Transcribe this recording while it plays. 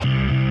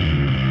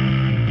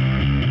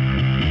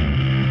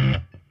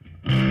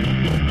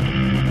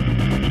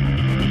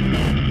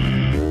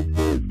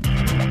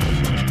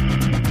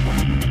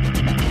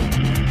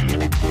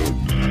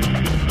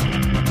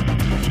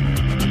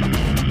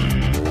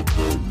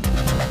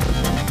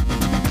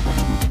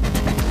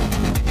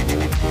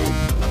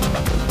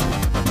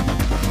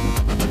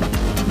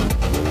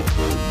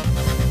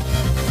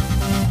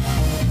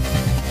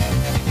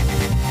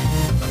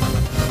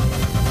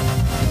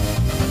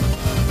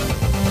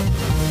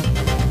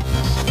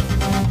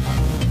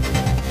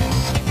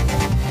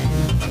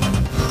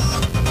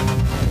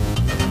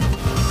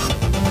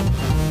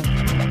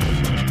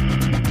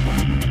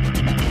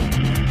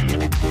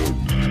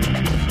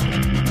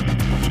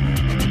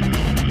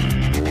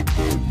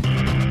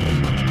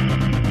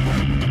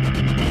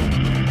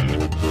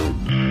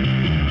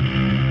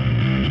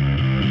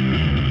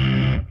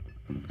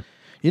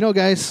You know,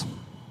 guys,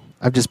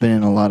 I've just been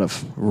in a lot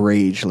of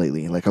rage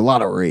lately. Like a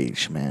lot of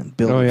rage, man.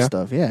 Building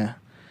stuff. Yeah.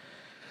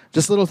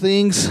 Just little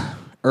things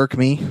irk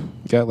me.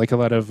 You got like a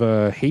lot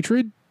of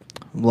hatred?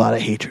 A lot of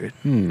hatred.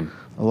 A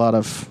lot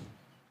of,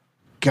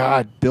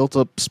 God, built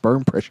up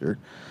sperm pressure.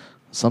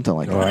 Something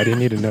like that. I didn't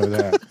need to know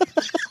that.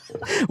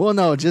 Well,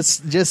 no,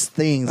 just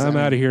things. I'm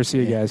out of here. See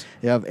you guys.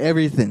 Yeah,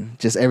 everything.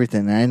 Just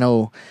everything. And I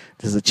know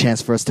there's a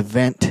chance for us to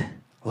vent,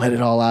 let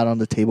it all out on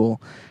the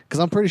table. Because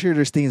I'm pretty sure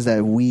there's things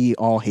that we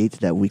all hate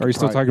that we Are you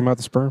still talking about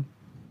the sperm?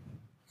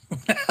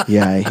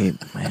 Yeah, I hate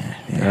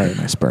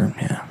my sperm.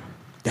 Yeah.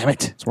 Damn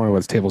it. It's one of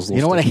those tables.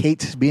 You know what I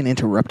hate? Being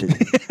interrupted.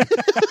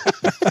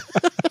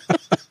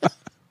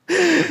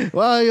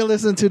 Well, you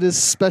listen to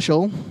this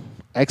special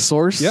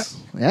X-Source. Yeah.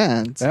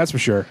 Yeah. That's for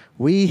sure.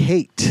 We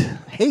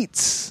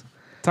hates.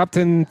 Top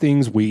 10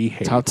 things we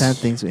hate. Top 10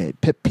 things we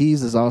hate. Pit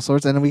peeves is all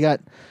sorts. And then we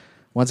got,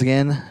 once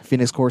again,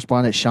 Phoenix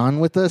correspondent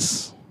Sean with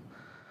us.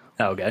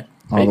 Okay.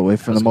 All the way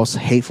from the most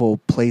hateful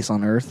place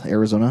on earth,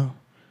 Arizona.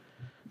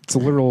 It's a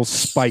literal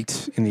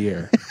spite in the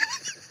air.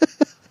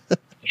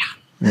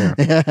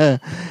 Yeah.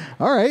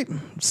 All right.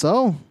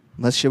 So,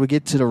 should we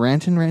get to the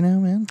ranting right now,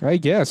 man? I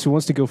guess. Who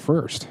wants to go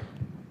first?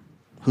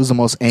 Who's the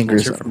most angry?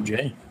 Let's hear from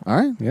Jay. All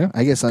right. Yeah.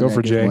 I guess Go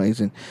for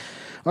Jay.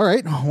 All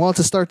right. Well,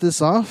 to start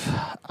this off,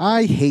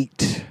 I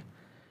hate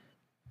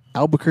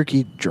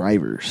Albuquerque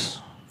drivers.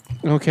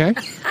 Okay.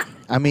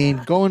 I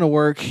mean, going to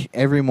work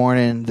every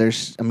morning,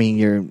 there's a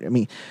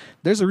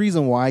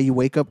reason why you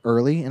wake up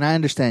early, and I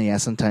understand, yeah,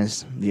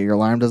 sometimes your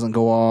alarm doesn't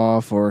go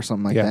off or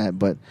something like that,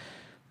 but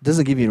it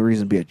doesn't give you a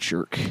reason to be a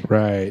jerk.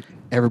 Right.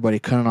 Everybody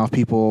cutting off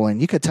people,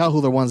 and you could tell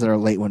who the ones that are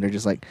late when they're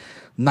just like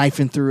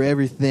knifing through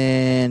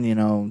everything. You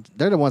know,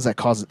 they're the ones that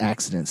cause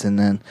accidents and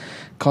then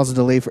cause a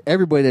delay for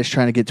everybody that's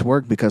trying to get to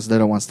work because they're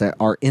the ones that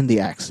are in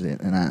the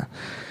accident. And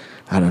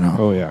I don't know.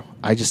 Oh, yeah.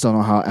 I just don't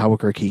know how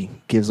Albuquerque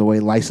gives away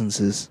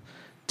licenses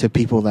to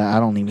people that I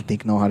don't even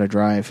think know how to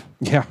drive.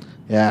 Yeah.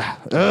 Yeah.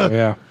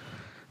 Yeah.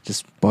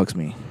 Just bugs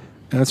me.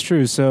 That's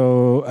true.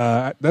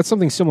 So that's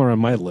something similar on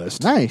my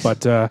list. Nice.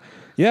 But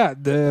yeah,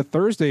 the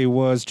Thursday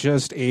was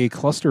just a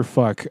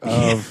clusterfuck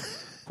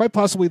of quite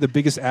possibly the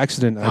biggest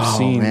accident I've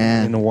seen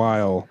in a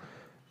while.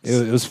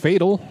 It was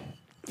fatal.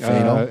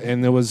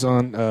 And there was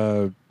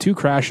on 2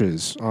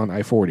 crashes on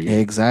I-40.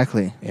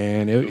 Exactly.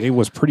 And it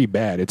was pretty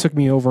bad. It took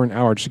me over an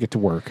hour just to get to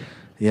work.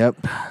 Yep.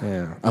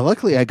 Yeah.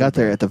 Luckily, I got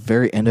there at the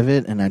very end of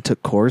it, and I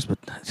took course, but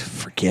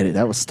forget it.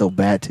 That was still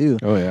bad, too.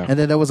 Oh, yeah. And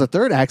then there was a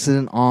third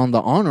accident on the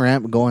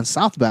on-ramp going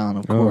southbound,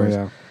 of course.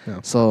 Oh,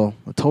 yeah. So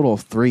a total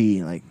of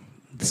 3. Like,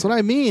 that's what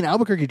I mean.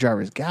 Albuquerque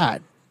drivers,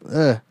 God.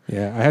 Yeah,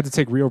 I had to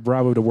take Rio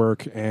Bravo to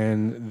work,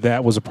 and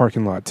that was a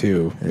parking lot,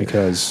 too,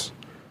 because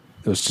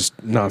it was just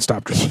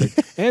nonstop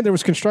traffic. And there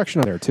was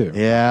construction on there, too.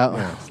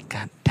 Yeah.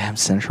 God damn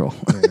Central.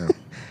 Yeah.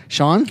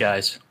 Sean?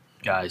 Guys.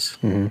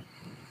 Mm-hmm.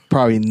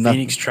 Probably nothing.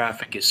 Phoenix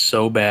traffic is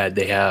so bad.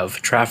 They have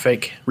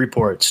traffic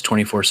reports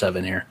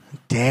 24/7 here.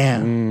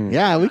 Damn.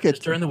 Yeah, we could.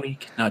 Just during the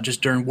week, not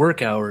just during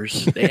work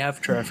hours. They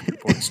have traffic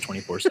reports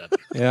 24/7.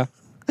 Yeah.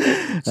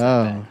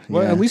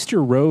 Well, at least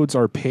your roads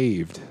are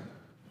paved.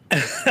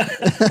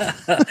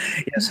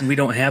 Yes, and we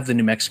don't have the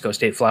New Mexico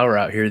State flower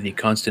out here, the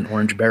constant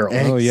orange barrel.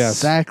 Oh, yes.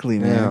 Exactly,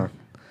 man. Yeah.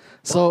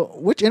 So,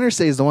 which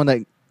interstate is the one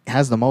that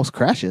has the most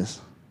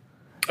crashes?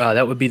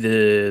 That would be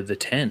the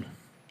 10.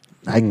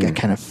 I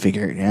kind of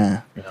figured,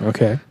 yeah.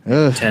 Okay.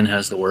 10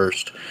 has the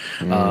worst.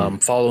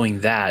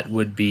 Following that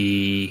would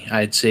be,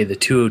 I'd say, the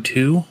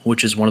 202,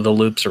 which is one of the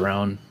loops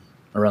around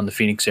the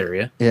Phoenix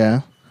area.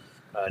 Yeah.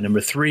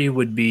 Number 3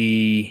 would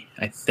be,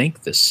 I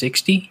think, the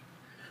 60.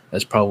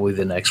 That's probably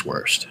the next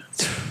worst.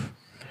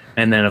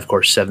 And then, of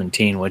course,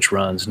 17, which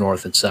runs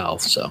north and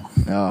south. So,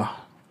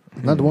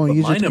 not the one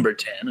my number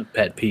 10 of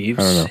pet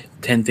peeves,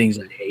 10 things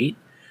I hate,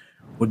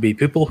 would be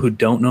people who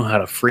don't know how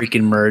to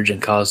freaking merge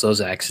and cause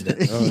those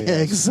accidents.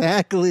 Yeah,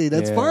 exactly.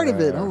 That's part of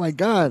it. Oh my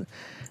God.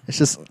 It's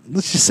just,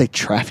 let's just say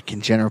traffic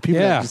in general.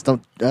 People that just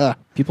don't.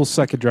 People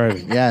suck at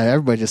driving. Yeah,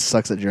 everybody just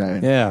sucks at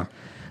driving. Yeah.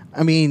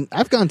 I mean,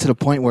 I've gotten to the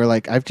point where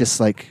I've just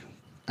I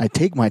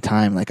take my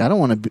time. I don't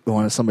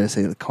want somebody to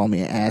say call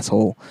me an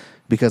asshole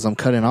because I'm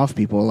cutting off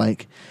people.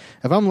 Like,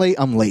 if I'm late,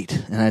 I'm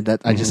late, and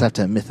I just have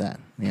to admit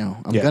that. You know,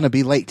 I'm gonna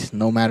be late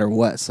no matter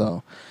what.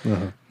 So.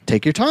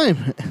 Take your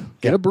time.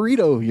 Get a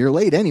burrito. You're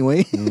late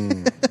anyway.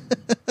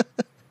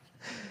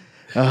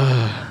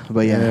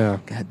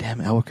 But God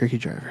damn Albuquerque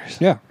drivers.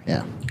 Yeah.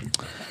 Yeah.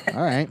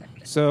 All right.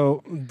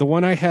 So the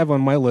one I have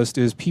on my list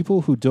is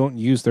people who don't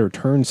use their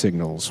turn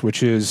signals,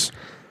 which is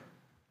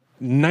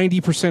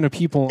 90% of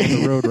people on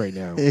the road right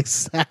now.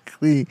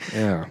 Exactly.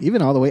 Yeah.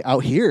 Even all the way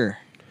out here.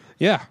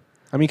 Yeah.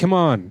 I mean, come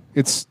on.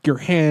 Your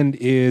hand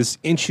is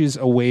inches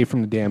away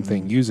from the damn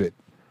thing. Use it.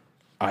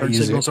 Turn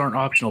signals aren't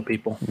optional,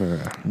 people.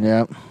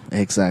 Yep,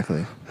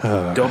 exactly.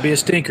 Don't be a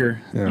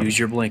stinker. Use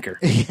your blinker.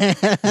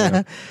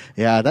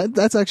 Yeah,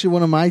 that's actually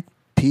one of my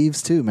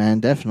peeves too, man.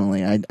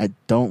 Definitely. I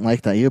don't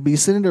like that. You'll be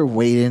sitting there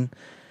waiting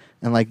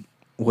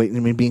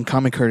and being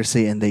common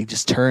courtesy, and they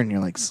just turn. And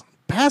you're like,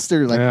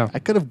 pastor, I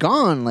could have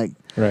gone.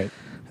 Right.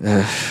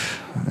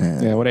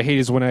 Yeah, what I hate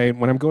is when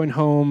I'm going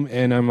home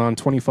and I'm on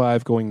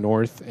 25 going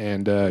north,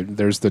 and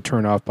there's the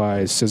turnoff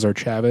by Cesar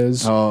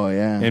Chavez. Oh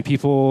yeah, and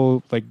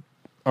people like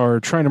are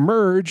trying to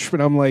merge,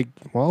 but I'm like,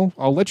 well,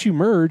 I'll let you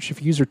merge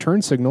if you use your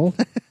turn signal.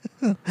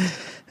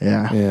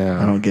 yeah,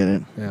 I don't get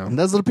it. Yeah. And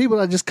those are the people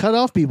that just cut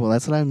off people.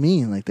 That's what I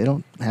mean. Like they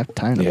don't have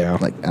time to.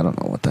 Like I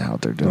don't know what the hell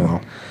they're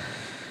doing.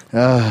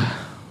 No.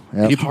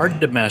 Yep. It's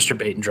hard to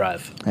masturbate and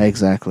drive.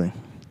 Exactly.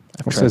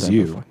 What says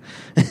you?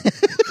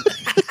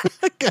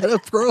 Got a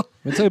pro. Let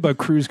me tell you about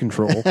cruise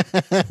control.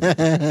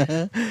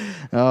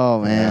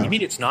 Oh man! You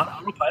mean it's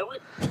not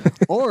autopilot?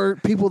 Or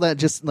people that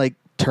just like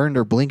turn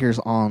their blinkers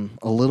on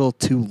a little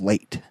too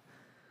late.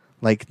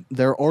 Like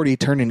they're already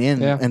turning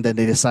in, and then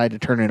they decide to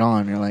turn it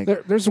on. You're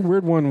like, there's a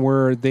weird one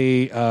where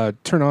they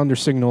turn on their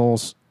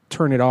signals,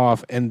 turn it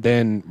off, and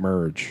then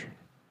merge.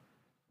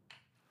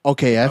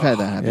 Okay, I've had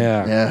that happen.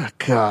 Yeah.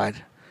 God.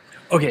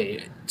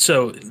 Okay,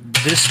 so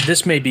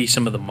this may be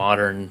some of the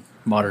modern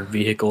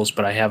vehicles,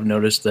 but I have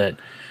noticed that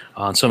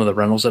on some of the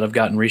rentals that I've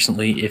gotten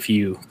recently, if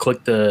you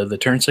click the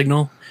turn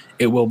signal,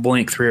 it will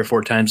blink 3 or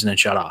 4 times and then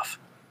shut off.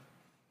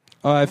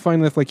 I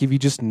find that like if you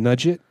just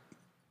nudge it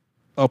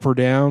up or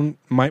down,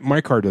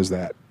 my car does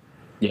that.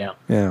 Yeah.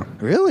 Yeah.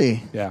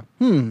 Really? Yeah.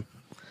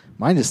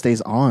 Mine just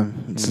stays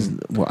on.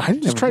 I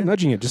didn't just try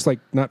nudging it, just like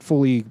not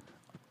fully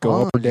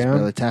go up or down.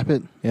 Just tap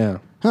it. Yeah.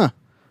 Huh.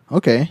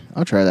 Okay,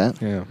 I'll try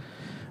that. Yeah.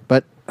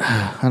 But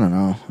I don't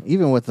know.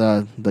 Even with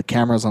the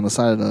cameras on the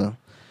side of the,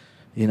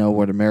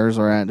 where the mirrors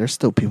are at, there's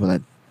still people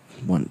that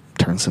want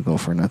turn signal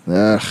for nothing.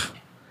 Ugh.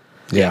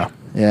 Yeah.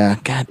 Yeah.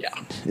 God. Yeah.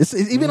 It's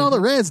even all the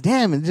reds.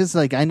 Damn. It's just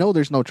like I know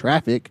there's no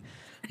traffic,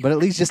 but at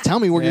least just tell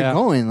me where you're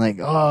going. Like,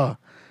 oh.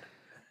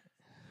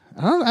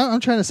 I'm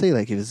trying to say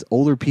like if it's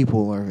older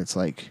people or if it's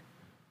like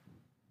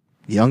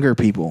younger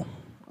people.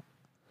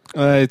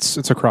 It's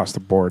across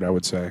the board, I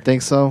would say.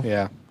 Think so?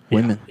 Yeah.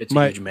 Women. Yeah, it's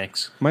a huge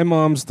mix. My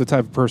mom's the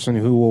type of person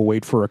who will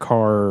wait for a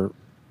car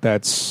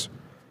that's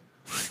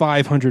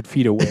 500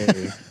 feet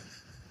away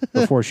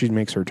before she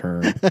makes her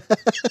turn.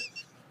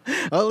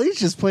 Well, at least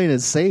just playing it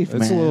safe,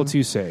 man. It's a little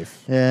too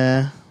safe.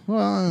 Yeah.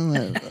 Well,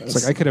 it's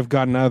like I could have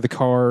gotten out of the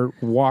car,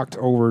 walked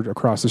over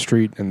across the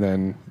street, and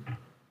then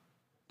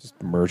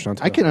just merged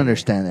onto. I can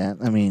understand that.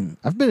 I mean,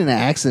 I've been in an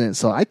accident,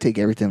 so I take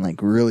everything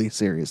like really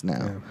serious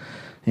now. Yeah.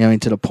 You know, I mean,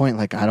 to the point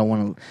like I don't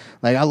want to.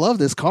 Like, I love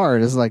this car.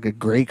 This is like a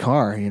great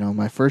car.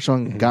 My first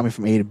one got me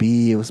from A to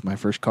B. It was my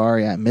first car.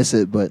 Yeah, I miss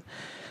it, but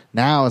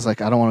now it's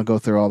like I don't want to go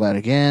through all that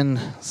again.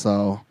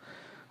 So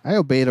I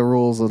obey the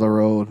rules of the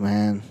road,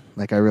 man.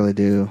 Like I really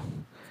do.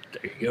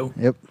 There you go.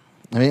 Yep.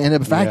 I mean, and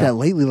the fact that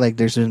lately, like,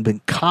 there's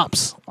been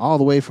cops all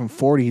the way from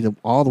 40 to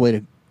all the way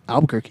to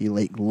Albuquerque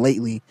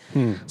lately.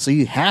 So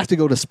you have to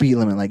go to speed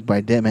limit, like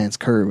by Dead Man's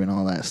Curve and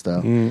all that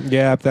stuff.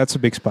 Yeah, that's a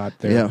big spot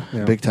there.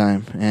 Yeah, big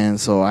time. And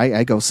so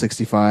I go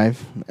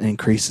 65,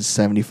 increase to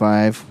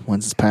 75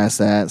 once it's past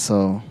that.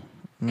 So,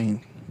 I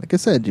mean, like I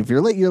said, if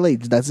you're late, you're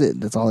late. That's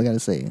it. That's all I got to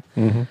say.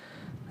 Mm-hmm.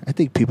 I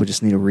think people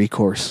just need a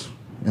recourse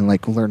and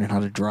like learning how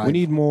to drive. We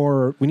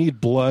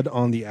need blood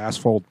on the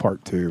asphalt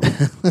part too.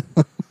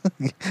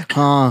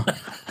 Huh.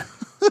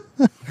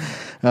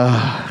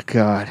 Oh,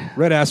 God.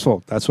 Red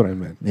asphalt. That's what I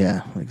meant.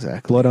 Yeah,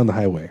 exactly. Blood on the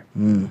highway.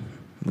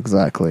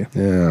 Exactly.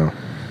 Yeah.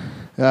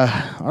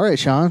 All right,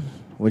 Sean.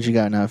 What you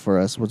got now for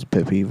us? What's a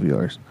pet peeve of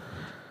yours?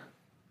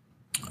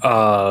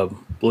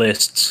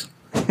 Lists.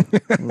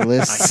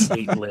 Lists. I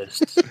hate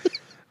lists.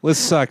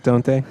 Lists suck,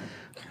 don't they?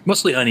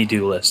 Mostly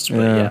honey-do lists, but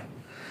yeah.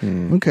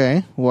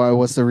 Okay. Why?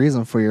 What's the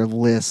reason for your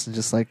list?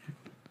 Just like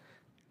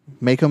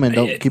make them and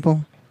don't keep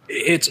them?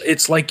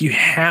 It's like you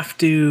have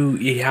to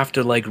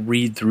like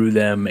read through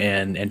them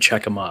and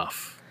check them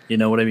off. You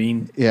know what I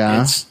mean?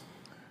 Yeah.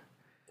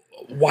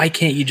 Why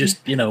can't you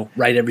just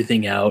write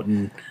everything out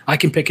and I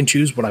can pick and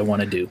choose what I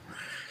want to do?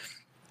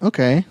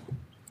 Okay.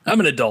 I'm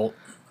an adult.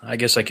 I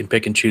guess I can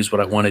pick and choose what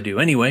I want to do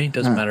anyway. It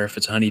doesn't matter if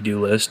it's a honey-do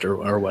list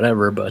or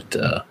whatever. But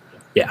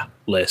yeah,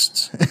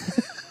 lists.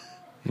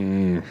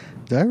 Do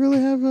I really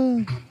have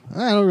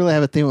I don't really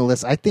have a thing with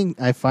lists. I think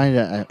I find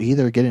that I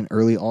either get an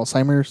early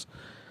Alzheimer's.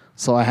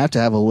 So I have to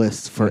have a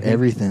list for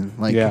everything,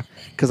 like,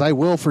 because I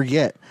will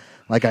forget,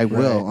 like I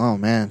will. Oh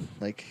man,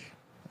 like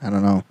I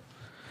don't know.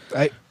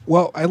 I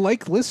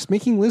like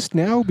making lists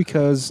now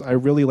because I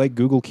really like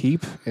Google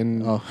Keep,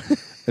 and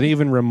it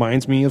even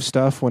reminds me of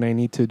stuff when I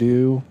need to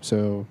do.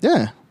 So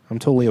yeah, I'm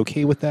totally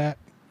okay with that.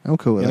 I'm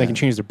cool with that. And I can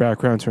change the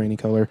background to any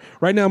color.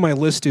 Right now, my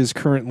list is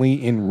currently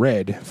in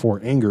red for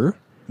anger.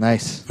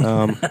 Nice.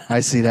 I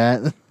see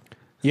that.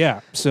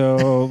 Yeah.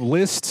 So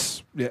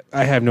lists,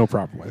 I have no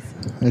problem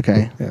with.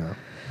 Okay. Yeah.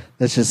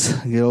 That's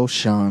just good old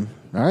Sean.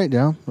 All right,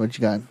 Dale, what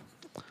you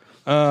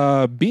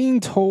got? Being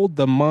told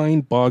the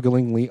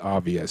mind-bogglingly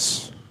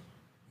obvious.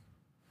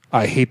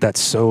 I hate that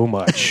so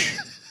much.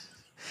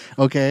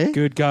 Okay.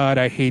 Good God,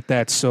 I hate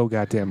that so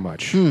goddamn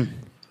much.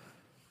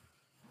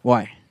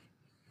 Why?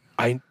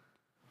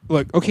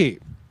 Look, okay.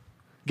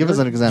 Give us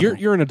an example.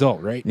 You're an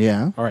adult, right?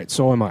 Yeah. All right,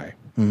 so am I.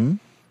 Mm-hmm.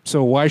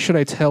 So why should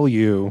I tell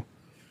you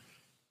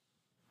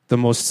the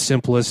most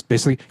simplest,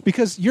 basically,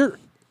 because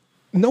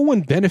no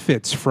one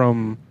benefits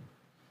from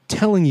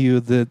telling you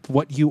that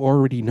what you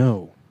already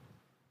know.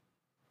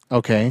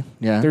 Okay.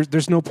 Yeah.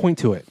 There's no point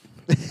to it.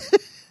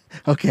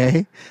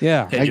 Okay.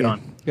 Yeah. Hey,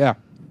 John. Yeah.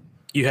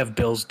 You have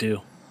bills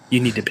due. You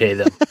need to pay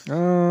them.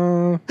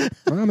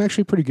 I'm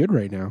actually pretty good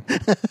right now.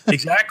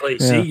 Exactly.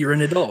 Yeah. See, you're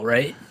an adult,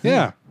 right?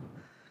 Yeah.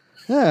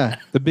 Yeah.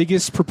 The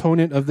biggest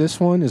proponent of this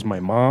one is my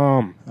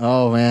mom.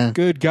 Oh man.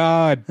 Good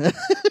God.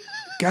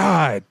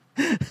 God.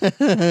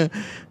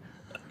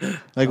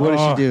 Like, what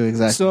did she do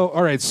exactly? So,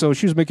 all right. So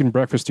she was making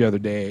breakfast the other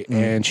day,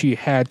 and she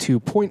had to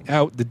point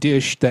out the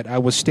dish that I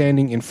was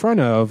standing in front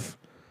of,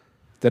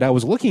 that I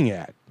was looking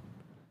at,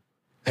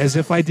 as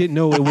if I didn't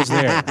know it was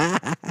there.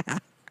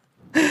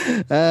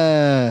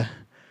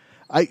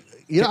 I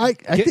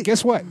think,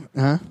 guess what?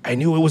 Huh? I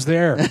knew it was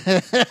there.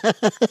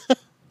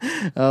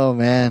 Oh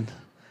man.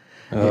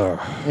 Ugh.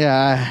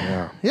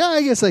 Yeah.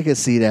 I guess I could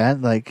see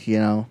that. Like,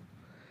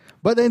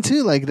 but then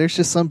too, like, there's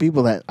just some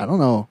people that I don't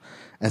know.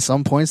 At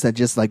some points, that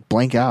just like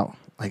blank out.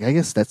 Like, I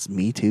guess that's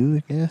me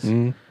too. I guess.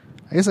 I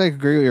guess I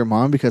agree with your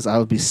mom because I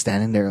would be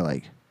standing there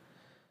like.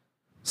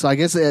 So I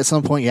guess at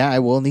some point, I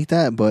will need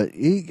that. But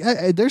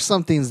there's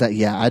some things that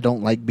I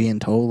don't like being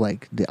told,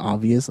 like the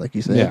obvious, like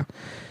you said. Yeah.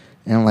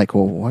 And I'm like,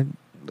 well, what?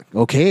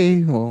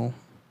 Okay, well,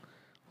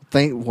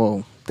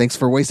 thanks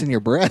for wasting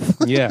your breath.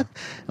 Yeah.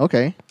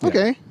 Okay. Yeah.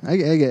 Okay.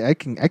 I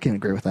can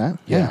agree with that.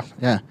 Yeah.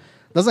 Yeah.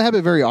 Doesn't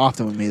happen very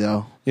often with me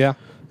though. Yeah.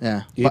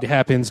 Yeah. It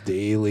happens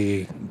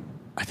daily.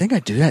 I think I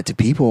do that to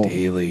people.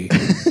 Daily. I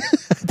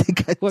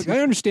think I Look, do. I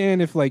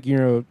understand if like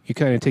you're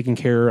kind of taking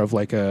care of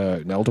like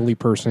an elderly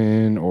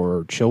person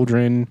or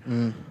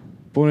children,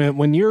 but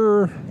when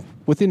you're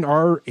within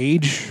our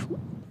age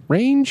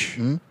range,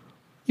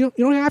 you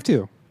don't have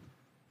to.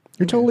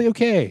 You're totally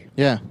okay.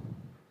 Yeah.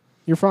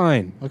 You're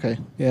fine. Okay.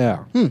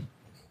 Yeah.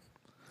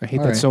 I hate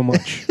All that right. so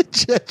much.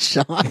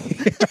 Sean.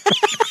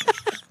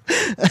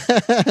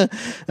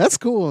 That's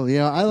cool.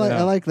 I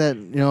like that.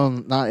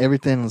 Not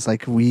everything is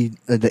like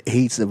the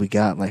hates that we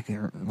got like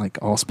are, like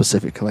all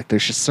specific. Like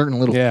there's just certain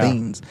little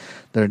things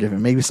that are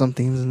different. Maybe some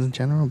things in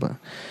general, but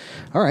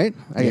all right.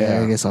 I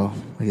guess I'll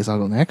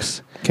go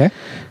next. Okay.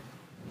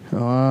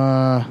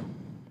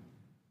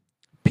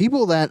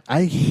 People that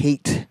I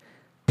hate.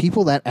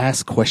 People that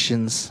ask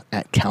questions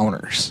at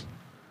counters.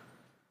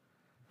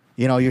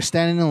 You're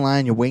standing in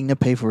line, you're waiting to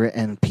pay for it,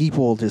 and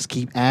people just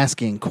keep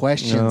asking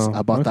questions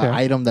about the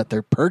item that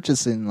they're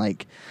purchasing.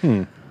 Like,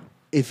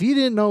 if you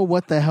didn't know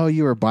what the hell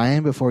you were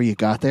buying before you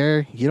got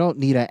there, you don't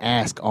need to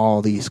ask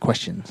all these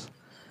questions.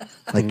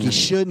 Like, you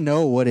should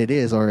know what it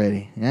is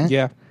already. Yeah?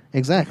 Yeah.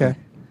 Exactly. Okay.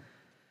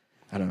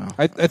 I don't know.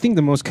 I think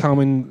the most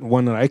common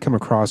one that I come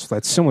across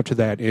that's similar to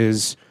that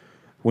is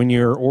when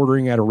you're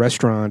ordering at a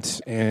restaurant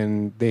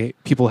and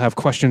people have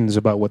questions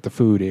about what the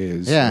food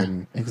is. Yeah,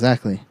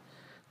 exactly.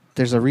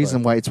 There's a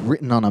reason why it's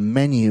written on a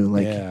menu.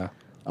 Like,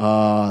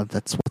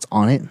 that's what's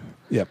on it.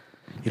 Yep.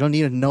 You don't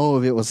need to know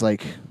if it was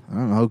like, I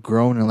don't know,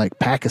 grown in like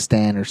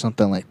Pakistan or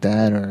something like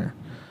that, or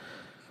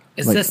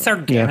is this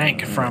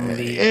organic from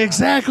the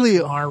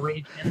exactly our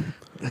region?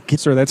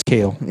 Sir, that's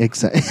kale.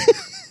 Exactly.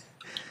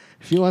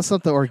 If you want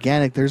something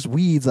organic, there's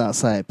weeds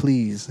outside,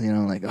 please.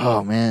 Like,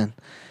 oh man,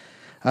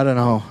 I don't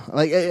know.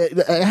 Like,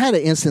 I had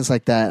an instance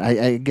like that.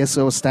 I guess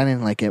I was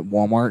standing like at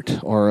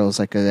Walmart, or it was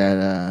like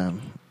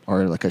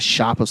or like a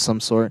shop of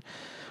some sort,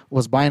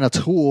 was buying a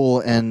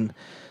tool, and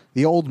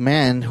the old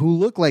man, who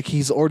looked like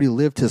he's already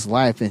lived his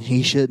life and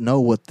he should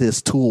know what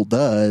this tool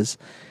does,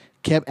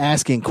 kept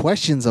asking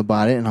questions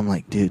about it, and I'm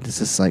like, dude, this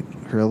is like,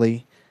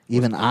 really?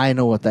 Even I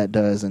know what that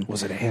does. And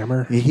Was it a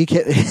hammer? he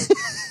kept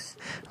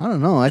I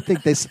don't know. I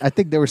think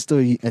they were still.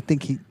 I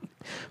think he,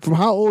 from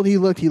how old he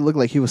looked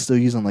like he was still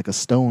using like a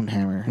stone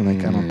hammer.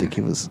 Like, I don't think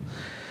he was.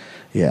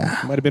 Yeah.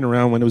 Might have been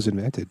around when it was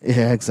invented.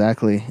 Yeah,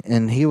 exactly.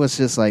 And he was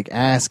just like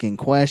asking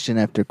question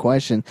after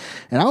question.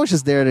 And I was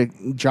just there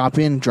to drop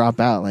in,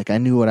 drop out. Like, I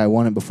knew what I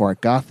wanted before I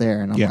got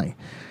there. And I'm like,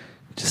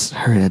 just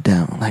hurry it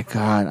down. Like,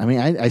 God. I mean,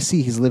 I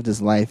see he's lived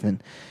his life,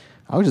 and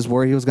I was just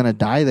worried he was going to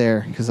die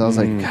there, because I was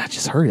like, God,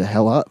 just hurry the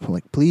hell up.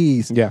 Like,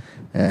 please. Yeah.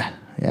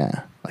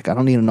 Yeah. Like, I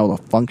don't need to know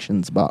the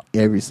functions about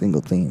every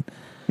single thing.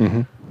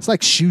 Mm-hmm. It's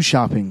like shoe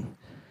shopping.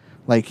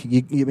 Like,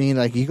 you mean,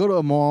 like, you go to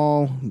a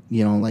mall,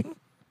 like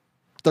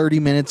 30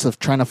 minutes of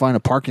trying to find a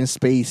parking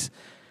space,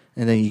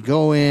 and then you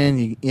go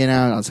in,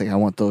 out. I was like, I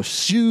want those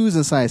shoes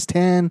in size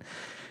 10.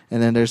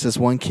 And then there's this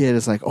one kid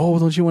is like, oh,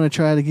 don't you want to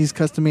try these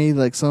custom made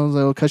like some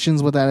little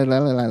cushions with that?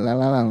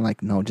 I'm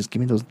like, no, just give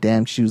me those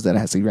damn shoes that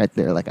I see right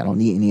there. Like, I don't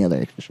need any other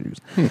extra shoes.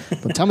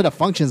 But tell me the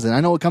functions, and I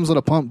know it comes with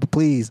a pump, but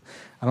please,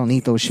 I don't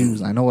need those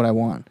shoes. I know what I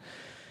want.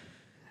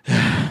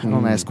 I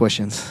don't ask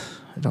questions.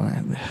 I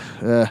don't.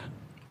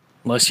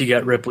 Unless you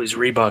got Ripley's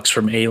Reeboks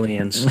from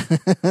Aliens.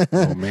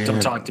 Oh man!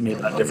 Don't talk to me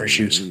about different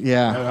shoes.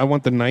 Yeah, I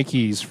want the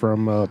Nikes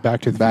from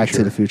Back to the Back Future.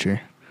 to the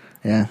Future.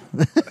 Yeah.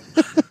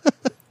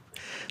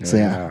 So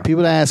yeah,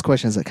 people that ask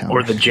questions that count.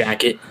 Or the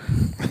jacket.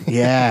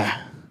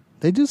 Yeah,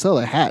 they do sell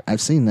a hat.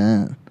 I've seen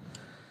that.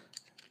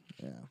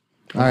 Yeah.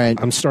 All right.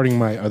 I'm starting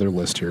my other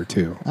list here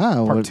too.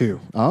 Oh, Part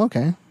 2. Oh,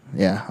 okay.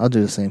 Yeah, I'll do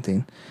the same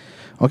thing.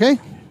 Okay.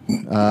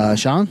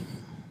 Sean?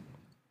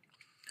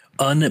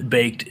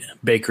 Unbaked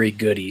bakery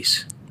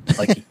goodies.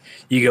 Like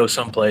you go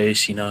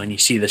someplace, and you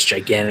see this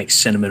gigantic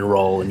cinnamon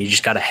roll, and you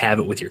just got to have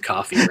it with your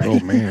coffee, right? Oh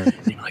man!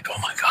 And you're like, oh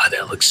my god,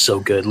 that looks so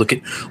good. Look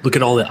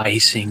at all the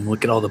icing.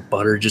 Look at all the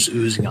butter just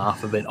oozing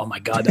off of it. Oh my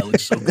god, that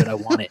looks so good. I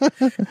want it.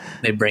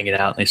 They bring it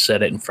out and they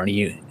set it in front of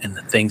you, and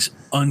the thing's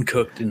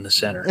uncooked in the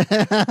center.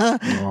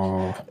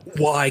 Oh.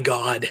 Why,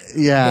 God?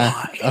 Yeah.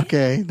 Why?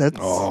 Okay, that's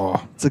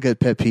a good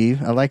pet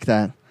peeve. I like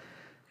that.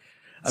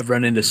 I've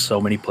run into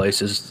so many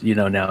places,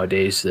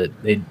 nowadays that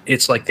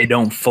it's like they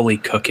don't fully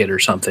cook it or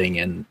something,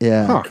 and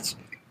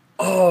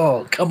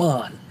oh, come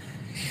on.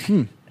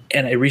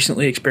 And I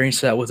recently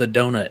experienced that with a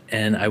donut,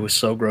 and I was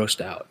so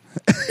grossed out.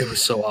 It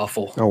was so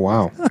awful. Oh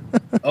wow!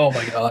 Oh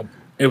my god,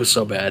 it was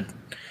so bad.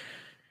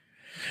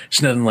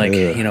 It's nothing like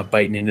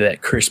biting into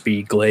that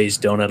crispy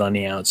glazed donut on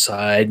the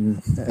outside,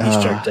 and you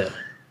start to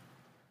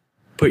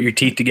put your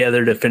teeth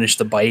together to finish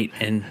the bite,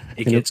 and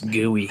it gets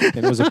gooey. And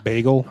it was a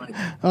bagel.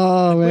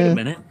 Oh, Wait man. a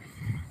minute.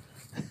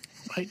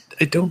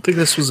 I don't think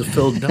this was a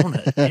filled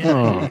donut.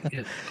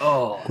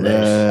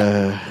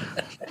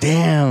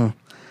 Damn.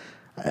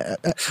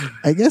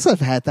 I guess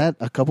I've had that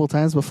a couple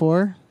times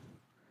before,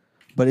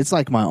 but it's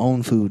like my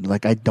own food.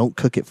 Like I don't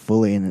cook it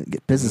fully, and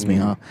it pisses me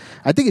off.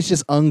 I think it's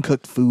just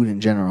uncooked food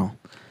in general.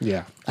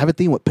 Yeah. I have a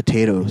thing with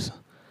potatoes.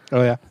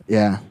 Oh yeah.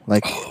 Yeah,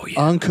 like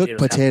uncooked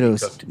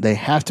potatoes. They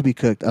have to be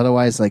cooked.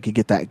 Otherwise, like you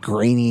get that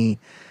grainy,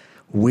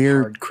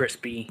 weird, hard,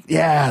 crispy.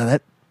 Yeah,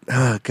 that.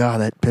 Oh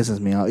god, that pisses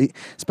me off.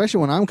 Especially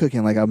when I'm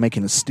cooking. Like I'm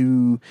making a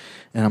stew,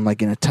 and I'm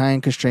like in a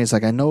time constraints.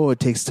 Like I know it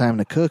takes time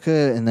to cook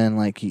it, and then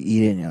like you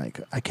eat it, and you're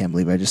like, I can't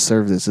believe I just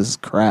served this. This is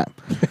crap.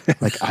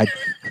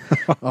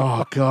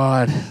 Oh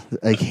god,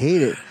 I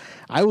hate it.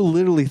 I will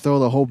literally throw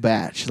the whole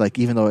batch. Like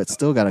even though it's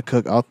still got to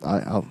cook, I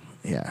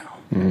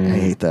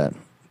hate that.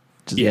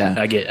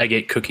 I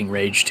get cooking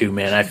rage too,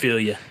 man. I feel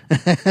you.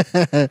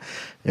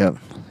 Yep.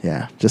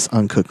 Yeah. Just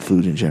uncooked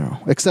food in general,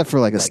 except for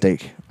like a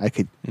steak. I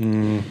could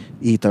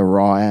eat the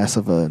raw ass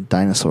of a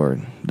dinosaur.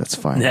 That's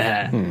fine.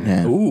 Yeah.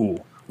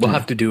 Ooh. We'll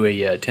have to do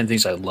a 10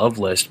 things I love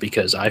list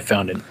because I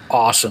found an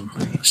awesome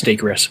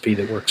steak recipe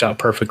that works out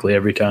perfectly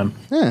every time.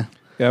 Yeah.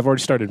 Yeah, I've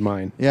already started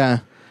mine. Yeah.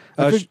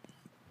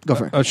 Go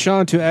for it.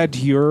 Sean, to add to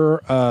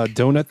your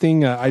donut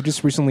thing, I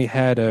just recently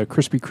had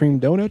Krispy Kreme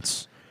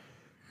donuts,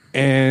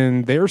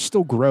 and they're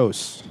still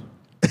gross.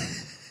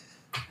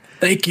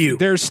 Thank you.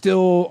 They're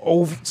still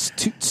it's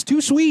too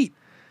sweet.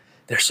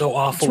 They're so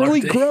awful. It's really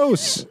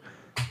gross.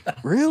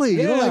 Really?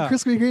 You don't like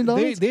Krispy Kreme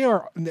donuts?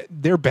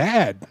 They're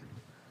bad.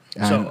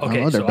 So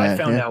I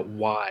found out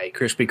why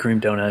Krispy Kreme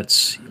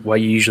donuts, why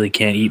you usually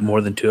can't eat more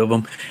than 2 of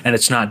them, and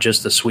it's not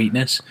just the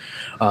sweetness.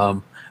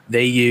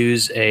 They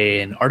use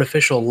an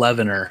artificial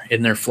leavener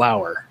in their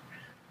flour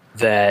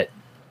that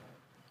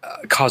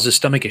causes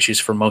stomach issues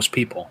for most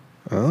people.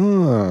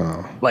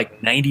 Oh.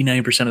 Like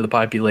 99% of the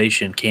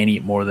population can't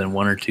eat more than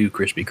 1 or 2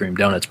 Krispy Kreme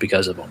donuts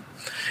because of them.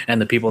 And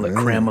the people that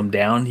cram them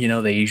down,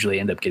 they usually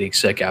end up getting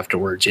sick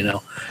afterwards,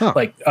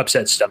 like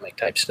upset stomach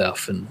type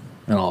stuff and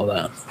all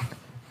that.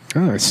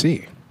 Oh, I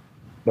see.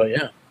 But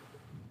yeah.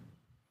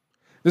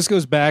 This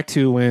goes back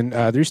to when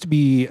there used to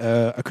be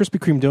a Krispy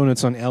Kreme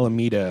donuts on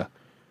Alameda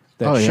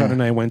that Sean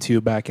and I went to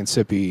back in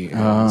Sippy. And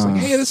I was like,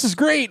 hey, this is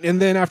great.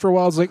 And then after a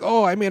while, I was like,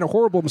 oh, I made a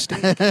horrible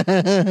mistake.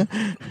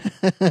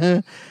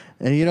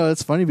 And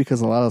it's funny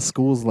because a lot of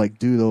schools like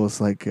do those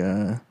like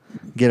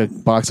get a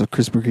box of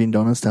Krispy Kreme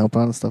donuts to help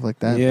out and stuff like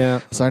that. Yeah.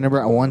 So I remember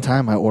at one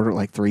time I ordered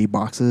like 3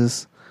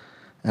 boxes,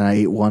 and I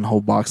ate 1 whole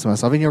box to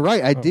myself. And you're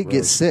right, I did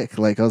get sick.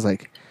 Like I was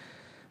like,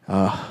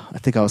 I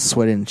think I was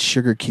sweating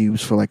sugar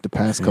cubes for like the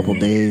past couple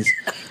days.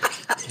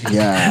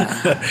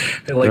 Yeah.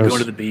 Like going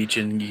to the beach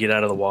and you get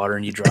out of the water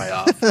and you dry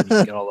off and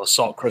you get all the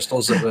salt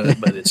crystals,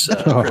 but it's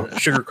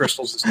sugar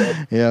crystals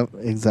instead. Yep,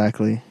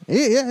 exactly.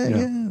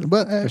 Yeah.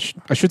 But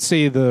I should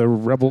say the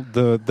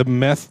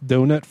meth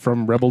donut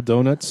from Rebel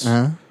Donuts.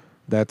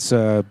 That's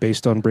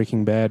based on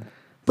Breaking Bad.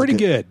 Pretty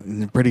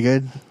good. Pretty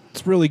good.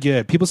 It's really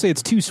good. People say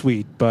it's too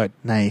sweet, but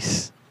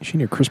nice. You should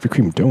need a Krispy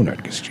Kreme donut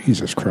because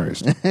Jesus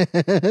Christ.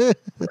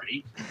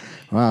 Right.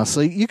 Wow,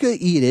 so you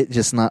could eat it,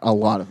 just not a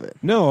lot of it.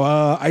 No,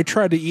 I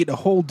tried to eat a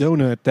whole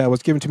donut that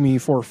was given to me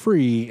for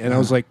free, and I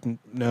was like,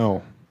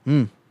 no.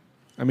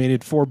 I made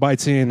it 4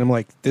 bites in. I'm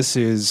like, this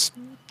is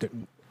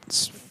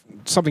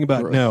something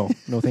about no,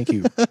 thank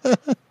you.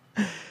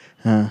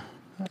 I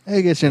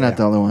guess you're not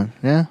the only one.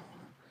 Yeah,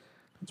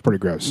 it's pretty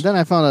gross. Then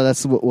I found out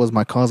that's what was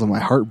my cause of my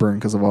heartburn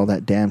because of all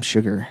that damn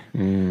sugar.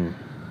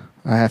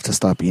 I have to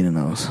stop eating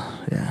those.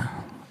 Yeah.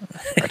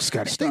 I just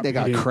got to think they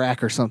got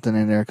crack or something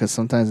in there because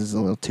sometimes it's a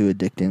little too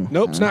addicting.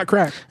 Nope, it's not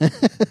crack.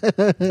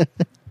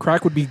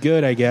 Crack would be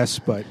good, I guess,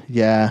 but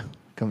yeah,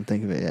 come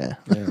think of it, yeah.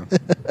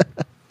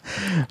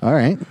 All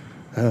right.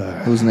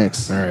 Who's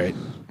next? All right.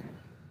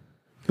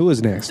 Who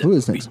is next?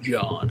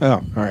 John. Oh,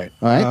 all right.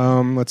 All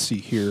right. Let's see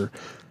here.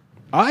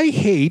 I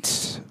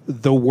hate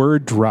the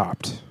word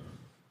dropped.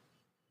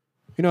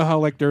 You know how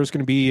like there's going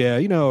to be a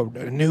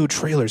new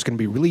trailer is going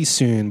to be released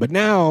soon, but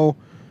now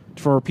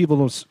for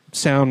people to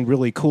sound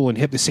really cool and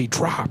hip to say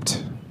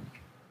dropped.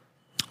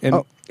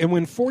 And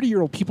when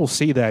 40-year-old people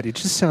say that, it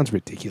just sounds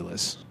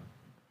ridiculous.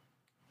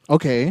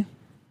 Okay.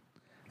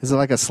 Is it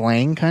like a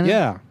slang kind of?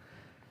 Yeah.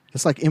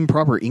 It's like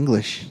improper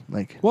English.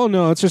 Like, well,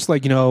 no, it's just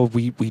like,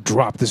 we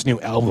dropped this new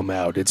album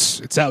out.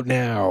 It's out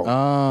now.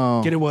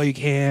 Oh. Get it while you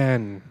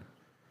can.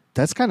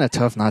 That's kind of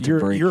tough not to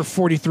break. You're a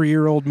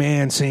 43-year-old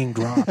man saying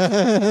drop.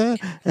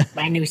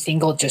 My new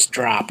single just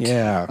dropped.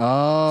 Yeah.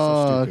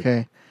 Oh,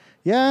 okay.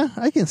 Yeah,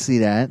 I can see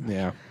that.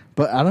 Yeah.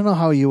 But I don't know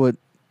how you would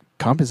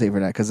compensate for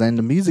that, because in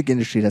the music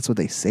industry, that's what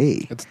they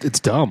say. It's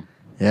dumb.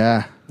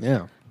 Yeah.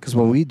 Yeah. Because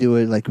when we do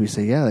it, like we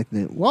say, yeah, like,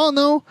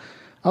 no,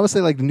 I would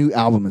say like the new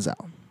album is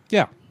out.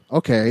 Yeah.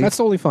 Okay. That's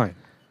totally fine.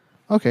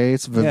 Okay,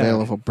 it's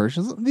available for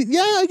versions.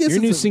 Yeah, I guess your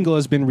new single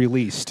has been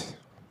released.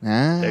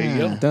 There you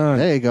go. Done.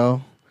 There you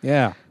go.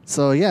 Yeah.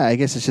 So yeah, I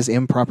guess it's just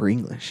improper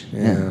English.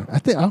 Yeah. I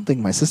don't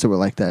think my sister would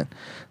like that.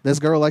 This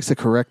girl likes to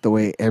correct the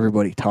way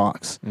everybody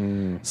talks.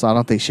 So I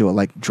don't think she would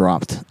like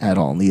dropped at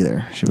all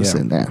either. She was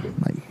saying that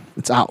like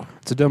it's out.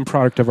 It's a dumb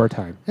product of our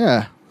time.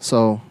 Yeah.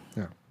 So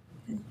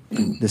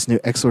this new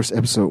X-Source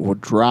episode will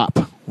drop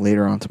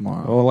later on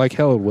tomorrow. Oh, like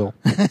hell it will.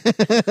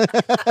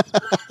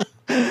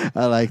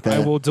 I like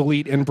that. I will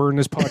delete and burn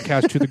this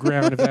podcast to the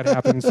ground if that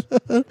happens.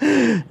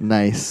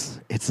 Nice.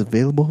 It's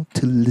available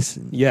to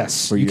listen.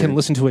 Yes, you can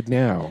listen to it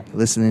now.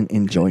 Listen and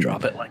enjoy.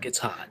 Drop it like it's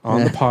hot.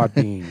 On the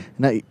Podbean.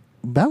 Now,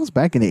 that was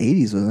back in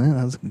the 80s, wasn't it?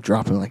 I was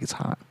dropping like it's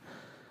hot.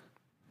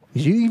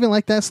 Did you even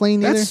like that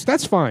slang either?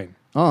 That's fine.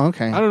 Oh,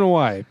 okay. I don't know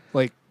why.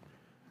 Like,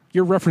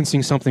 you're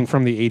referencing something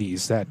from the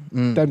 80s.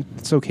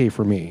 That's okay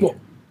for me. Well,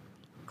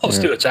 close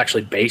to it's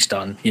actually based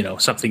on,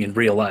 something in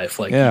real life.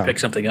 Like, you pick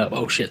something up.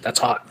 Oh, shit, that's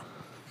hot.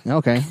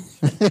 Okay.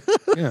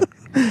 Yeah.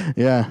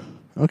 Yeah.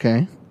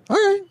 Okay. All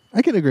right.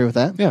 I can agree with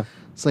that. Yeah.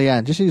 So, yeah,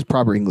 just use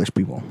proper English,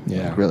 people.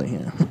 Yeah. Like, really,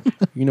 yeah.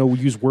 We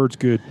use words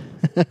good.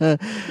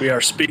 We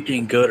are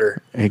speaking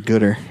gooder. A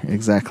gooder,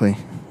 exactly.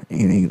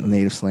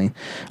 Native slang.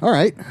 All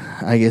right.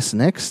 I guess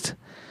next.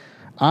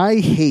 I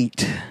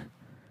hate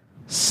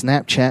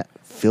Snapchat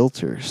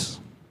filters.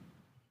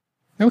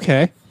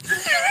 Okay.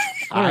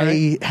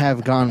 I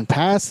have gone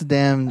past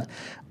them.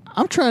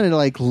 I'm trying to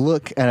like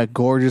look at a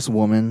gorgeous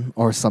woman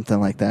or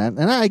something like that,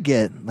 and I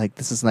get like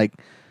this is like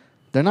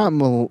they're not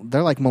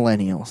they're like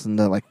millennials, and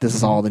they're like this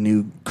is all the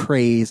new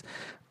craze.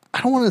 I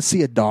don't want to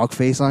see a dog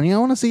face on you. I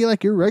want to see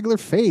like your regular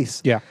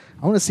face. Yeah.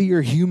 I want to see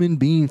your human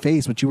being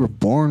face, what you were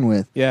born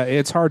with. Yeah,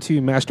 it's hard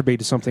to masturbate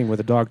to something with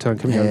a dog tongue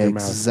coming out of your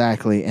mouth.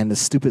 Exactly, and the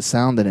stupid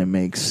sound that it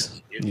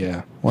makes.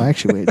 Yeah. Well,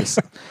 actually, wait,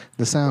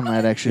 the sound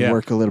might actually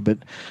work a little bit.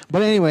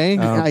 But anyway,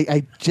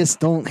 I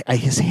just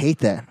hate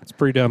that. It's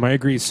pretty dumb. I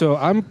agree. So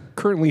I'm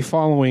currently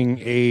following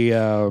you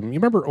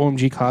remember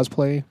OMG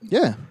Cosplay?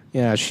 Yeah.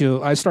 Yeah,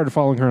 I started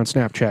following her on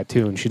Snapchat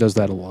too, and she does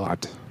that a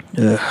lot.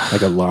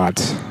 Like a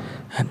lot.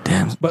 God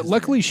damn. But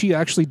luckily, she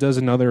actually does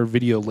another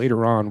video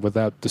later on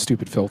without the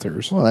stupid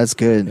filters. Well, that's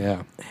good.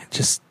 Yeah.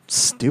 Just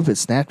stupid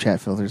Snapchat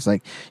filters.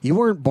 Like, you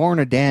weren't born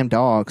a damn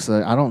dog,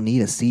 so I don't need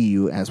to see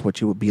you as what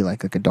you would be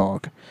like a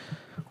dog.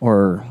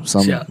 Or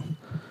some... Yeah.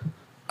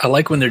 I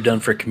like when they're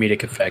done for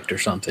comedic effect or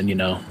something,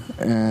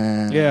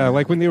 Yeah,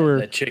 like when they were...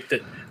 That chick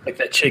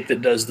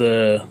that does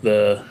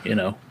the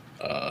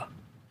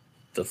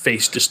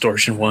face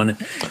distortion one.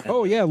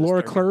 Oh, yeah,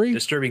 Laura Clary.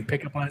 Disturbing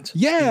pickup lines.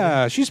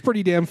 Yeah, she's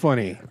pretty damn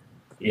funny.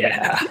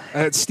 Yeah.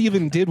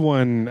 Steven did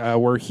one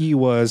where he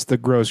was the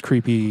gross,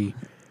 creepy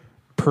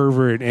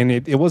pervert, and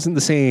it wasn't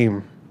the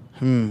same.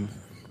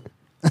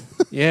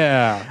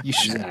 Yeah, you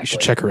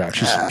should check her out.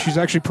 She's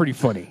actually pretty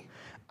funny.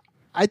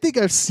 I think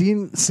I've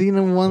seen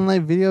one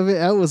like video of it.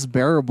 That was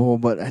bearable,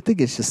 but I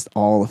think it's just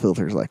all the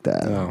filters like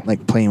that. Oh.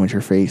 Like playing with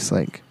your face.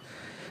 Like,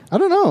 I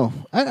don't know.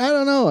 I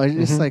don't know. I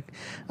just I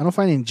don't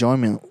find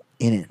enjoyment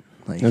in it.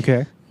 Like,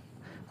 Okay.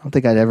 I don't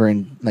think I'd ever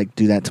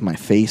do that to my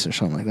face or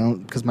something like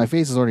that, because my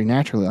face is already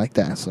naturally like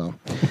that. So,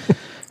 so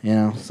I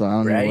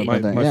don't know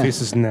about that. My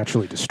face is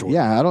naturally distorted.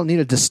 Yeah, I don't need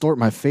to distort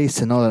my face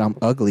to know that I'm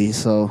ugly.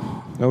 So,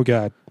 Oh,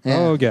 God. Yeah.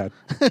 Oh, God.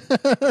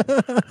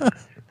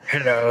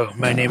 Hello,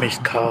 my name is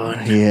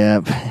Colin.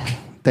 yep.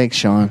 Thanks,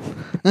 Sean.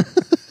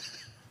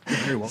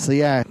 So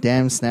yeah,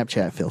 damn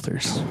Snapchat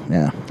filters.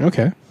 Yeah.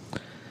 Okay.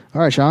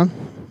 All right, Sean.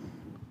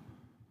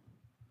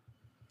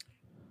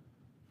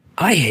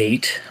 I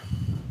hate,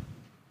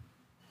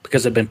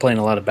 because I've been playing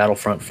a lot of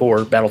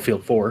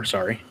Battlefield 4,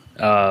 sorry.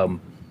 I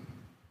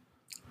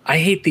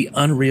hate the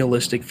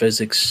unrealistic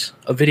physics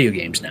of video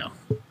games now.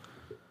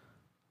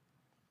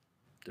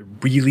 They're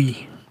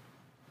really,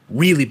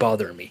 really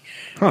bothering me.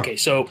 Huh. Okay,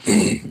 so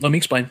let me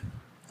explain.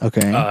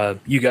 Okay.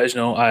 You guys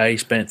know I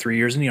spent 3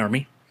 years in the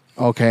Army.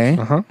 Okay.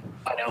 Uh-huh.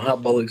 I know how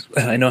bullets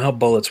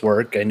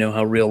work. I know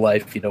how real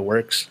life,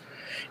 works.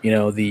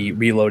 The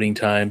reloading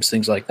times,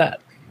 things like that.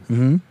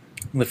 Mm-hmm.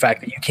 The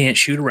fact that you can't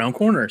shoot around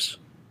corners.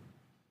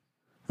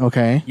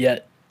 Okay.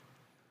 Yet,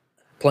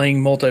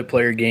 playing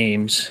multiplayer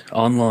games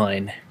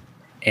online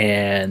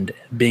and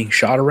being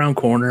shot around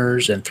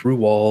corners and through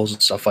walls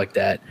and stuff like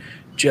that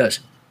just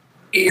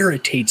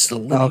irritates the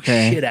living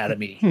shit out of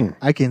me.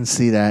 I can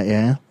see that.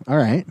 Yeah. All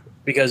right.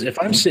 Because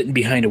if I'm sitting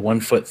behind a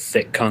 1 foot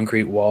thick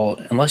concrete wall,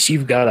 unless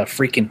you've got a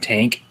freaking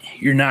tank,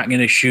 you're not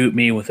going to shoot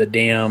me with a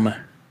damn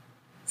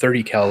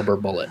 30 caliber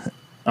bullet.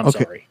 I'm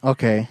sorry.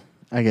 Okay,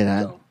 I get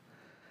that. So.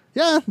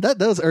 Yeah, that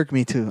does irk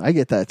me too. I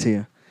get that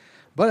too.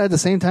 But at the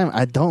same time,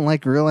 I don't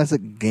like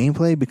realistic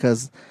gameplay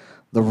because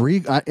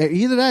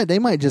either that they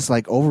might just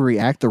like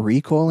overreact the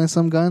recoil in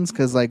some guns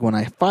because like when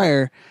I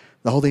fire,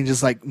 the whole thing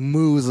just like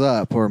moves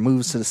up or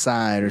moves to the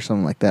side or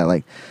something like that.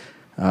 Like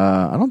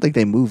I don't think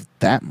they move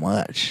that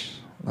much.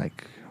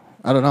 Like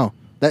I don't know.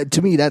 That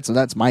to me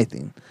that's my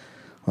thing.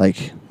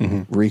 Like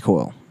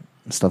recoil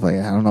and stuff like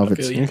that. I don't know if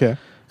it's okay.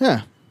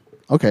 Yeah.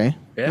 Okay.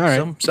 Yeah,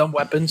 all right. Some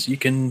weapons you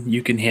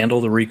can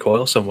handle the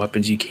recoil, some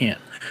weapons you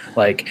can't.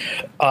 Like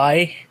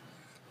I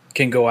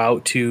can go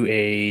out to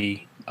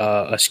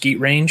a skeet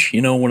range,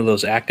 one of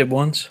those active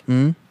ones.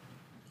 Mm-hmm.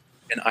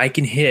 And I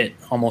can hit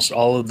almost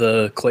all of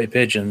the clay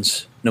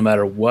pigeons no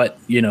matter what,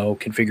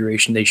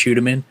 configuration they shoot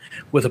them in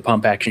with a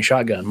pump action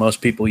shotgun.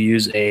 Most people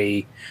use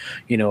a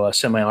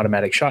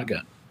semi-automatic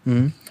shotgun.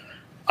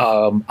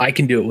 Mm-hmm. I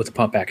can do it with a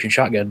pump action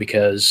shotgun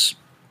because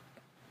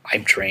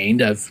I'm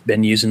trained. I've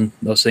been using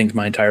those things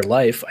my entire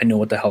life. I know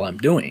what the hell I'm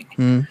doing.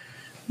 Mm-hmm.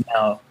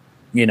 Now,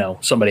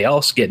 somebody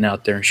else getting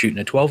out there and shooting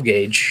a 12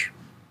 gauge,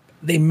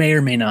 they may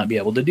or may not be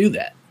able to do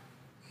that,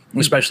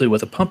 especially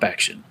with a pump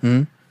action.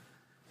 Mm-hmm.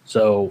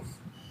 So,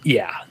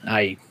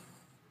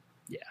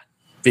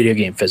 video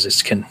game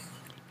physics can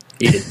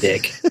eat a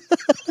dick.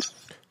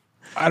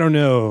 I don't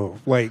know.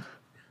 Like,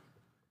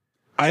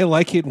 I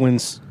like it when...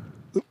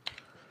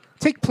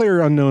 Take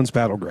PlayerUnknown's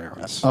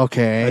Battlegrounds.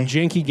 Okay. A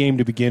janky game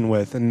to begin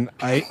with, and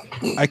I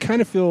kind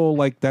of feel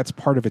like that's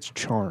part of its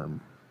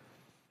charm.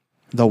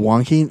 The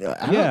wonky?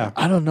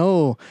 I don't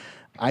know.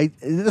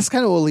 This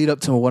kind of will lead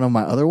up to one of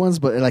my other ones,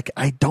 but like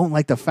I don't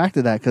like the fact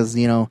of that because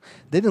they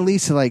didn't lead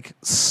to like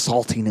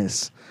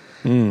saltiness.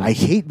 I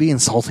hate being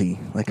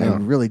salty. Like I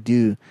really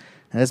do.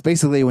 And that's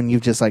basically when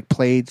you've just like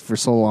played for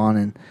so long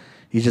and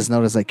you just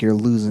notice like you're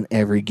losing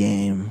every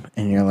game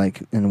and you're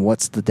like, and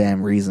what's the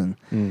damn reason?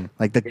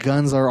 Like the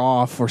guns are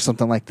off or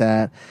something like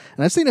that.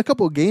 And I've seen a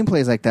couple of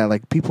gameplays like that.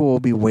 Like people will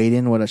be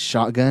waiting with a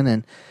shotgun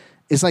and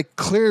it's like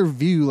clear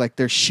view, like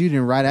they're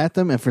shooting right at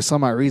them. And for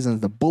some odd reason,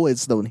 the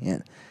bullets don't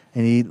hit.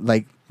 And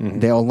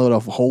they'll load a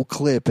whole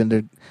clip and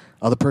the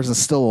other person's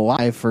still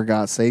alive for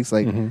God's sakes.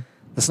 Like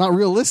that's not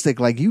realistic.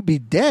 Like you'd be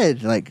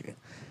dead. Like,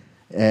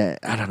 I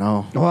don't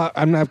know. Well,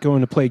 I'm not going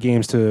to play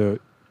games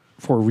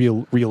for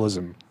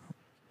realism.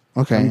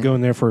 Okay. I'm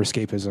going there for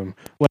escapism.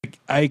 Like,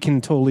 I can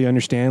totally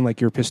understand,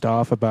 like, you're pissed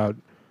off about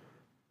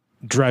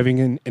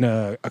driving in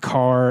a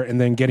car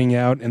and then getting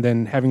out and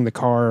then having the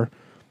car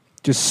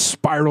just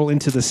spiral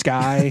into the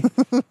sky.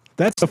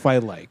 That's stuff I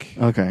like.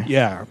 Okay.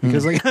 Yeah.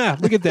 Because, like,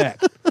 look at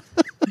that.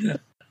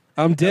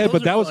 I'm dead,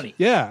 but that was... Funny.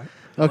 Yeah.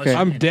 Okay.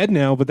 I'm dead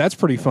now, but that's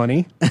pretty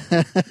funny.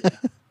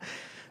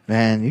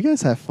 Man, you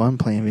guys have fun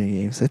playing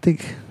video games. I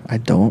think I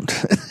don't.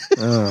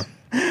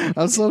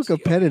 I'm so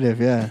competitive,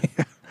 yeah.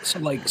 So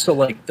like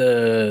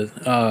the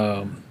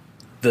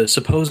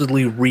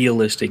supposedly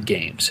realistic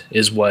games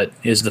is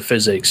the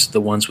physics,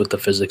 the ones with the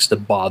physics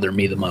that bother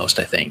me the most,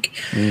 I think.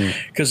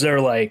 Because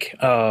they're like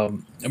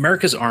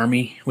America's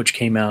Army, which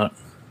came out,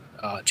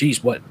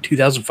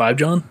 2005,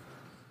 John?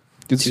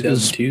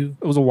 2002?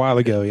 It was a while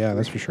ago, yeah,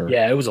 that's for sure.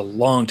 Yeah, it was a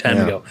long time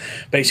ago.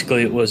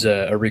 Basically, it was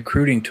a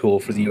recruiting tool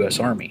for the U.S.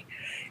 Army.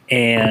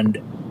 And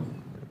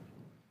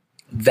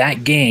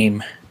that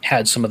game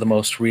had some of the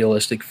most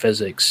realistic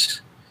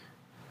physics,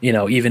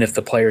 even if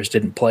the players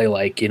didn't play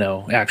like,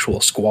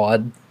 actual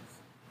squad,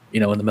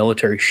 in the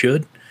military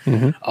should.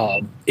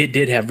 It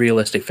did have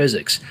realistic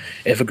physics.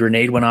 If a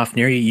grenade went off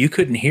near you, you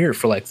couldn't hear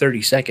for like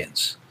 30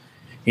 seconds.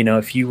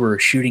 If you were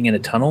shooting in a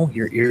tunnel,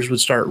 your ears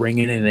would start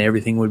ringing and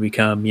everything would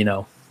become,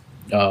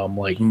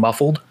 like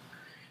muffled.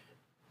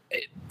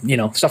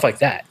 Stuff like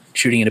that.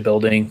 Shooting in a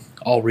building,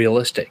 all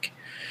realistic.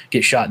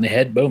 Get shot in the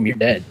head, boom, you're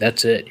dead.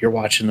 That's it. You're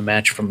watching the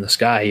match from the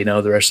sky,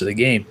 the rest of the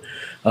game.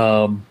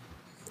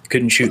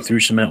 Couldn't shoot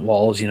through cement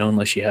walls,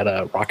 unless you had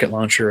a rocket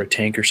launcher or a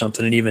tank or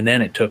something. And even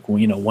then it took,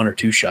 1 or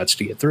 2 shots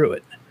to get through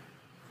it.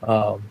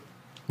 But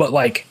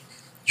like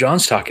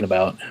John's talking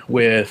about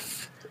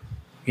with,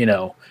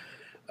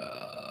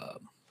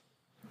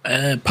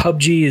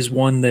 PUBG is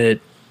one that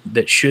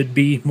should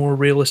be more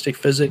realistic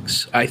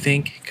physics, I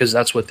think, because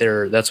that's what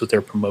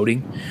they're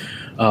promoting.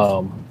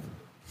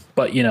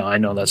 But I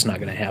know that's not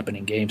going to happen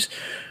in games.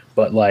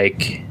 But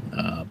like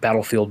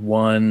Battlefield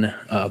 1,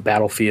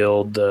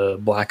 Battlefield, the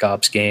Black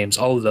Ops games,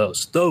 all of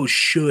those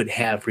should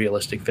have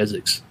realistic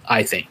physics,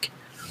 I think.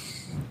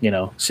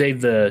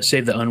 Save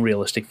the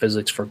unrealistic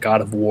physics for God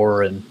of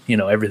War and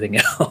everything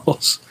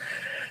else.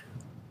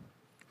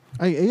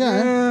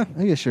 I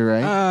guess you're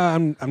right.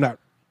 I'm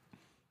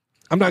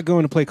not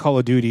going to play Call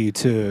of Duty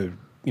to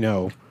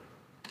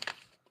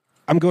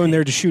I'm going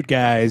there to shoot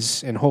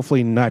guys and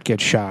hopefully not get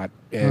shot.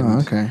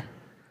 And okay.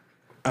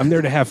 I'm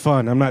there to have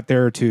fun. I'm not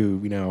there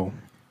to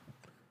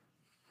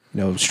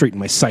straighten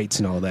my sights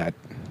and all that.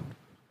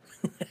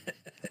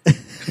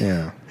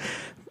 Yeah.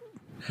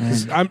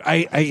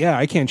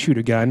 I can't shoot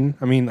a gun.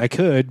 I mean, I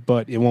could,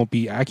 but it won't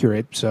be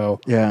accurate. So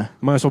yeah,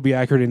 might as well be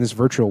accurate in this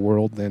virtual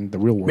world than the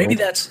real world.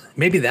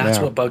 Maybe that's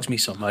what bugs me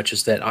so much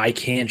is that I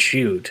can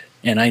shoot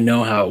and I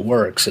know how it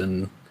works,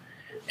 and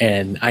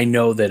I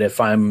know that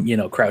if I'm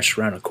crouched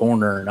around a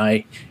corner and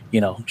I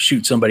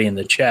shoot somebody in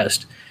the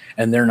chest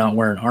and they're not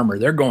wearing armor,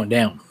 they're going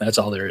down. That's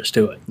all there is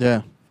to it.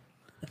 Yeah.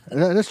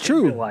 That's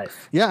true. Real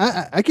life.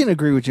 Yeah, I can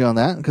agree with you on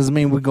that because I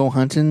mean we go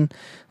hunting,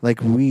 like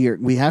we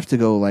have to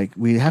go, like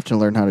we have to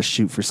learn how to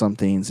shoot for some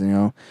things,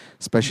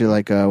 especially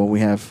like when we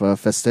have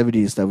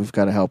festivities that we've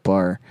got to help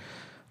our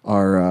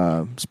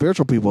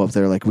spiritual people up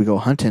there. Like we go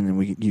hunting and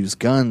we use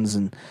guns,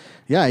 and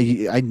yeah,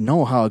 I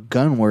know how a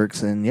gun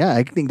works, and yeah,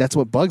 I think that's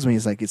what bugs me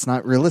is like it's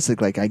not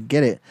realistic. Like I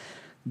get it.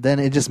 Then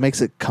it just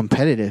makes it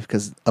competitive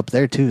because up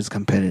there too is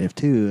competitive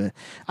too.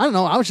 I don't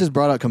know. I was just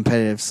brought up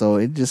competitive, so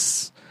it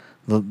just.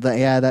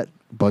 That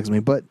bugs me,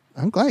 but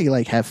I'm glad you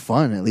have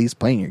fun at least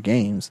playing your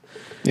games.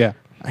 Yeah,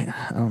 I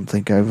don't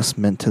think I was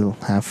meant to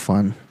have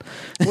fun.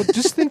 Well,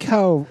 just think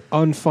how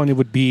unfun it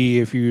would be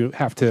if you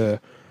have to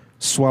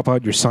swap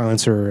out your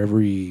silencer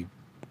every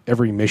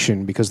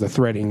mission because the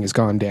threading has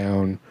gone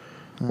down,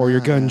 or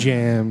your gun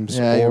jams,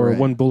 or right.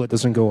 One bullet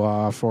doesn't go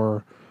off,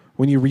 or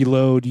when you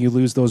reload, you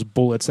lose those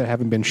bullets that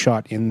haven't been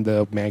shot in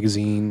the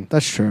magazine.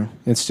 That's true.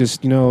 It's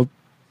just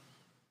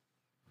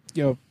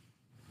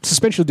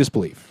suspension of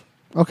disbelief.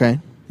 Okay.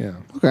 Yeah.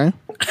 Okay.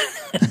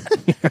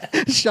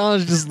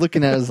 Sean's just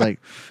looking at us like,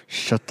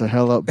 shut the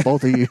hell up,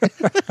 both of you.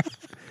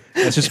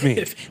 That's just me.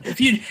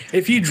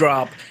 If you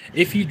drop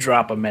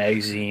a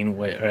magazine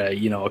with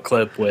a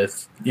clip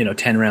with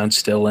 10 rounds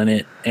still in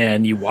it,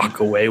 and you walk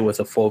away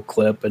with a full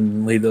clip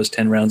and leave those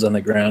 10 rounds on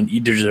the ground, you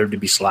deserve to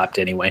be slapped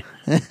anyway.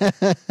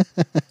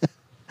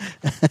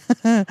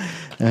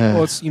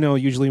 Well, it's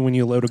usually when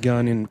you load a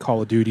gun in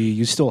Call of Duty,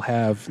 you still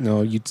have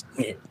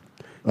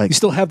you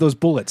still have those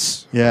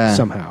bullets,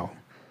 somehow,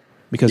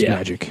 because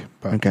magic.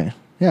 But. Okay,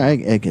 yeah,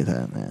 I get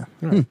that.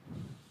 Yeah.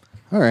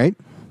 All right,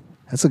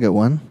 that's a good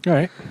one. All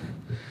right.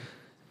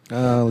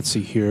 Let's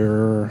see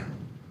here.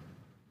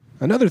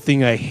 Another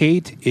thing I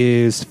hate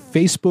is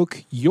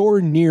Facebook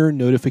You're Near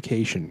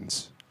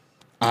notifications.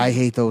 I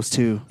hate those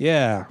too.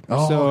 Yeah.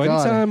 So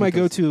anytime I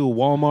go to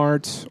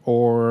Walmart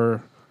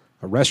or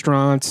a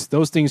restaurant,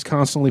 those things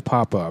constantly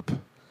pop up.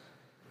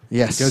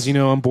 Yes. Because,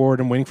 I'm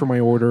bored, I'm waiting for my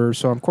order,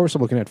 so of course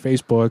I'm looking at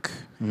Facebook,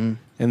 and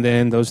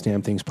then those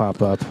damn things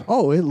pop up.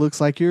 Oh, it looks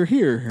like you're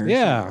here.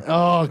 Yeah.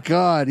 Oh,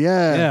 God,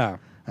 yeah. Yeah.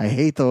 I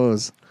hate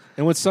those.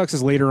 And what sucks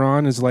is later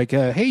on is like,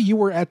 hey, you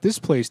were at this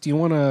place. Do you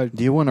want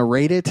to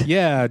rate it?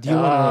 Yeah. Do you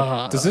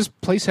want to... Does this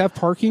place have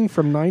parking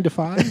from 9 to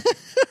 5?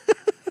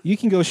 You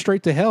can go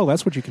straight to hell.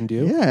 That's what you can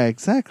do. Yeah,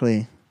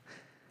 exactly.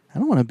 I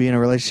don't want to be in a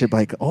relationship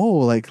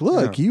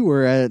look, you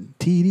were at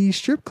TD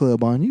Strip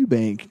Club on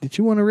Eubank. Did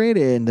you want to rate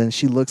it? And then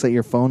she looks at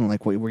your phone and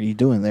like, what were you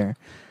doing there?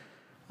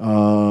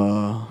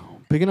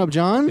 Picking up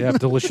John? You have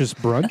delicious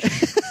brunch.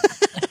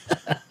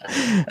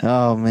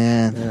 Oh,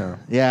 man.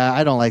 Yeah,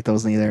 I don't like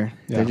those neither.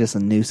 Yeah. They're just a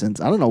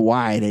nuisance. I don't know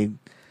why they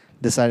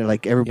decided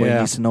like everybody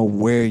needs to know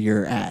where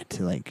you're at.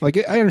 Like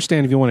I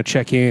understand if you want to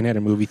check in at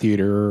a movie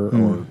theater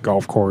or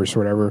golf course or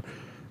whatever,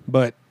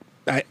 but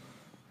I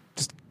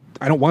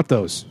don't want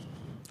those.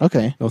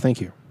 Okay. No,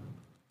 thank you.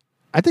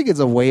 I think it's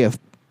a way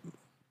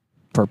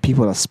for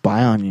people to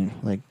spy on you,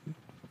 like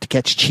to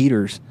catch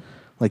cheaters,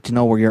 like to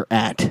know where you're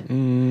at. I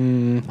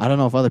don't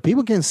know if other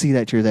people can see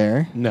that you're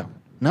there. No.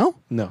 No?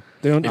 No.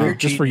 They don't. If you're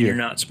just for you. You're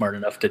not smart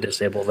enough to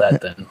disable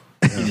that, then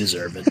you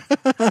deserve it.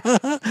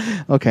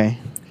 Okay.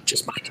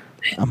 Just my.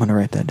 I'm going to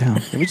write that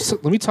down.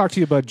 Let me talk to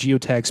you about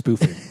geotag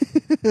spoofing.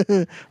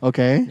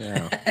 Okay.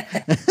 Yeah.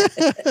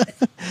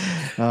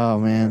 Oh,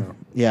 man.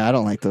 Yeah, I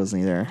don't like those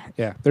either.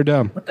 Yeah, they're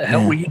dumb. What the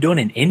hell were you doing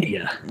in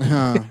India?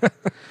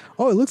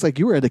 Oh, it looks like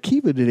you were at the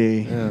Kiva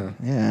today.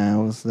 Yeah, I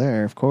was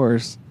there, of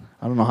course.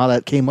 I don't know how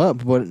that came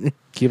up, but...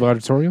 Kiva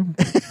Auditorium?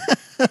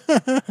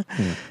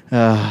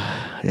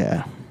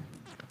 Yeah.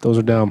 Those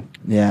are dumb.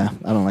 Yeah,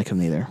 I don't like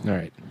them either. All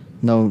right.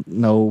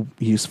 No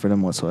use for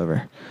them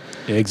whatsoever.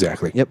 Yeah,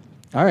 exactly. Yep.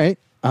 All right.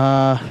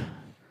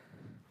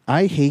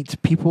 I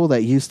hate people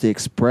that use the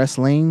express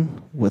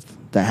lane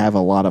that have a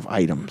lot of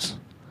items.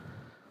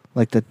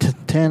 Like the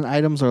 10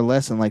 items or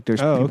less, and like there's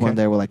people in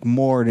there with like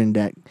more than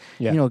that.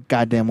 Yeah.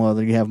 Goddamn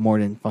well, you have more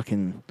than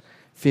fucking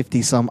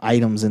 50 some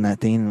items in that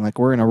thing, and like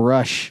we're in a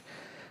rush.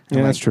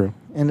 Yeah, that's true.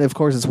 And of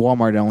course, it's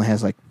Walmart. It only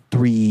has like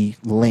 3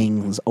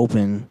 lanes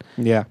open.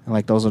 Yeah, and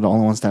like those are the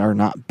only ones that are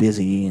not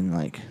busy. And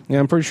like, yeah,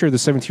 I'm pretty sure the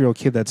 17-year-old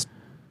kid that's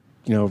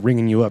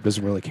ringing you up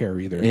doesn't really care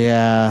either.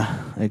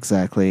 Yeah,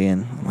 exactly.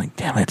 And I'm like,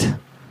 damn it.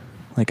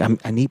 Like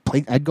I need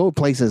I go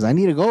places. I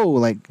need to go.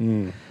 Like I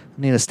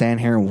need to stand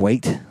here and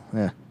wait.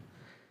 Yeah.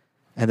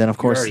 And then of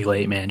course you're already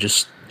late, man.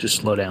 Just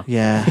slow down.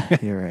 Yeah,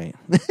 you're right.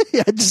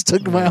 Yeah, I just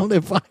took my own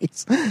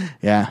advice.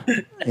 Yeah.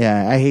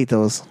 Yeah, I hate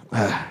those.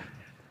 I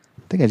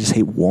think I just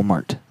hate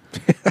Walmart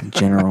in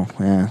general.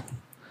 Yeah.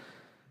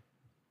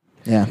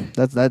 Yeah,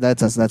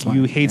 that's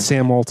you hate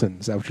Sam Walton.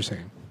 Is that what you're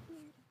saying?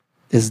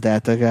 Is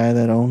that the guy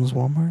that owns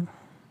Walmart?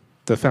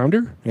 The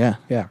founder? Yeah.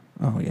 Yeah.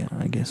 Oh yeah,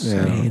 I guess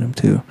I hate him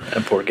too.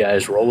 That poor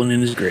guy's rolling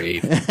in his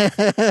grave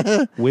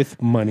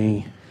with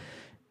money.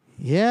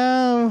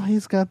 Yeah,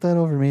 he's got that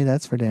over me.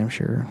 That's for damn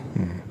sure.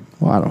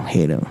 Well, I don't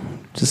hate him.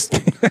 Just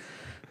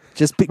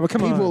people.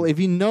 On. If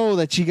you know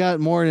that you got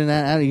more than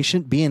that, you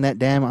shouldn't be in that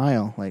damn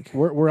aisle. Like,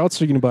 where else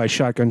are you going to buy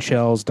shotgun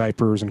shells,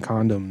 diapers, and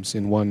condoms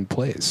in one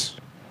place?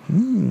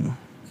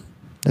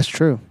 That's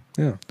true.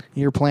 Yeah,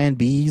 your Plan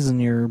Bs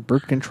and your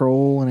birth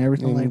control and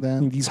everything like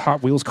that. These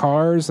Hot Wheels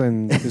cars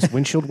and this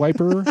windshield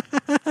wiper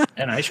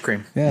and ice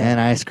cream. Yeah, and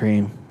ice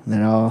cream.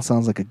 That all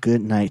sounds like a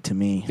good night to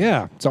me.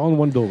 Yeah, it's all in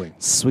one building.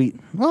 Sweet.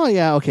 Oh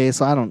yeah. Okay,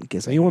 so I don't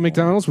guess. You want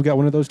McDonald's? We got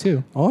one of those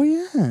too. Oh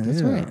yeah,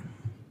 that's right.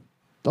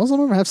 Those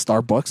don't ever have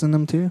Starbucks in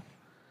them too?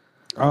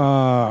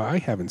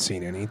 I haven't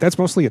seen any. That's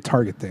mostly a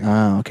Target thing.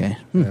 Oh, okay.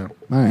 Yeah.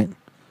 All right.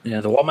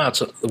 Yeah, the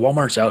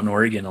Walmarts out in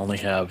Oregon only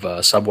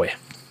have Subway.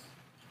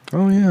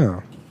 Oh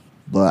yeah.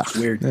 Blah. It's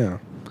weird. Yeah.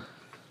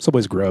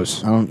 Subway's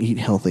gross. I don't eat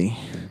healthy.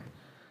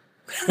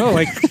 No,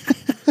 like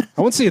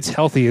I wouldn't say it's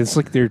healthy. It's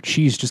like their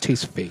cheese just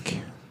tastes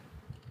fake.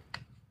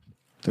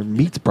 Their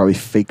meat's probably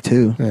fake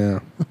too. Yeah.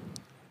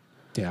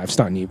 Yeah, I've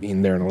stopped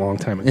eating there in a long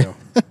time ago.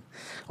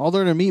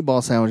 Although their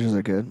meatball sandwiches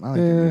are good. I like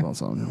the meatball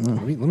sandwiches.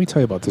 Let me tell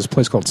you about this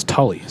place called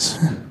Tully's.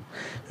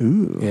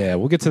 Ooh. Yeah,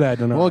 we'll get to that.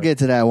 We'll get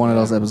to that one of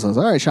those episodes.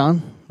 All right,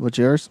 Sean, what's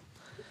yours?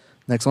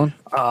 Next one.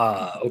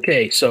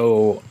 Okay,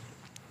 so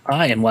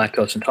I am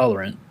lactose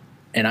intolerant,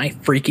 and I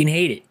freaking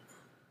hate it.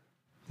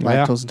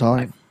 Lactose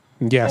intolerant?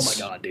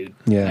 Yes. Oh my god, dude.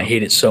 Yeah. I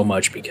hate it so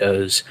much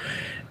because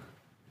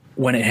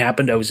when it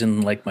happened, I was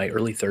in like my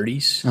early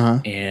 30s,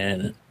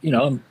 and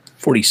I'm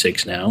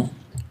 46 now.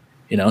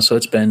 So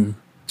it's been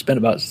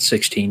about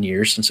 16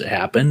 years since it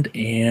happened,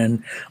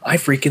 and I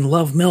freaking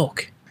love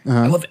milk.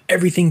 I love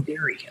everything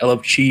dairy. I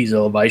love cheese. I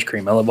love ice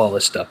cream. I love all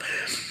this stuff.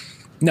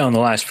 Now, in the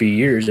last few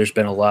years, there's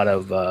been a lot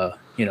of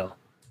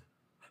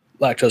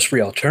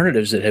lactose-free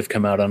alternatives that have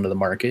come out onto the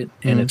market,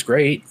 and it's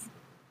great.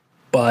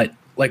 But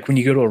like when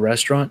you go to a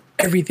restaurant,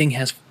 everything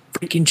has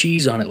freaking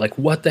cheese on it. Like,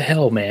 what the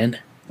hell, man?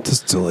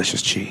 Just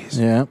delicious cheese.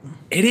 Yeah.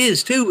 It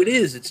is, too. It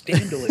is. It's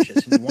damn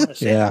delicious. And you want to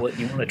sample it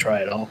and you want to try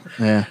it all.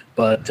 Yeah.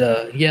 But,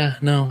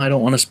 no, I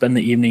don't want to spend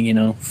the evening,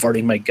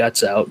 farting my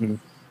guts out. And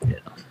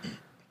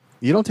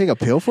You don't take a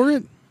pill for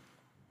it?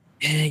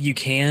 Yeah, you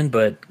can,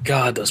 but,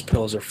 God, those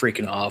pills are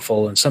freaking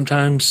awful. And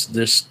sometimes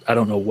I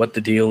don't know what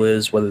the deal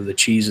is, whether the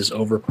cheese is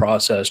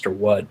over-processed or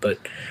what, but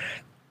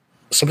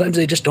sometimes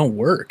they just don't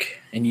work.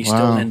 And you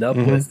still end up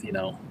with,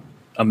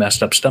 a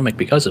messed up stomach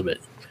because of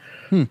it.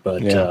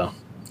 But,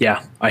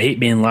 I hate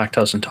being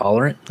lactose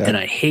intolerant, and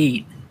I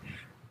hate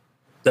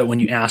that when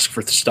you ask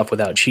for stuff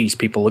without cheese,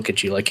 people look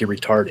at you like you're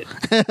retarded.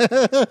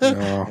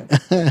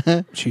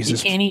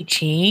 Jesus. You can't eat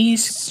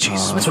cheese?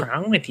 What's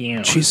wrong with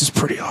you? Cheese is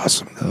pretty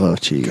awesome, though. I love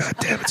cheese. God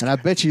damn it. And I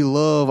bet you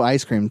love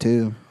ice cream,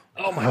 too.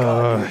 Oh, my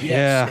God. Yes.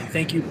 Yeah. And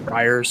thank you,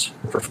 Breyers,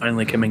 for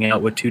finally coming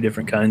out with 2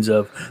 different kinds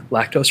of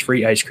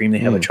lactose-free ice cream. They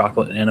have a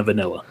chocolate and a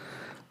vanilla.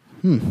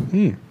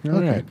 Okay.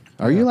 Right.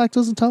 Are you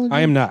lactose intolerant?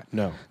 I am not,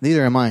 no.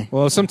 Neither am I.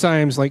 Well,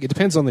 sometimes, like, it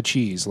depends on the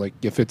cheese. Like,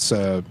 if it's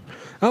a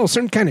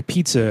certain kind of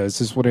pizza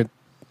is what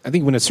I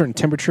think when a certain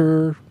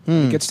temperature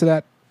gets to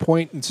that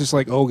point, it's just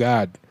like, oh,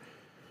 God.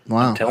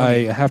 Wow.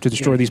 I have to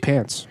destroy these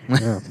pants.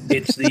 Yeah.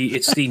 It's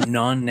the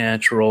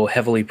non-natural,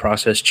 heavily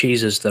processed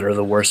cheeses that are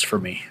the worst for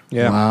me.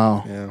 Yeah.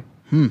 Wow. Yeah.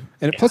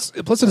 And plus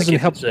it doesn't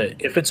help.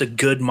 If it's a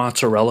good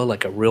mozzarella,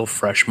 like a real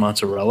fresh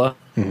mozzarella,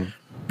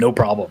 no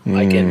problem.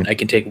 I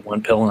can take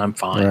one pill and I'm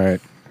fine.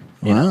 Right.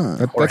 Wow.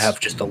 Or have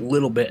just a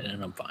little bit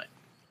and I'm fine.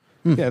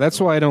 Yeah,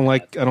 that's why I don't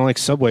like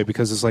Subway,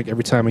 because it's like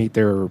every time I eat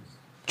their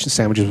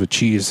sandwiches with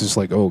cheese, it's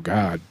like, oh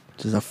God,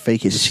 Just the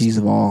fakest cheese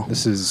of all.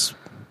 this is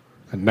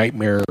a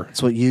nightmare.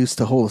 That's what you used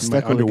to hold a My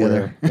stucco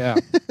together. underwear. Yeah.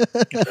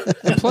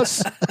 And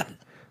plus,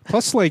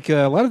 like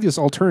a lot of these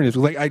alternatives,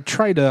 like I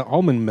tried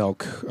almond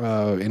milk,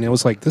 and it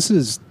was like, this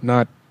is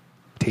not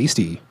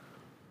tasty.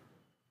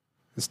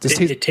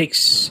 It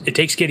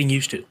takes getting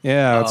used to.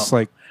 Yeah, it's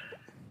like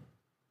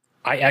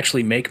I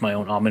actually make my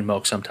own almond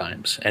milk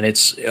sometimes, and it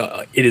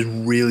is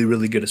really,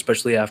 really good,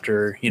 especially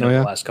after the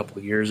last couple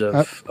of years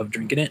of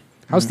drinking it.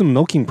 how's the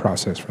milking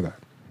process for that?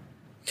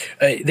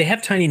 They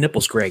have tiny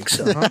nipples, Greg.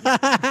 So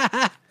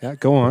Yeah,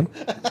 go on.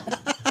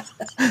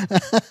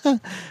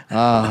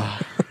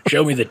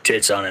 show me the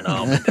tits on an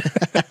almond.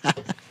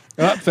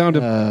 Found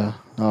him.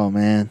 Oh,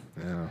 man.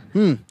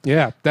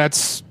 Yeah,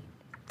 that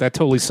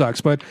totally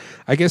sucks. But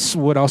I guess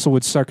what also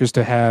would suck is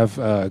to have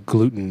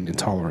gluten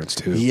intolerance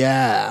too.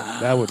 Yeah.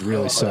 That would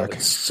really suck.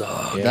 So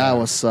Yeah. That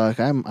would suck.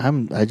 I'll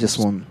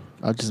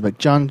just be like,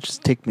 John,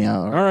 just take me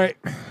out. All right.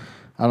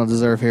 I don't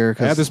deserve here.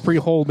 I had this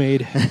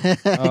pre-homemade.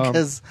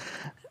 Because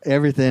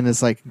everything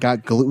is like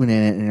got gluten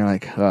in it, and you're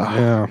like,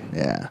 oh,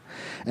 yeah.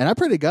 And I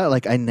pretty got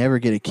like I never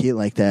get a kid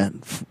like that.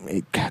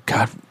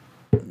 God,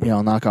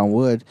 knock on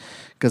wood,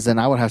 because then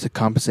I would have to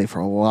compensate for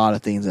a lot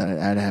of things that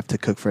I'd have to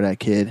cook for that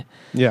kid.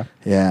 Yeah.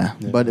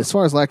 But as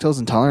far as lactose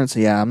intolerance,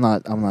 I'm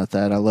not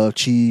that. I love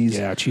cheese.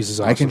 Yeah, cheese is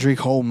awesome. I can drink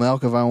whole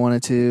milk if I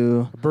wanted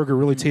to. A burger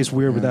really tastes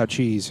weird without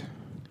cheese.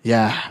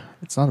 Yeah,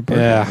 it's not a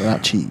burger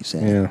without cheese.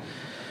 Yeah.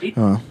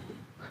 Oh.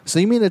 So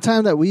you mean the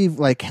time that we've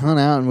like hung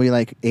out and we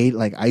like ate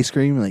like ice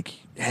cream? Like,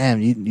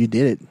 damn, you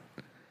did it.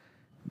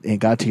 It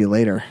got to you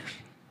later.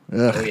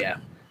 Ugh. Oh yeah.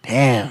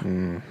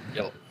 Damn.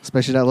 Yep.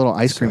 Especially that little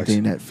ice cream Sucks.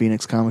 thing at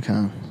Phoenix Comic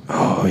Con.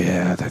 Oh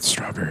yeah, that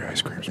strawberry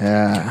ice cream.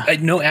 Yeah.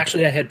 No,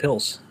 actually, I had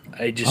pills.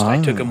 I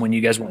took them when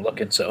you guys weren't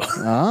looking. So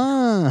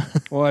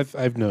Well,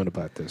 I've known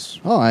about this.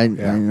 Oh, I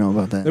didn't know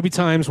about that. There'll be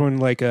times when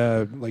like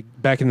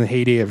back in the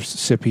heyday of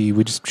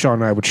Sippy, Sean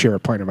and I would share a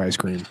pint of ice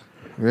cream.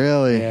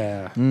 Really?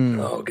 Yeah.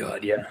 oh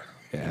god, yeah.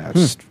 Yeah,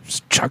 just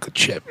chocolate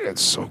chip.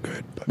 It's so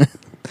good. But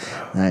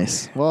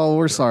Nice. Well,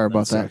 we're sorry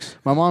about that. sucks.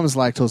 My mom is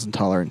lactose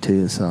intolerant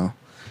too, so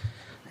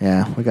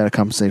yeah, we got to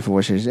compensate for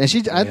what she.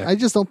 And I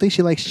just don't think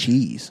she likes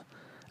cheese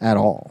at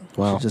all.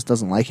 Wow. She just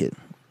doesn't like it.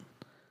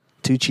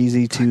 Too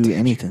cheesy, too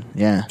anything.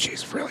 Yeah.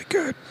 cheese is really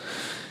good.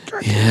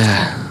 God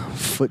Yeah.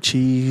 Foot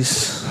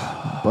cheese,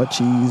 butt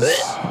cheese.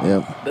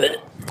 Yep.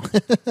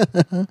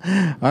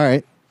 All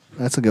right,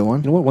 that's a good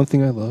one. You know what? One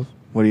thing I love?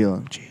 What do you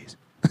love? Cheese.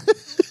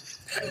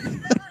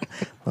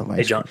 Love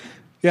Hey, John,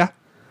 Yeah.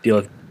 do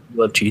you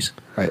love cheese?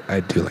 I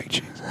do like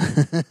cheese.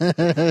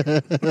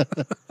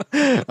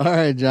 All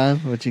right, John,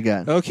 what you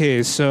got?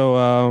 Okay,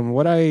 so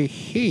what I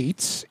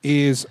hate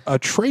is a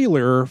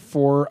trailer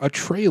for a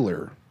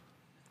trailer.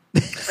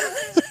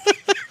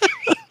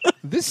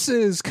 This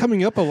is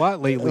coming up a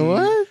lot lately.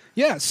 What?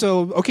 Yeah,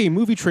 so, okay,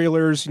 movie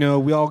trailers,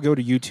 we all go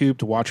to YouTube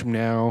to watch them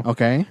now.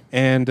 Okay.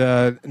 And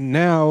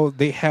now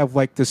they have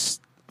like this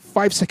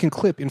 5-second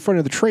clip in front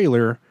of the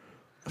trailer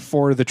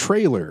for the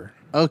trailer.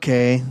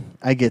 Okay,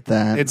 I get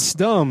that. It's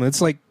dumb.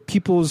 It's like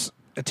people's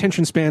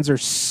attention spans are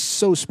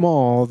so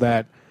small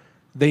that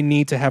they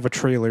need to have a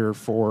trailer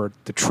for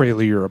the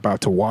trailer you're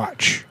about to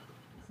watch.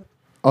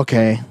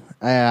 Okay,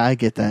 I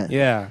get that.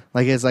 Yeah.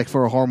 Like it's like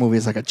for a horror movie,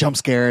 it's like a jump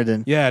scare,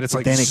 and Yeah, and it's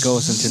like then it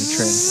goes into the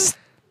trailer.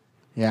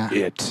 Yeah.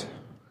 It.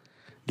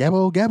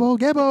 Gabbo, gabbo,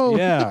 gabbo.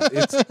 Yeah.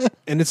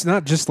 It's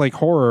not just like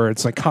horror.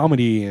 It's like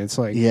comedy. It's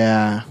like,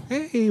 Yeah.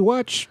 hey,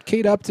 watch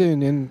Kate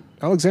Upton and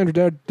Alexander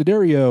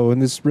Daddario in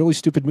this really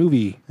stupid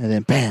movie. And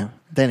then bam,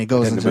 then it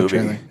goes into the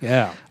trailer.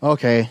 Yeah.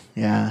 Okay.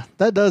 Yeah.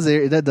 That does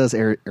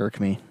irk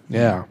me.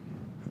 Yeah.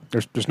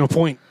 There's no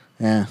point.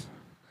 Yeah.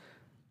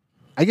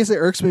 I guess it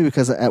irks me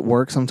because at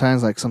work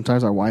sometimes our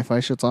Wi-Fi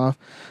shuts off,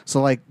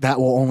 so like that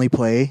will only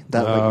play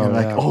that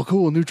yeah. oh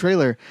cool, new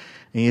trailer,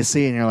 and you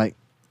see it and you're like,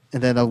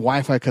 and then the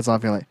Wi-Fi cuts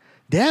off, you're like,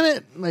 damn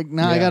it, like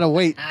now I Yeah. gotta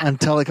wait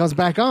until it comes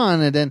back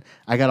on, and then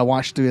I gotta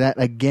watch through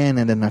that again,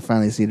 and then I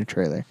finally see the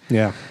trailer.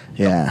 Yeah.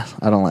 Yeah,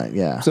 I don't like.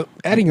 Yeah, So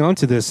adding on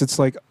to this, it's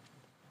like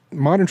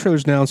modern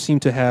trailers now seem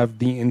to have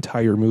the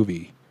entire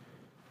movie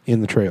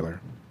in the trailer.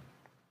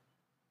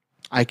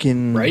 I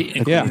can Right, agree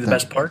including with the that.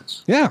 best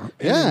parts. Yeah.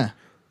 Yeah,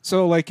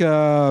 So like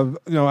I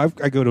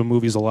go to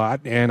movies a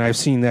lot, and I've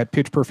seen that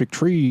Pitch Perfect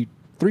 3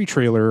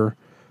 trailer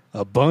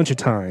a bunch of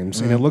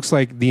times, and it looks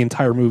like the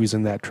entire movie's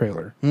in that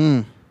trailer.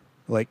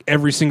 Like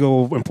every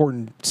single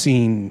important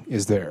scene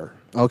is there.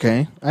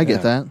 okay, I get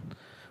Yeah. that. I'm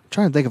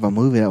trying to think of a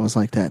movie that was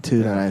like that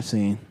too that I've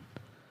seen.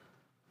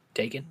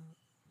 Taken.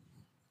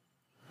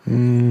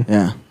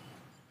 Yeah.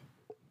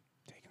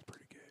 Taken's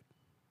pretty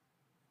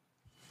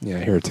good. Yeah,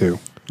 here too.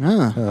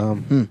 Ah.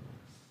 Okay.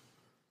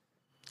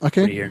 What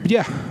do you hear? But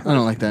yeah, I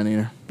don't like that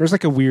either. there's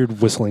like a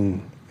weird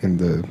whistling in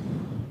the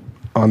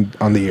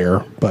on the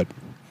air, but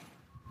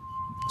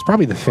it's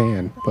probably the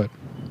fan. But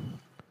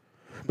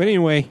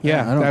anyway,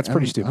 yeah, I don't- that's I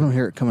pretty don't- stupid. I don't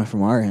hear it coming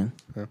from our end.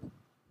 Yeah.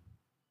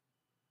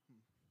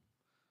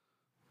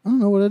 I don't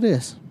know what it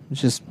is.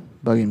 It's just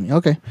bugging me.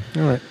 Okay.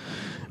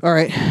 All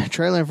right,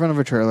 Trailer in front of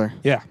a trailer.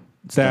 yeah,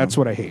 that's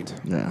what I hate.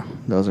 Yeah,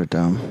 those are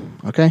dumb.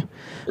 Okay.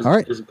 All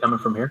right. Is it coming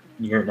from here?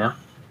 Can you hear it now?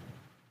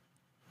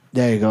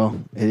 There you go.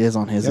 It is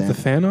on his You have end.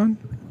 the fan on?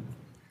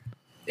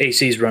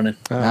 AC's running.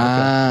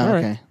 Ah, All right.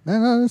 okay.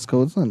 No, that's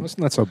cool. It's not, That's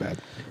not so bad.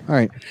 all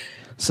right.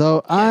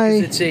 So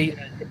It's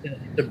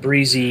a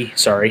breezy.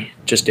 Sorry,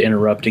 just to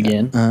interrupt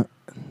again.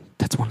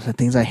 that's one of the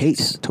things I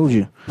hate. Told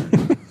you.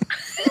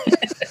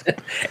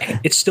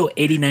 It's still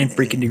 89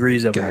 freaking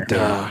degrees over God there.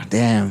 Ah,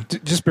 damn.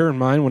 Just bear in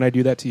mind when I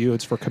do that to you,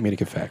 it's for comedic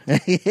effect.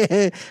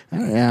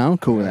 Yeah, I'm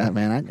cool with that,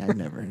 man. I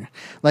never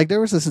like there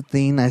was this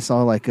thing I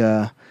saw like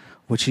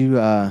would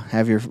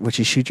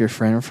you shoot your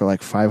friend for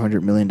like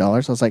 $500 million? I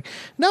was like,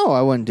 no,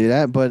 I wouldn't do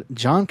that. But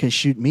John can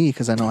shoot me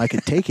because I know I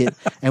could take it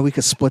and we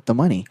could split the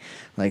money.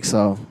 Like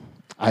so,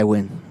 I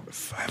win.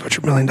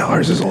 $500 million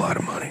is a lot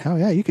of money. Hell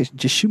yeah, you could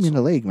just shoot me in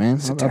the leg, man.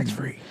 Is it tax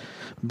free?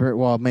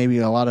 Well, maybe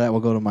a lot of that will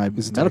go to my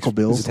medical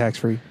bills. Is it tax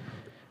free?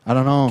 I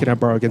don't know. Can I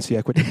borrow against the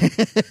equity?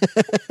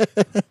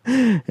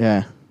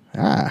 Yeah.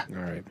 Ah, All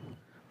right.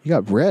 you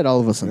got red all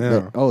of a sudden.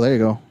 Yeah. Oh, there you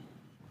go.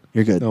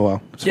 You're good. Oh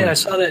well. Yeah, I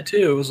saw that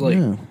too. It was like,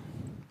 Yeah.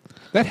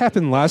 That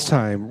happened last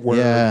time where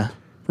Yeah.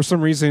 for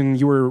some reason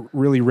you were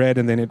really red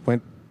and then it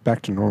went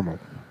back to normal.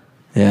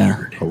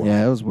 Yeah. Oh, wow.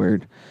 Yeah, it was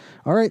weird.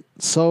 All right.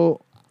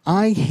 So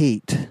I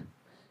hate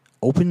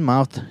open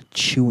mouth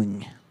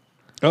chewing.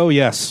 Oh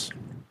yes.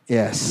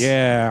 Yes.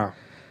 Yeah.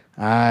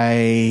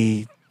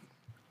 I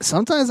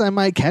sometimes I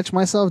might catch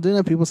myself doing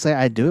it. People say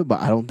I do it, but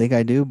I don't think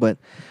I do. But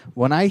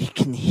when I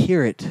can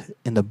hear it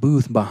in the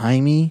booth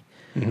behind me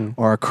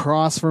or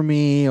across from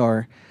me,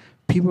 or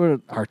people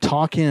are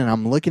talking and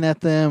I'm looking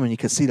at them and you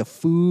can see the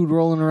food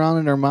rolling around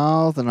in their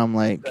mouth, and I'm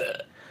like,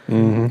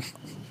 no,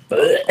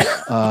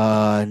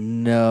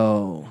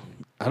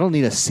 I don't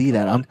need to see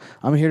that.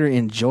 I'm here to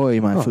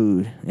enjoy my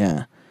food.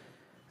 Yeah.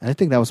 And I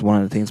think that was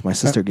one of the things my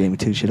sister gave me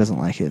too. She doesn't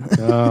like it.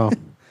 Oh,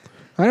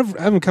 I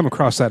haven't come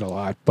across that a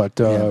lot, but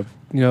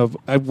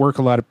I work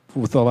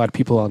with a lot of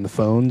people on the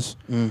phones,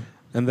 and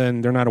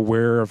then they're not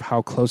aware of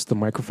how close the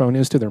microphone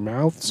is to their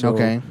mouth.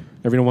 So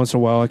every once in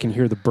a while, I can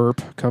hear the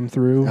burp come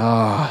through.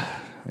 Oh,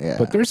 yeah.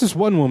 But there's this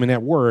one woman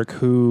at work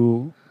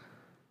who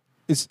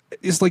is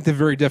like the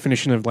very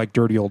definition of like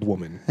dirty old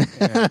woman.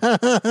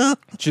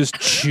 Just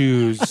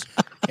chews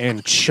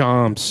and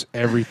chomps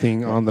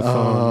everything on the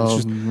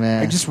phone. Oh,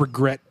 man. I just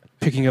regret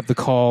picking up the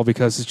call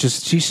because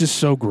she's just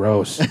so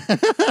gross.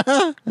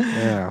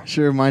 Yeah.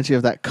 Sure reminds you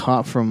of that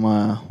cop from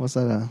what's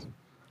that?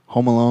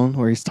 Home Alone,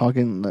 where he's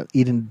talking,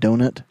 eating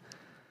donut.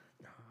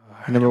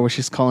 Remember when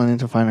she's calling in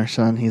to find her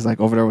son? He's like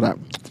over there with that.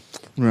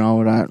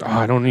 Oh,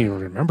 I don't even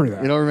remember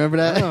that. You don't remember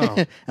that? No.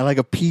 And like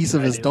a piece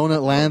of his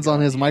donut lands on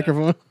his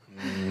microphone.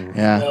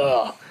 Yeah.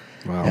 Ugh.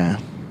 Wow.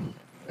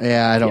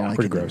 Yeah, I don't like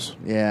pretty it. gross.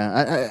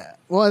 Yeah.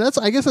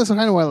 I guess that's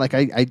kind of why like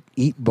I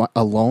eat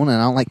alone, and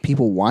I don't like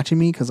people watching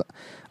me because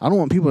I don't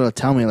want people to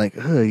tell me like,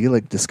 "Ugh, you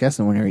look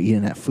disgusting when you're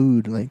eating that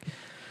food." Like,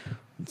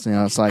 it's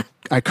like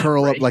I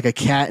curl up like a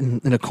cat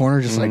in a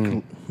corner, just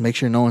like make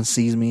sure no one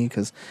sees me,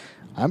 because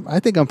I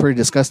think I'm pretty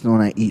disgusting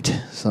when I eat.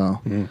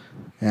 So,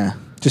 yeah,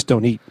 just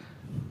don't eat.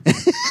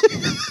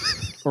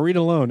 Or eat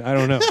alone. I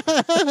don't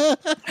know.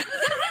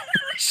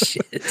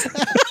 Shit.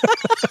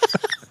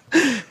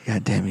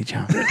 God damn you,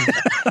 John.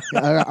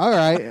 All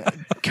right.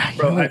 God,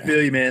 Bro, I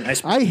feel you, man.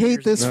 I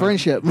hate this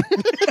friendship.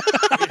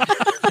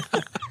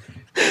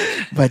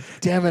 But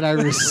damn it, I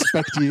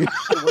respect you.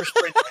 The worst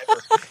friend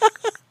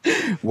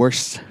ever.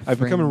 Worst. I've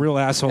become a real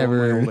asshole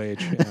ever. in my old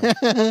age. Yeah.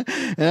 Yeah,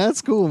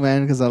 that's cool,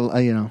 man. Because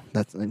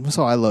that's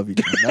so I love you,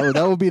 John.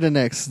 That will be the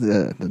next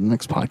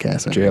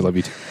podcast. Jay, I love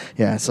you too.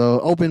 Yeah. So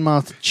open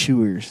mouth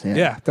chewers.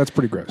 Yeah, that's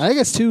pretty gross. I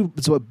guess too.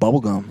 It's what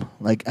bubblegum.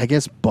 Like I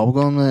guess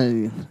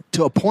bubblegum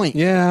to a point.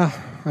 Yeah,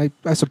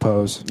 I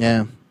suppose.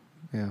 Yeah.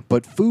 Yeah.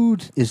 But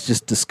food is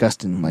just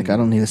disgusting. Like I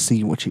don't need to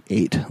see what you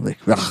ate. Like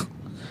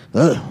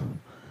ugh.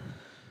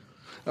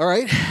 All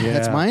right,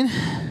 that's mine.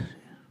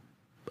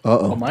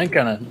 Well, mine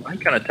kind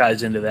of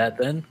ties into that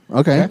then.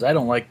 Okay. 'Cause I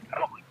don't like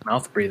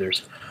mouth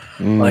breathers.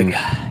 Like,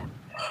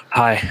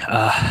 hi,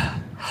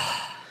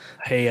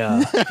 hey,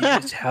 do you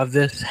guys have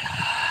this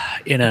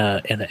in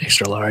an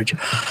extra large?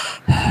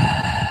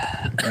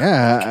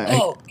 Yeah.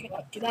 Oh,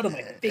 get out of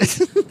my face!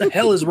 What the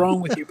hell is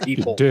wrong with you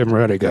people? Damn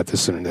right, I got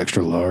this in an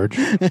extra large.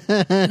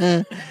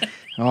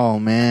 Oh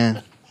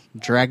man,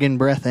 dragon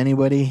breath.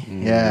 Anybody?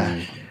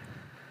 Yeah.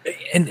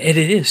 And it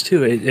is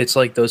too. It's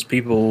like those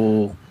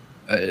people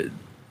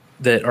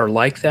that are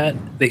like that.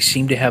 They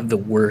seem to have the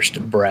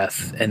worst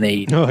breath, and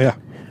they Oh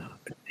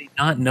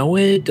not know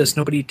it. Does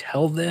nobody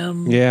tell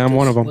them? Yeah, I'm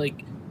one of them.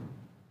 Like,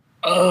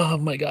 oh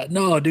my god,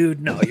 no,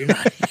 dude, no, you're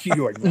not.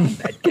 You are not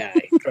that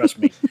guy. Trust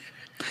me.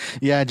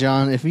 Yeah,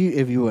 John. If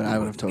you would, I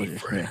would have told you.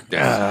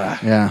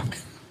 Yeah.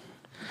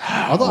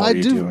 Although what I are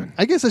you do, doing?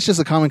 I guess it's just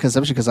a common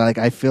conception because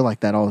I feel like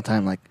that all the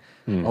time. Like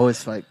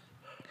always like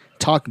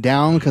talk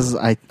down because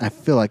I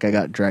feel like I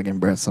got dragon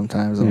breath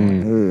sometimes.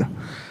 I'm like, ugh.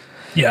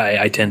 Yeah,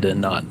 I tend to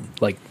not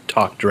like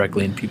talk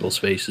directly in people's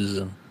faces,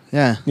 and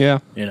Yeah. Yeah.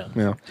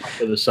 off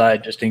to the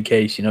side just in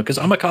case, because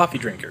I'm a coffee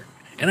drinker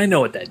and I know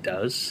what that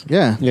does.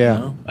 Yeah.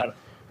 Yeah.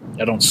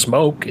 I don't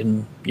smoke,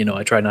 and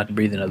I try not to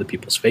breathe in other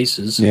people's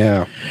faces.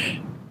 Yeah.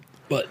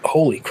 But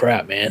holy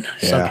crap, man!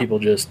 Some Yeah. people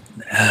just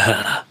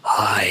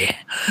hi.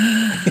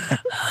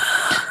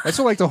 I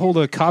still like to hold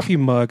a coffee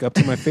mug up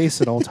to my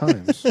face at all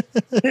times.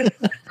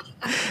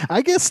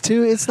 I guess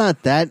too. It's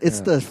not that.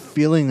 It's the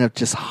feeling of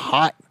just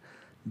hot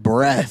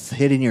breath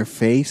hitting your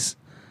face.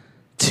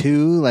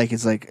 Too like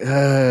it's like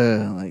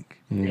like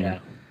Yeah.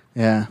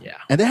 yeah.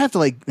 And they have to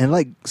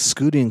like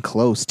scoot in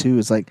close too.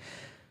 It's like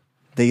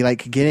they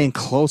like get in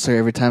closer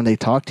every time they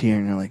talk to you,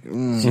 and you're like,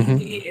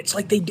 It's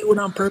like they do it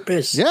on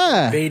purpose.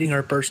 Yeah. Invading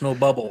our personal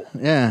bubble.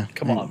 yeah.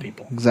 Come on,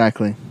 people.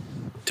 Exactly.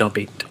 Don't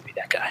be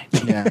that guy.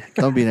 Yeah.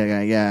 Don't be that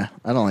guy. Yeah.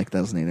 I don't like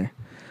those neither.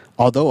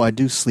 Although I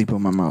do sleep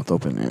with my mouth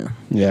open. Yeah.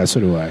 Yeah, so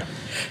do I. I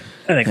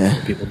think a lot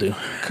of people do.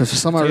 Because for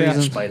some odd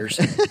reason, Spiders.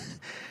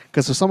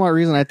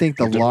 I think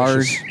the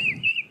large.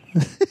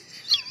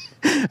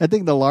 I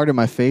think the lard in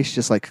my face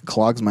just like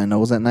clogs my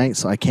nose at night,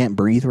 so I can't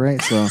breathe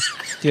right. So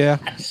Yeah.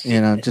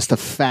 just the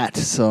fat.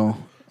 So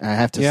I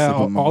have to. Yeah,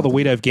 sleep with my all the mouth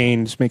weight I've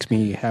gained just makes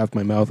me have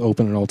my mouth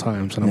open at all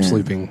times when I'm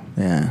sleeping.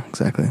 open. Yeah,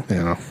 exactly.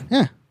 Yeah.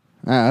 Yeah.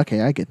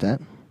 Okay, I get that.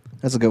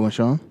 That's a good one,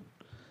 Sean.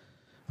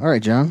 All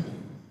right, John.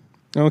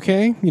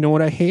 Okay, you know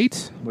what I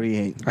hate? What do you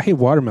hate? I hate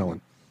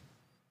watermelon.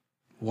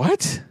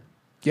 What?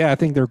 Yeah, I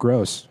think they're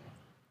gross.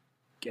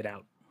 Get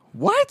out.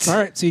 What? All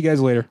right, see you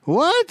guys later.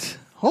 What?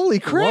 Holy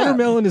crap!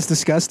 Watermelon is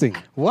disgusting.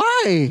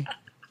 Why?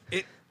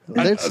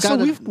 So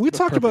we've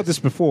talked about this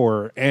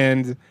before,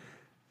 and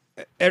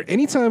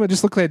anytime I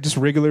just look at just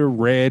regular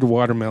red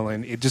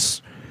watermelon, it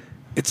just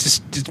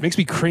makes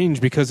me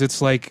cringe because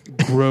it's like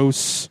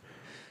gross,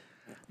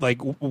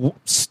 like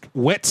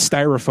wet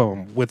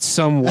styrofoam with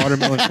some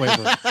watermelon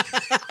flavor.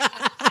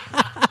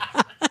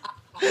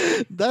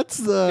 That's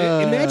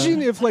the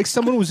imagine if like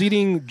someone was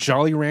eating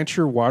Jolly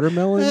Rancher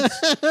watermelons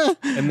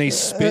and they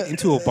spit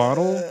into a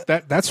bottle.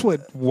 That's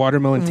what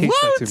watermelon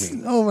tastes like to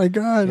me. Oh my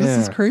god, this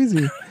is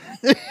crazy.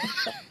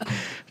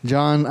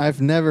 John,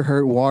 I've never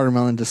heard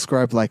watermelon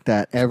described like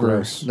that ever.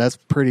 Gross. That's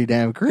pretty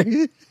damn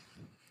crazy.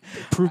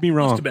 Prove me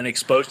wrong. Must have been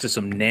exposed to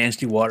some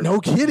nasty water. No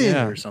kidding.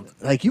 Or something.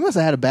 Like you must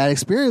have had a bad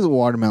experience with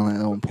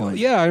watermelon at one point.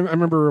 Yeah, I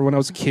remember when I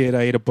was a kid,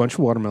 I ate a bunch of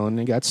watermelon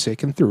and got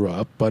sick and threw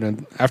up. But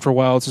after a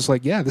while, it's just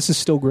like, yeah, this is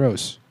still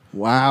gross.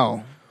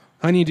 Wow.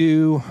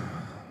 Honeydew,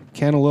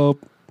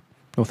 cantaloupe,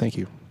 no thank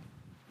you.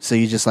 So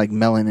you just like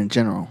melon in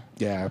general?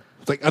 Yeah.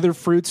 Like other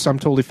fruits, I'm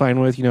totally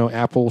fine with.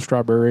 Apple,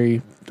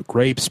 strawberry,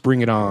 grapes,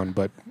 bring it on.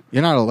 But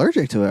you're not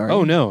allergic to it, are you?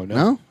 Oh, no.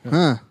 No?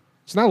 Huh.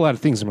 There's not a lot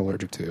of things I'm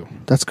allergic to.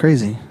 That's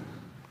crazy.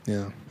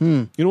 Yeah.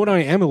 You know what I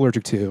am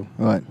allergic to?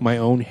 What? My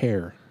own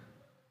hair.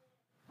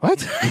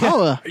 What?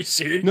 Are you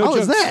serious? How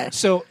is that?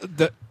 So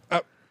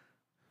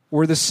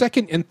where the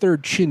second and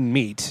third chin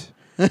meet,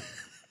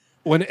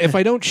 if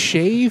I don't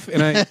shave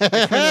and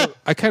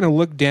I kind of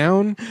look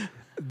down,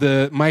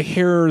 my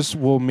hairs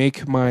will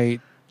make my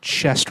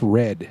chest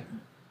red.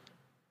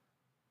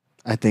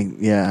 I think,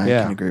 I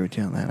can agree with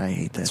you on that. I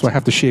hate that. So I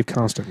have to shave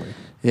constantly.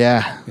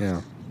 Yeah.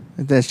 Yeah.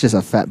 That's just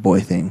a fat boy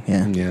thing.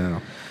 Yeah. Yeah.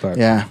 But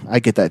yeah, I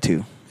get that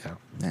too. Yeah.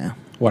 Yeah.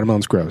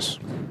 Watermelon's gross.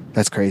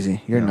 That's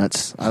crazy. You're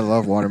nuts. I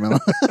love watermelon.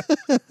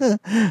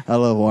 I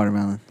love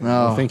watermelon. Oh,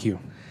 well, thank you.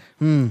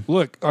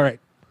 Look, all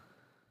right.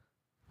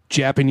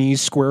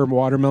 Japanese square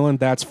watermelon,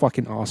 that's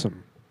fucking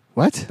awesome.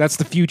 What? That's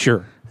the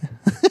future.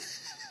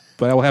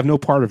 But I will have no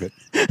part of it.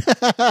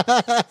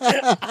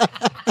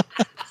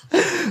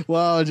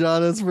 Wow,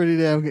 John, that's pretty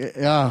damn good.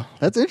 Yeah,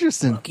 that's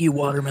interesting. Fuck you,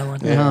 watermelon.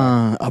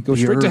 Go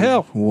straight to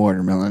hell.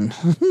 Watermelon.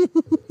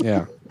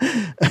 Yeah.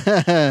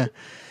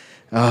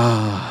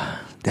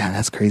 Damn,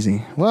 that's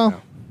crazy.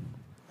 Well,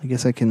 I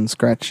guess I can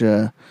scratch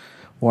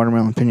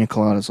watermelon pina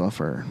coladas off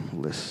our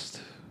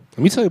list. Let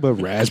me tell you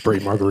about raspberry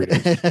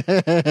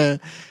margaritas.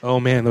 Oh,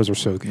 man, those are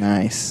so good.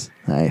 Nice.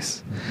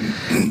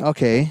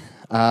 Okay.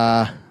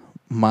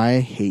 My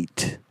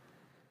hate.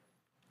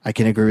 I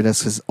can agree with this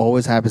because it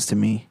always happens to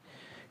me.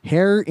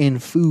 Hair in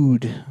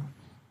food.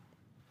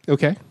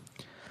 Okay.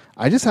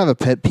 I just have a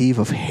pet peeve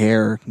of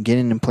hair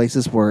getting in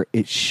places where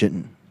it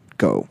shouldn't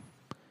go.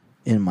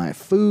 In my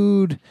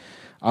food,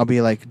 I'll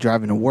be like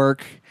driving to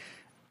work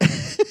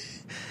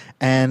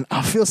and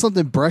I'll feel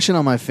something brushing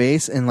on my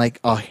face and like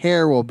a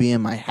hair will be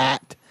in my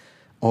hat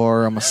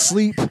or I'm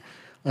asleep.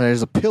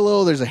 There's a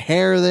pillow, there's a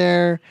hair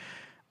there.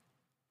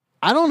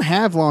 I don't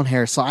have long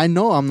hair, so I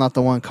know I'm not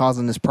the one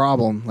causing this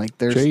problem. Like,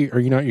 there's Jay, are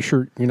you not? You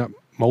sure you're not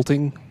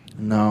molting?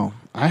 No,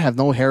 I have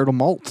no hair to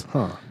molt.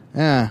 Huh?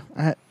 Yeah.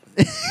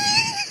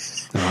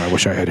 I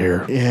wish I had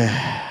hair.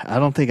 Yeah, I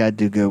don't think I'd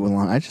do good with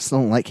long. I just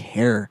don't like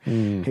hair.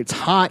 It's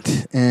hot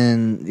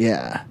and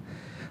yeah.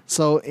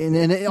 So and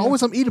it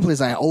always I'm eating a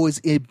place, I always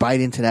bite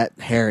into that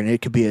hair, and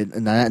it could be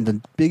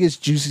the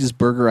biggest, juiciest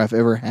burger I've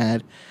ever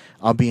had.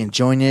 I'll be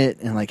enjoying it,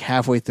 and like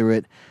halfway through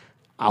it,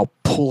 I'll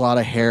pull out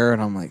a hair,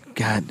 and I'm like,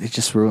 God, it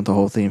just ruined the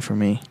whole thing for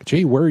me.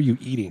 Jay, where are you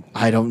eating?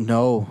 I don't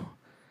know.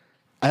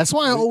 That's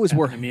why I always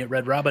work. Me at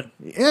Red Robin.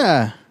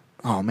 Yeah.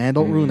 Oh man,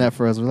 don't ruin that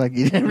for us. We like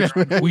eating.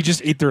 We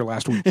just ate there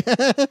last week.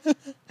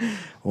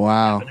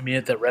 Wow. To me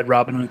at that Red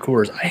Robin on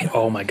Coors.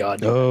 Oh my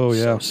God. Oh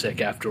yeah. So sick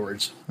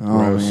afterwards. Oh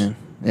Gross. man.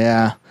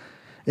 Yeah.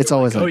 It's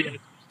always like, yeah,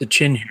 the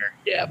chin hair.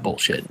 Yeah,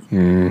 bullshit.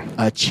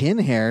 A chin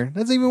hair.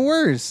 That's even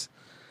worse.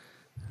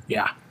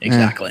 Yeah,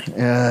 exactly.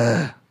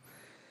 I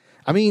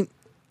mean,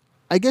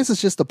 I guess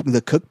it's just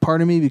the cook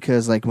part of me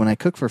because, like, when I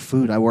cook for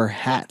food, I wear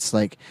hats.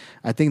 Like,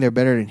 I think they're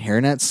better than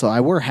hairnets, so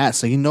I wear hats.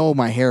 So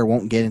my hair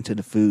won't get into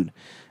the food,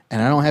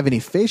 and I don't have any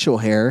facial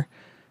hair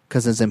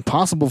because it's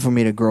impossible for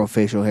me to grow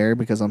facial hair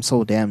because I'm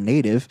so damn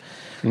native,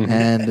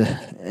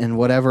 and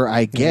whatever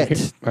I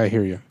get, I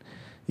hear you.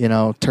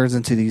 Turns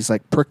into these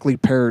like prickly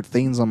pear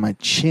things on my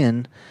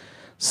chin.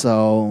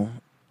 So,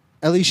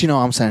 at least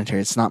I'm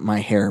sanitary. It's not my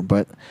hair,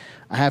 but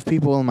I have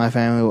people in my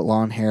family with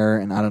long hair,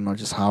 and I don't know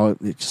just how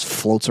it just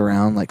floats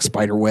around like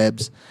spider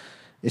webs.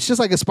 It's just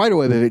like a spider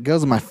web. If it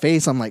goes in my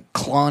face, I'm like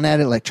clawing at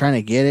it, like trying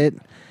to get it.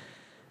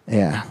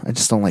 Yeah, I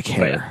just don't like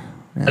hair.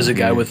 Yeah, as a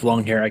guy with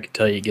long hair, I can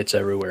tell you it gets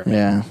everywhere.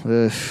 Man.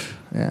 Yeah.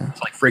 Yeah.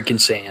 It's like freaking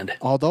sand.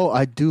 Although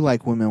I do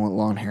like women with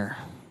long hair.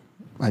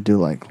 I do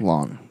like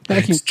long.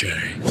 Thanks, Jay.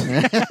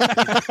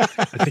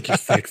 I think you're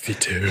sexy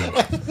too.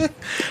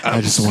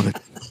 I just want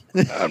to.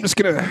 I'm just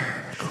going to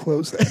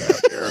close that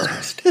out there.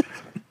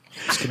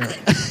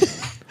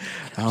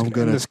 I'm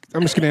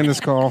just gonna end this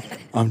call.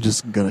 I'm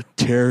just gonna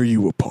tear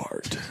you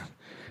apart,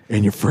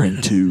 and your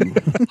friend too.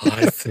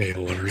 Hi,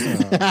 sailors.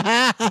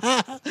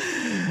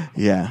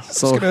 Yeah.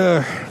 So just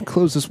gonna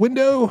close this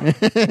window.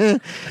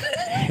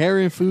 hair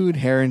in food,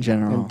 hair in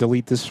general. And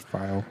delete this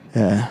file.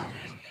 Yeah.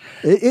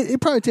 It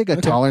probably take a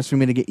tolerance for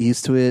me to get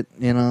used to it,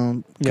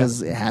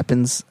 because it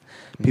happens.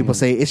 People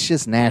say it's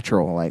just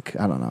natural. Like,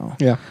 I don't know.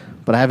 Yeah.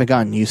 But I haven't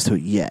gotten used to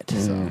it yet.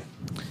 So I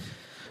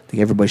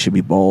think everybody should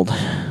be bold.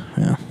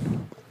 Yeah.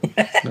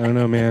 I don't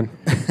know, man.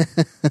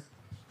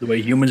 The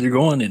way humans are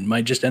going, it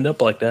might just end up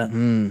like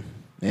that.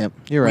 Yep.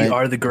 You're right. We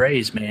are the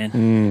Greys,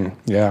 man.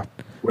 Yeah.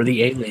 We're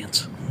the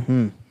aliens.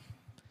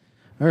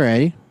 All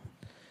righty.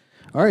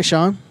 All right,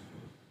 Sean.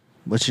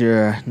 What's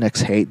your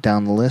next hate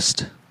down the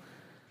list?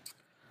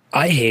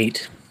 I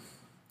hate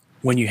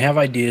when you have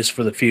ideas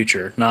for the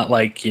future, not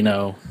like,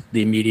 the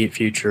immediate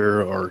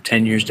future or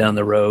 10 years down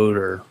the road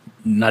or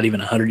not even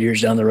 100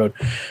 years down the road.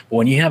 But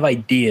when you have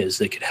ideas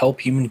that could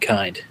help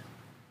humankind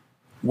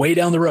way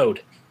down the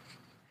road,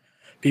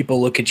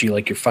 people look at you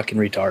like you're fucking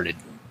retarded.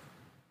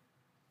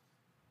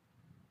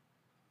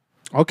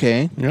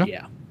 Okay.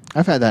 Yeah.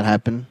 I've had that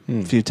happen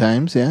a few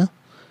times, yeah.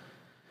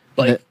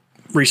 Like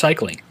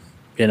recycling,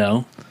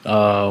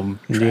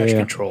 trash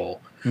control.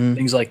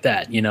 Things like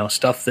that,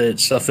 stuff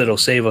that'll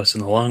save us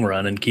in the long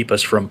run and keep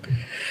us from,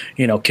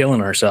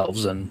 killing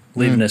ourselves and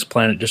leaving this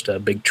planet just a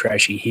big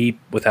trashy heap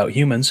without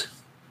humans,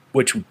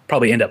 which would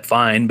probably end up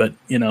fine, but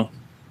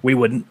we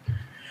wouldn't.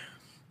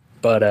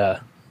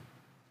 But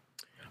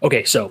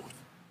okay, so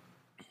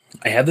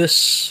I have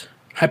this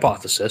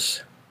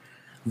hypothesis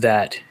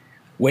that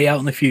way out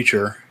in the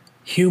future,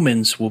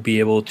 humans will be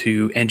able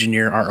to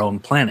engineer our own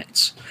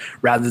planets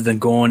rather than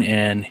going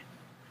and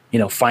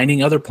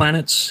finding other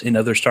planets in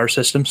other star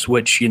systems,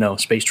 which,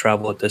 space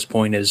travel at this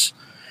point is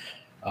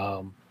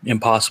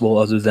impossible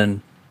other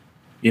than,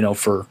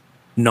 for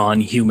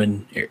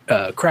non-human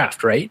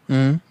craft, right?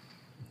 Mm-hmm.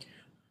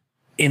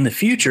 In the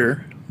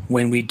future,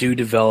 when we do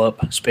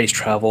develop space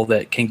travel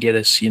that can get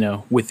us,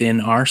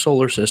 within our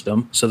solar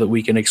system so that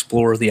we can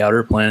explore the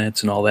outer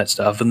planets and all that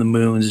stuff and the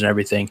moons and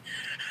everything,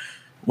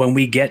 when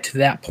we get to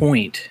that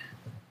point,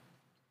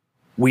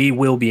 we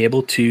will be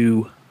able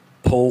to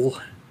pull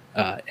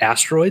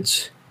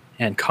asteroids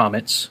and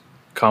comets.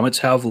 Comets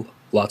have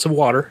lots of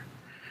water.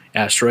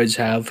 Asteroids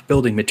have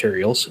building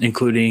materials,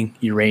 including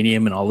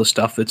uranium and all the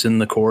stuff that's in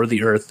the core of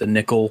the Earth, the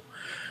nickel,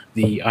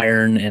 the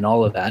iron, and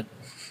all of that.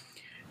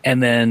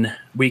 And then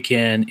we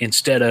can,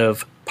 instead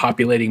of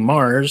populating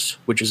Mars,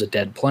 which is a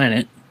dead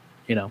planet,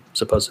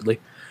 supposedly,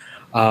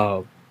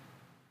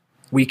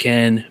 we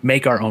can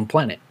make our own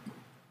planet.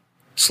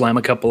 Slam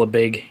a couple of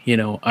big,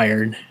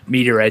 iron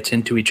meteorites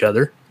into each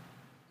other,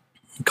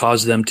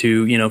 cause them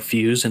to,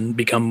 fuse and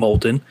become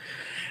molten,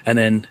 and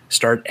then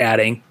start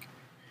adding,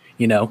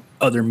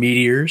 other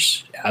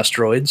meteors,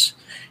 asteroids,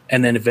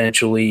 and then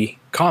eventually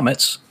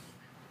comets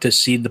to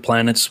seed the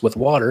planets with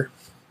water.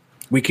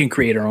 We can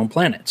create our own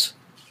planets.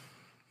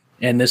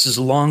 And this is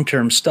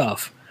long-term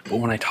stuff. But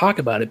when I talk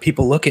about it,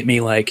 people look at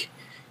me like,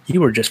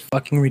 you are just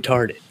fucking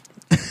retarded.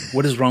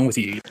 What is wrong with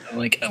you?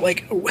 Like,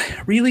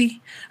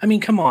 really? I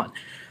mean, come on.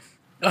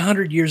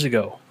 100 years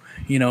ago,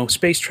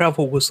 space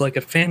travel was like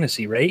a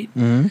fantasy, right?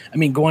 Mm-hmm. I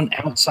mean, going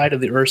outside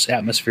of the Earth's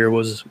atmosphere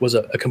was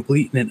a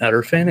complete and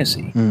utter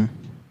fantasy. Mm.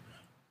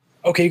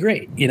 Okay,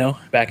 great.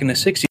 Back in the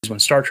 60s when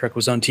Star Trek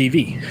was on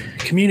TV,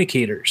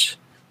 communicators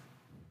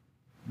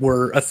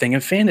were a thing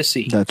of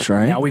fantasy. That's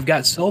right. Now we've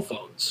got cell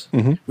phones.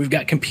 Mm-hmm. We've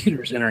got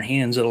computers in our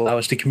hands that allow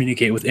us to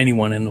communicate with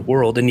anyone in the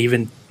world. And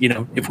even,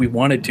 if we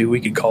wanted to,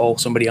 we could call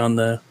somebody on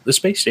the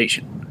space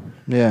station.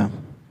 Yeah.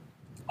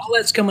 All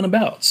that's coming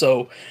about.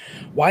 So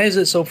why is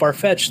it so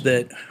far-fetched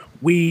that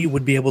we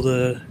would be able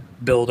to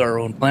build our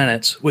own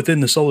planets within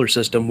the solar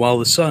system while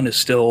the sun is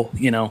still,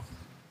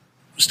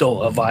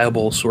 still a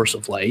viable source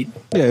of light,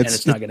 and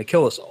it's not going to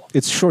kill us all?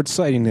 It's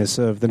short-sightedness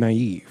of the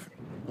naive.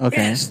 Okay.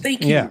 Yes,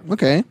 thank you. Yeah.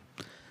 Okay.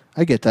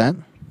 I get that.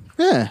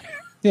 Yeah.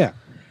 Yeah.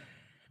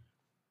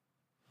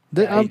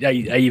 I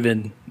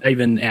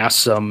even asked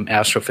some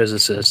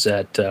astrophysicists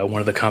at one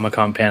of the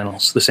Comic-Con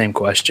panels the same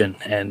question,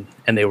 and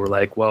they were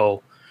like,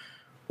 well,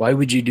 why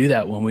would you do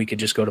that when we could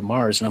just go to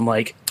Mars? And I'm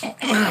like,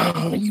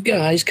 oh, you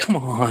guys, come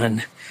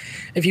on.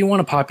 If you want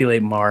to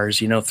populate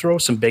Mars, throw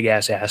some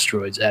big-ass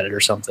asteroids at it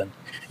or something.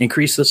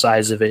 Increase the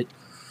size of it.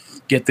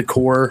 Get the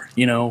core,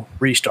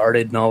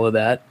 restarted and all of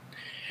that.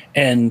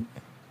 And,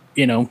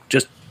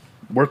 just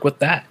work with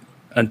that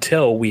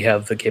until we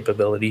have the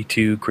capability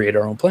to create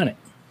our own planet,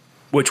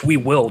 which we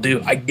will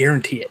do. I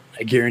guarantee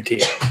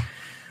it.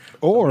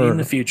 Or in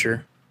the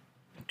future,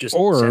 just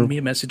send me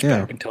a message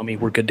back and tell me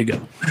we're good to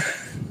go.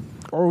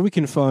 Or we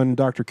can fund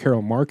Dr.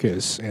 Carol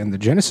Marcus and the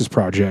Genesis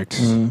Project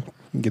and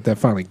get that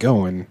finally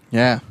going.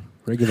 Yeah.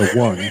 Regular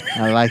one.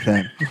 I like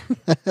that.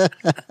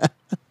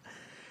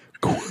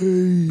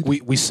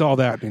 We saw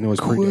that and it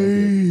was pretty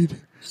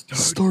good.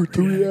 Start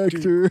the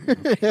reactor.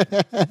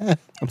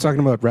 I'm talking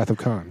about Wrath of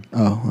Khan.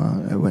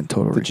 Oh, I went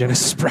Total Recall. The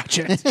Genesis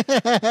Project.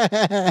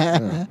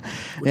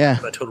 Yeah.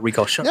 Total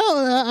Recall. Shut No,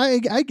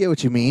 I get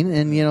what you mean.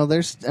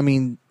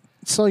 And,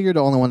 so you're the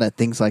only one that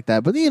thinks like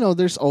that. But,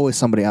 there's always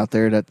somebody out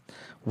there that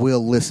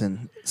will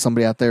listen.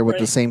 Somebody out there with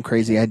the same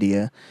crazy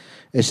idea.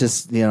 It's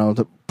just,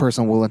 the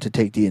person willing to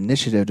take the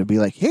initiative to be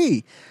like,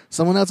 hey,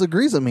 someone else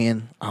agrees with me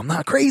and I'm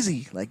not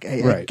crazy. Like,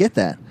 I get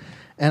that.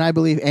 And I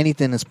believe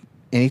anything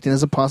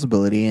is a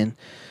possibility. And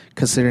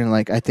considering,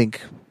 like, I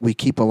think we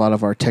keep a lot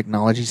of our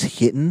technologies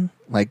hidden,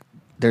 like,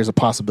 there's a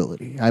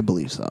possibility. I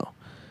believe so.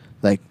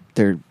 Like,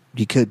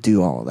 you could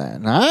do all of that.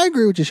 And I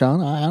agree with you,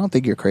 Sean. I don't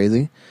think you're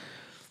crazy.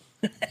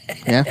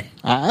 Yeah.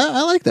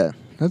 I like that.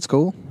 That's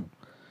cool.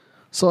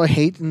 So a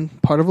hate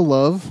and part of a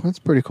love. That's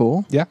pretty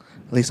cool. Yeah.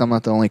 At least I'm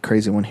not the only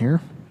crazy one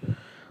here.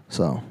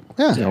 So,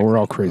 yeah. Yeah, we're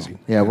all crazy.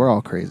 Yeah, we're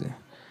all crazy.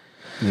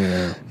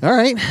 Yeah. All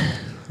right.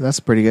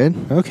 That's pretty good.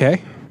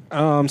 Okay.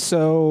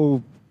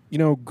 So,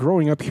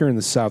 growing up here in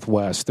the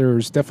Southwest,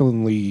 there's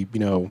definitely,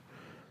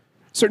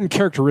 certain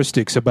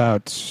characteristics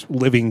about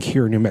living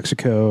here in New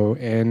Mexico.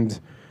 And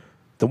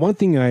the one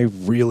thing I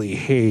really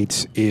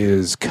hate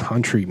is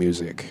country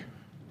music.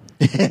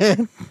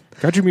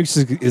 Country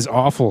music is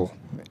awful.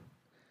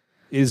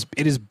 It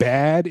is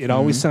bad. It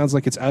always sounds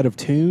like it's out of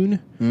tune.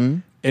 Mm-hmm.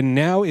 And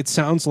now it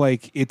sounds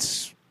like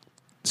it's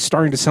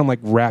starting to sound like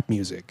rap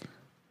music,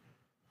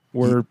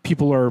 where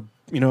people are,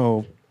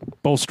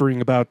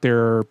 bolstering about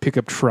their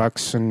pickup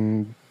trucks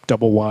and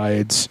double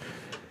wides.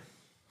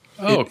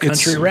 Oh,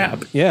 country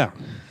rap. Yeah.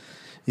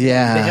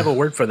 Yeah. They have a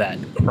word for that.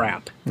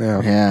 Crap.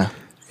 Yeah. Yeah.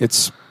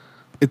 It's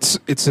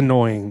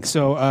annoying.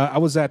 So I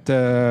was at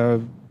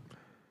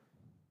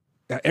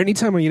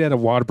anytime I eat at a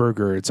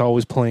Whataburger, it's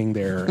always playing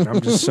there, and I'm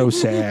just so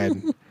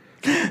sad.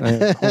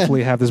 I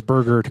hopefully have this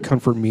burger to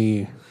comfort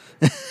me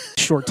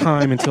short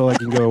time until I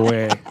can go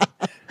away.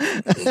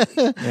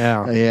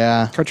 Yeah.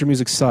 Yeah. Country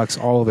music sucks,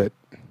 all of it.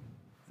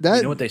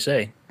 You know what they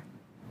say?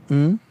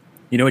 Hmm?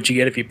 You know what you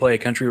get if you play a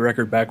country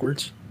record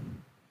backwards?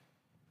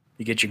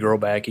 You get your girl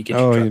back, you get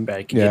your truck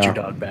back, you get your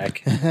dog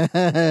back.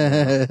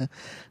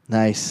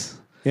 Nice.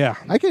 Yeah.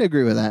 I can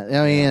agree with that.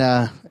 I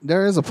mean,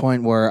 there is a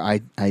point where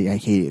I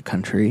hated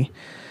country,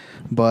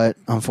 but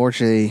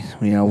unfortunately,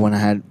 when I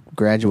had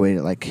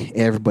graduated, like,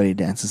 everybody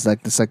dances.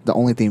 It's like the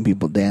only thing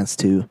people dance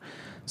to.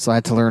 So I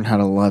had to learn how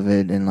to love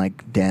it and,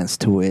 like, dance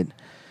to it.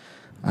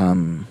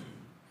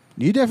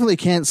 You definitely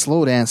can't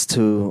slow dance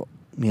to,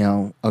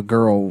 a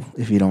girl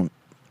if you don't,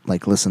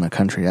 like, listen to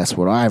country. That's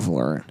what I've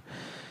learned.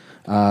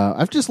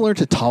 I've just learned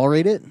to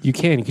tolerate it. You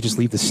could just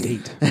leave the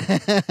state.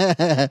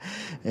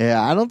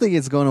 Yeah, I don't think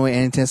it's going away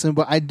anytime soon,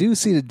 but I do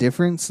see the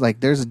difference. Like,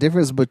 there's a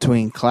difference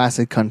between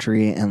classic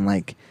country and,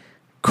 like,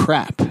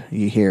 crap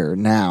you hear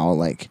now.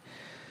 Like,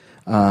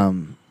 at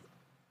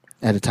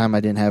a time I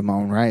didn't have my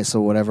own right, so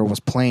whatever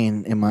was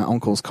playing in my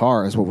uncle's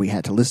car is what we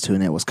had to listen to,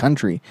 and it was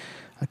country.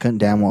 I couldn't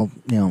damn well,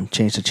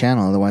 change the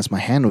channel, otherwise my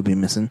hand would be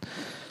missing.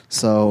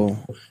 So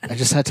I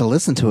just had to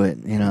listen to it,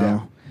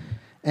 Yeah.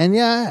 And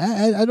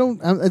yeah, I don't.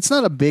 It's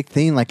not a big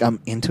thing. Like, I'm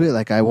into it.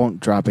 Like, I won't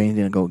drop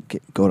anything to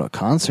go to a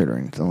concert or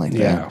anything like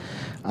that.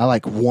 I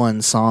like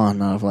one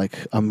song out of like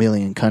a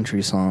million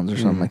country songs or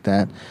something like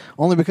that.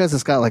 Only because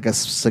it's got like a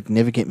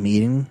significant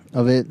meaning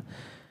of it,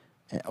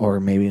 or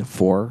maybe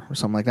 4 or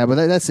something like that. But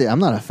that's it. I'm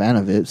not a fan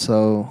of it,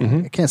 so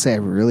I can't say I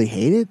really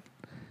hate it.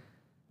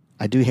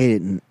 I do hate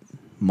it in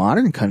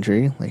modern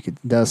country. Like, it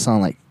does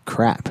sound like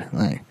crap.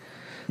 Like,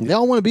 they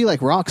all want to be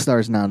like rock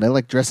stars now. They're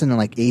like dressing in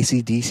like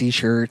AC/DC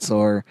shirts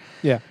or,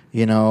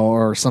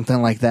 or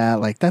something like that.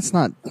 Like, that's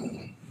not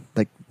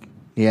like,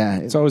 yeah.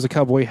 It's always a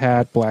cowboy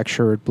hat, black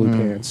shirt, blue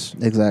pants.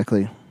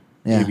 Exactly.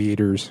 Yeah.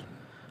 Aviators.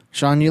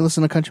 Sean, you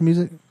listen to country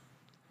music?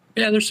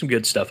 Yeah, there's some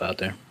good stuff out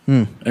there.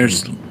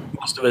 There's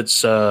most of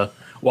it's,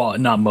 well,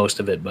 not most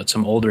of it, but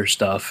some older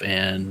stuff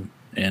and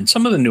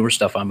some of the newer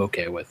stuff I'm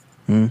okay with.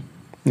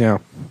 Yeah.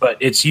 But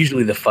it's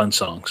usually the fun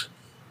songs.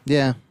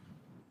 Yeah.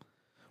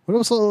 What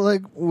also,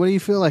 like, what do you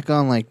feel like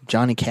on, like,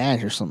 Johnny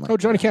Cash or something like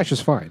Johnny Cash is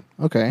fine.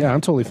 Okay. Yeah,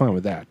 I'm totally fine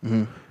with that.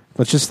 But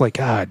it's just like,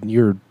 God,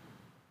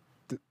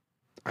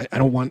 I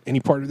don't want any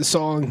part of the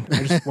song.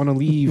 I just want to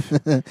leave.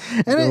 And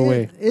go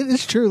away.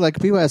 It's true.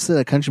 Like, people have said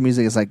that country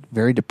music is, like,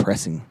 very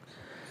depressing.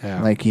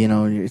 Yeah. Like,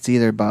 it's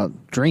either about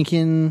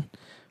drinking,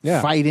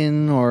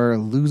 fighting, or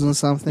losing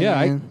something.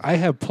 Yeah, I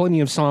have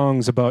plenty of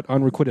songs about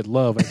unrequited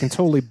love I can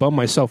totally bum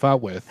myself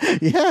out with.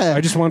 Yeah.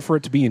 I just want for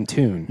it to be in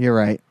tune. You're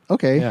right.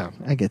 Okay. Yeah.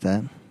 I get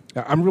that.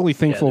 I'm really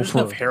thankful there's for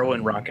enough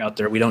heroin rock out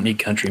there. We don't need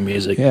country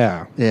music.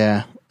 Yeah.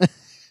 Yeah.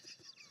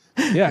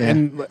 Yeah,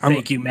 and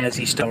Thank you,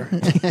 Mazzy Star.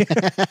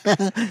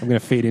 I'm going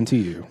to fade into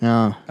you.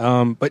 No.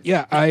 But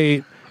yeah,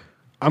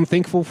 I'm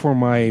thankful for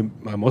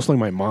mostly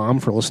my mom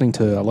for listening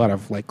to a lot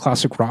of like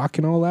classic rock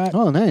and all that.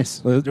 Oh, nice.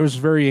 There was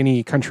very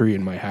any country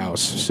in my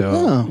house,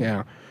 so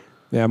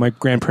yeah. My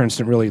grandparents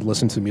didn't really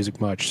listen to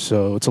music much,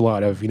 so it's a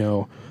lot of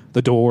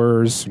the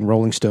Doors and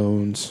Rolling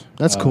Stones.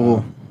 That's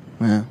cool.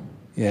 Yeah.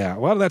 Yeah, a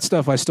lot of that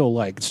stuff I still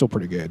like. It's still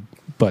pretty good,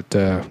 but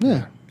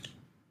yeah.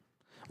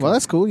 Well,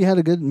 that's cool. You had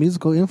a good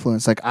musical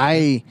influence. Like,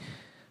 I,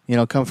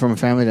 come from a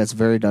family that's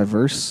very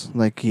diverse.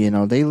 Like,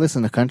 they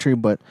listen to country,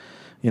 but,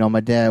 my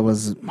dad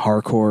was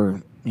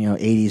hardcore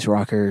 '80s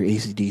rocker,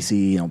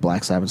 AC/DC,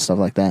 Black Sabbath, stuff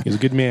like that. He's a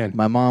good man.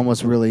 My mom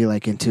was really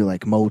like into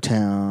like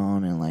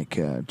Motown and like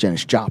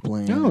Janis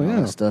Joplin. Oh, and all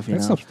yeah. that stuff.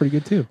 That stuff's pretty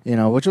good too.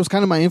 Which was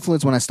kind of my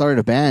influence when I started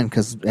a band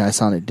because I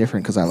sounded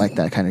different because I like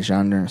that kind of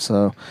genre.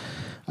 So,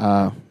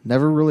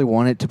 never really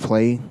wanted to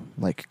play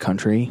like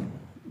country,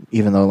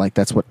 even though like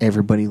that's what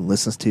everybody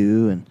listens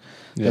to and.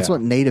 That's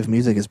what native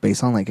music is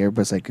based on. Like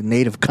everybody's like a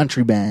native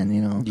country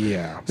band,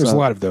 Yeah, there's a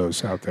lot of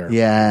those out there.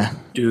 Yeah,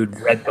 dude,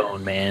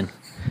 Redbone, man.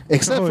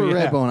 Except for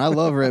Redbone, I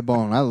love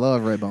Redbone. I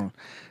love Redbone.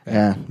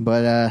 Yeah,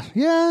 but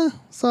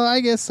So I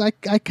guess I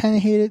kind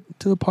of hate it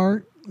to a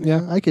part.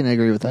 Yeah, I can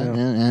agree with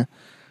that.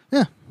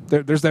 Yeah.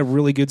 There's that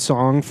really good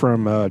song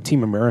from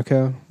Team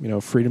America.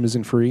 "Freedom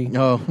Isn't Free."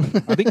 Oh,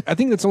 I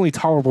think that's only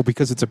tolerable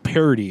because it's a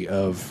parody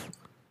of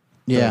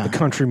the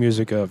country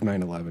music of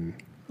 9/11.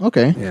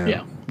 Okay.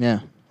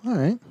 Yeah. All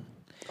right.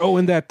 Oh,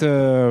 and that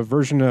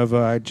version of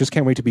 "I Just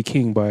Can't Wait to Be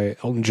King" by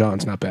Elton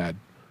John's not bad.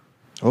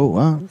 Oh,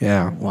 wow.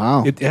 Yeah.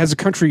 Wow. It has a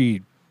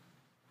country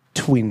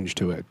twinge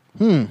to it.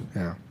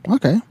 Yeah.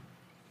 Okay. I'll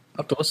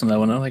have to listen to that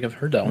one. I don't think I've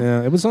heard that one.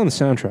 Yeah, it was on the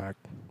soundtrack.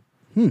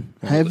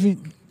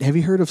 Have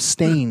you heard of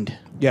Stained?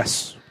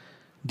 Yes.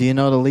 Do you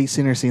know the lead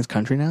singer sings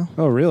country now?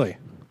 Oh, really?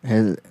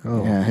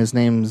 His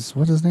name's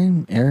what's his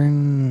name?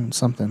 Aaron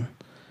something.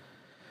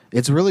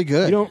 It's really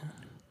good.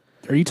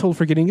 Are you told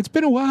forgetting? It's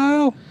been a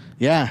while.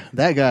 Yeah,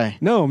 that guy.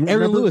 No,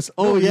 Aaron Lewis.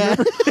 Oh yeah.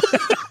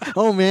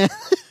 Oh man,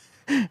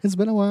 it's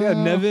been a while. Yeah,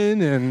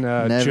 Nevin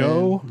and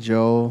Joe.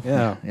 Joe.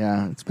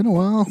 Yeah. It's been a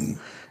while.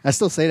 I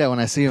still say that when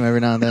I see him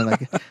every now and then.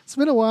 Like, it's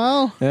been a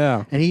while.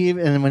 Yeah.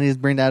 And when he's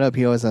bring that up,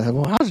 he always says,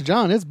 "Well, how's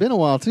John? It's been a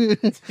while too."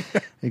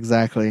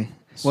 Exactly.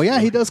 Well, yeah,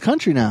 he does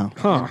country now.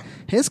 Huh.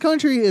 His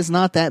country is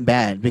not that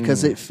bad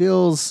because it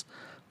feels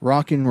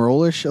rock and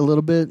rollish a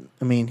little bit.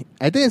 I mean,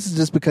 I think it's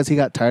just because he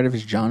got tired of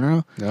his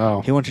genre.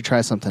 Oh. He wanted to try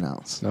something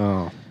else.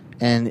 Oh.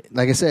 And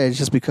like I said, it's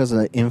just because of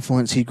the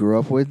influence he grew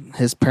up with.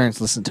 His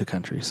parents listened to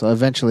country, so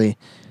eventually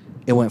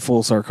it went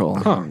full circle.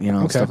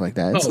 Stuff like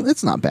that.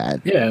 It's not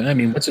bad. Yeah, I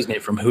mean, what's his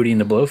name from Hootie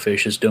and the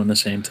Blowfish is doing the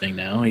same thing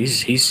now.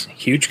 He's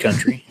huge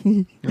country.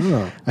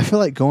 I feel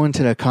like going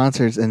to the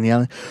concerts and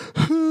yelling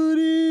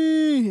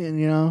Hootie,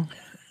 and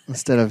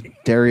instead of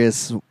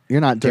Darius. You're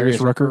not Darius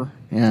Rucker.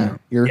 Yeah,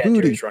 you're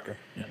Hootie. Darius Rucker.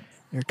 Yeah.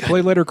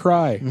 Play Let Her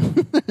Cry.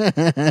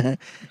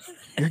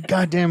 You're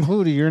goddamn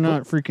Hootie. You're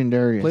not freaking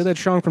Darius. Play that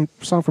song from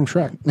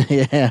Shrek.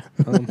 Yeah.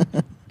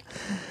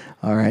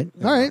 All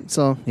right.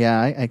 So yeah,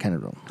 I kind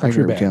of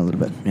agree with you a little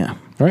bit. Yeah.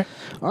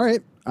 All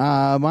right.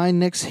 My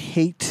next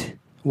hate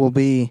will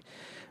be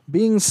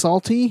being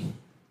salty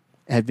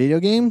at video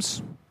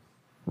games,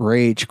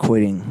 rage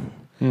quitting.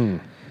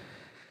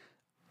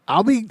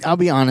 I'll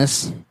be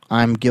honest.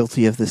 I'm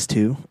guilty of this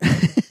too.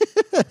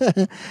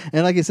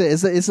 And like I said,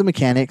 it's the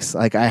mechanics.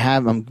 Like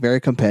I'm very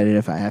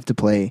competitive. I have to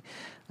play.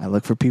 I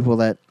look for people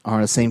that are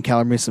on the same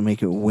caliber to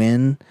make it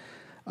win.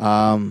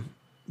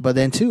 But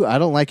then too, I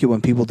don't like it when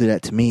people do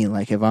that to me.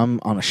 Like if I'm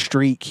on a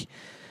streak,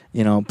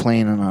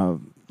 playing on a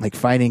like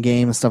fighting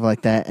game and stuff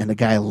like that, and the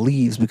guy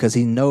leaves because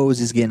he knows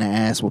he's getting an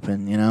ass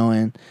whooping,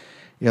 and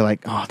you're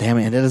like, oh damn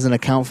it, and that doesn't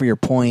account for your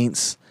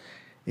points.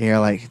 And you're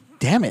like,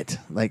 damn it,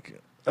 like,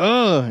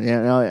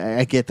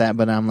 I get that,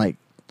 but I'm like,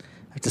 I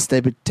have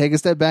to take a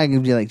step back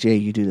and be like, Jay,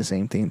 you do the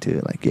same thing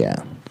too. Like,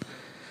 yeah,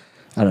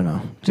 I don't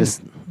know,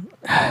 just.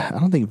 I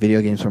don't think video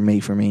games were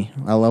made for me.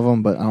 I love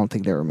them, but I don't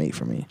think they were made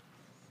for me.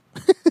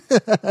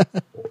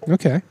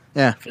 Okay.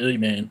 Yeah. I feel you,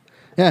 man.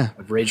 Yeah.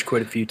 I've rage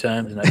quit a few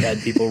times, and I've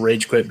had people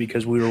rage quit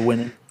because we were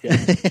winning.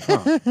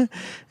 Yeah.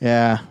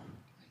 Yeah.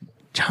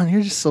 John,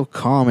 you're just so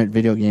calm at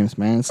video games,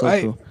 man. It's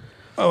so cool.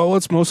 Oh, well,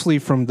 it's mostly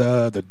from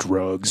the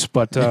drugs,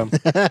 but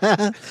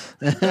the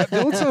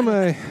only time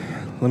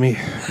let me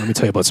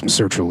tell you about some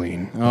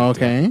sertraline.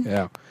 Okay.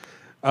 Yeah.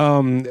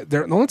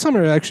 The only time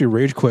I actually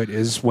rage quit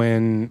is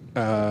when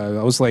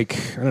I was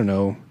like, I don't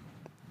know,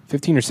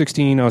 15 or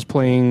 16. I was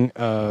playing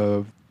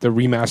the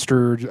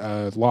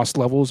remastered Lost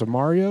Levels of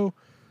Mario.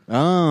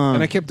 Oh.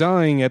 And I kept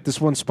dying at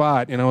this one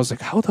spot, and I was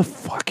like, how the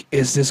fuck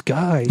is this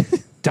guy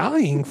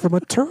dying from a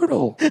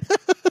turtle?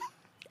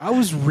 I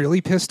was really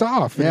pissed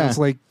off. And it's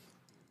like,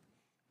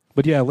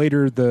 but yeah,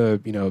 later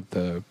the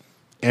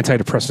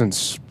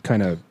antidepressants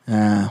kind of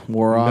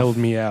wore off, mellowed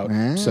me out,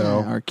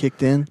 or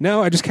kicked in.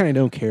 No, I just kind of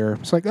don't care.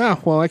 It's like,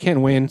 I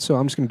can't win, so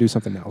I'm just going to do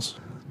something else.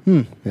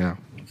 Yeah.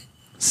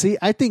 See,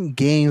 I think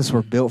games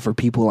were built for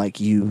people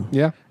like you,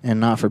 and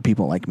not for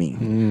people like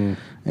me.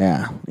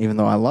 Yeah, even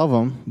though I love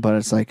them, but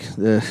it's like,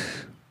 I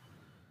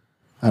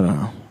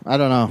don't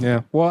know.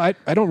 Yeah. Well,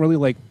 I don't really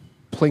like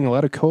playing a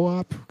lot of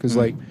co-op because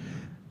like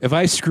if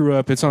I screw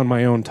up, it's on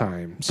my own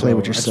time. So play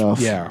with yourself.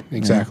 Yeah,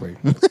 exactly.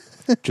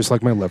 Just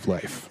like my love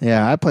life.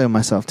 Yeah, I play with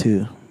myself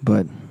too,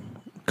 but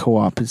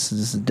co-op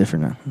is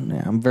different.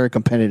 Yeah, I'm very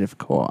competitive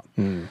co-op.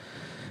 Yeah.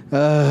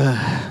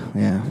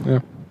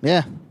 All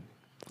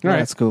right.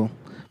 That's cool.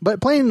 But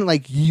playing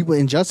like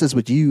Injustice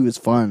with you is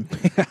fun.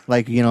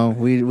 Like we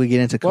get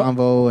into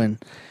convo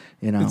and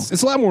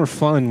it's a lot more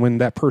fun when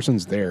that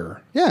person's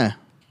there. Yeah,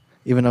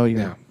 even though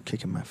you're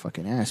kicking my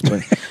fucking ass.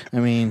 But I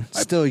mean,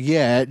 still,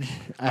 I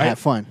had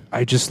fun.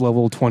 I just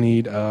leveled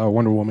 20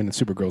 Wonder Woman and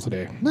Supergirl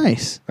today.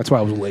 Nice. That's why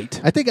I was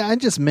late. I think I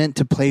just meant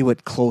to play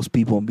with close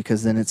people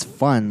because then it's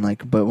fun.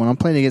 Like, but when I'm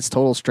playing against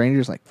total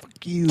strangers, like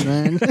fuck you,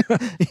 man.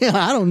 Yeah,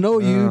 I don't know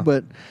you,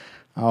 but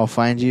I'll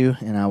find you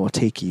and I will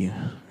take you.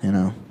 You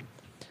know.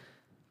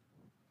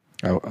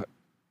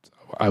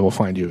 I will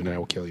find you and I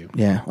will kill you.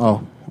 Yeah.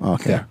 Oh.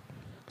 Okay. Yeah.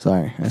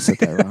 Sorry, I said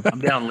that wrong. I'm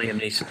down, Liam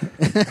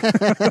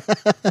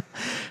Neeson.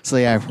 So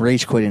yeah,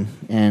 rage quitting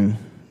and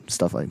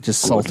stuff like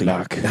just salty.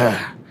 I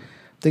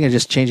think I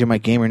just changing my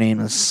gamer name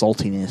to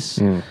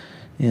Saltiness.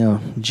 You know,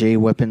 J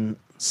Weapon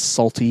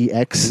Salty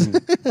X.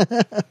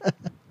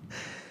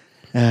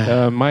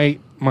 My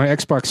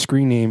Xbox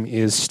screen name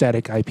is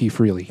Static IP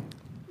Freely.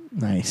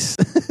 Nice.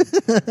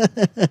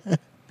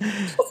 I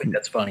think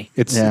that's funny.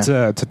 It's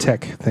a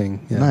tech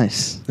thing. Yeah.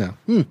 Nice. Yeah.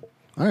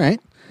 All right.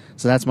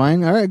 So that's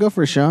mine. All right, go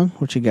for it, Sean.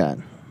 What you got?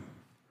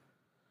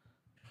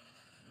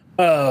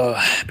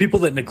 People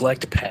that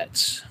neglect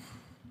pets.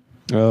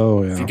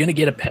 Oh, yeah. If you're going to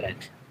get a pet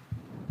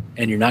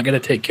and you're not going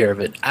to take care of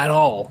it at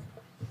all,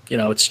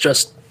 it's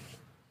just,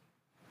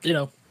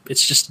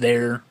 it's just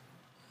there.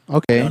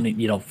 Okay.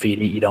 You don't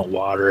feed it. You don't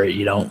water it.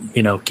 You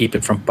don't, keep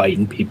it from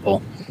biting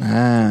people.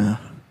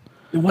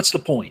 What's the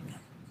point?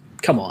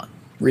 Come on.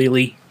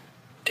 Really?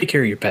 Take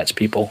care of your pets,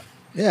 people.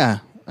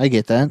 Yeah, I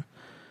get that.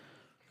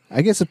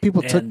 I guess if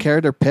people took care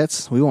of their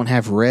pets, we won't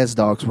have res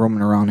dogs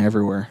roaming around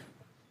everywhere.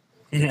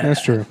 Yeah.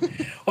 That's true.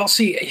 Well,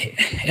 see,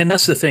 and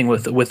that's the thing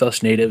with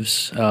us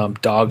natives.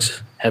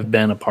 Dogs have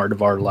been a part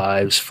of our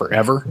lives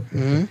forever,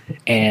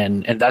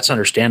 and that's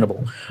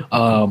understandable.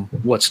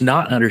 What's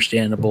not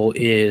understandable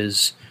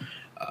is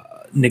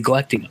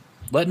neglecting them,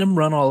 letting them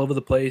run all over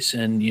the place,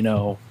 and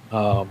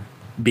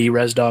be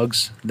res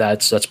dogs.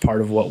 That's part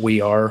of what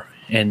we are.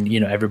 And,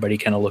 everybody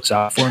kind of looks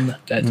out for them,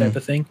 that type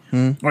of thing.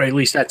 Or at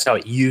least that's how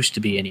it used to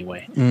be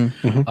anyway.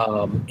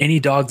 Any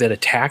dog that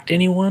attacked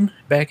anyone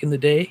back in the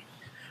day,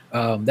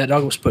 that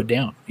dog was put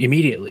down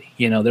immediately.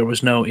 There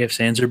was no ifs,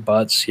 ands, or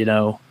buts.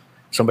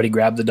 Somebody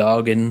grabbed the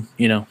dog and,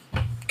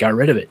 got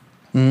rid of it.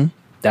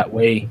 That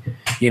way,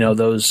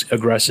 those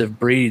aggressive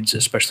breeds,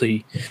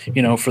 especially,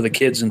 for the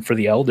kids and for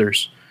the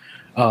elders,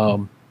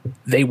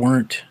 they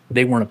weren't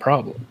a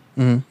problem.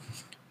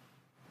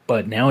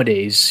 But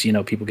nowadays,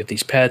 people get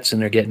these pets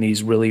and they're getting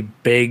these really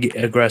big,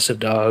 aggressive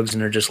dogs and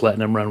they're just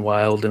letting them run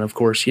wild. And of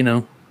course,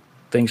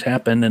 things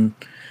happen. And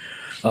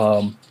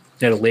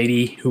they had a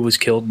lady who was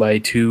killed by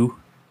 2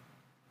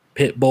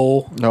 pit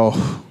bull.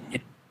 Oh.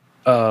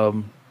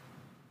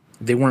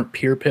 They weren't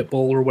pure pit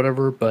bull or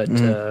whatever, but,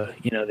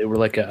 they were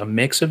like a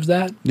mix of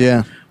that.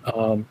 Yeah.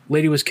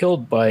 Lady was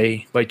killed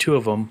by 2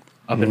 of them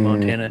up in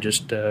Montana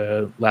just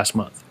last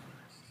month.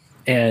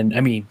 And,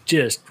 I mean,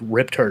 just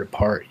ripped her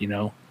apart,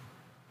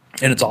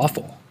 And it's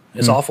awful.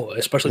 It's awful,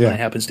 especially when it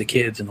happens to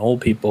kids and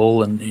old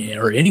people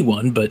or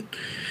anyone. But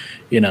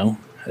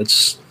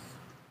it's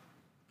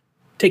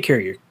take care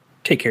of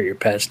your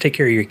pets, take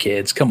care of your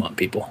kids. Come on,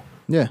 people.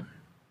 Yeah.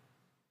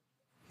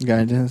 You got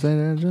anything to say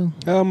there,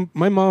 Joe?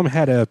 My mom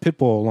had a pit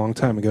bull a long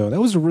time ago.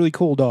 That was a really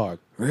cool dog.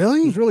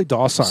 Really? It was really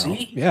docile.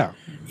 See? Yeah.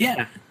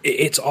 Yeah.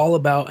 It's all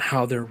about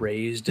how they're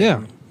raised.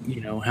 And,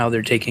 how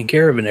they're taken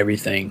care of and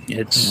everything.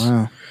 It's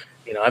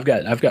I've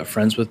got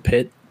friends with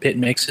pit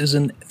mixes,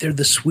 and they're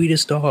the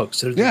sweetest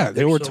dogs.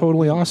 They were so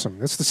totally awesome.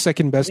 That's the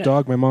second best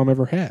dog my mom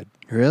ever had.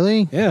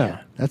 Really?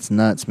 Yeah. That's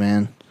nuts,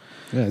 man.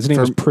 Yeah, his name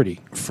was Pretty.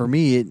 For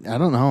me, I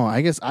don't know.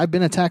 I guess I've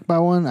been attacked by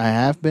one. I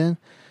have been.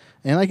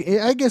 And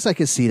I guess I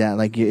could see that.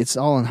 Like, it's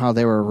all in how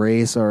they were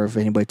raised or if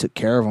anybody took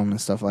care of them and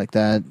stuff like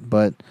that.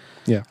 But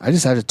yeah, I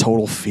just had a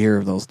total fear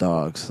of those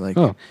dogs. Like,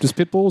 just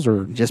pit bulls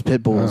or just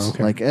pit bulls?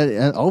 Okay. Like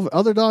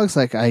other dogs,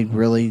 like I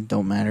really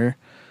don't matter.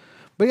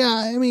 But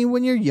yeah, I mean,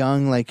 when you're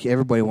young, like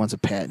everybody wants a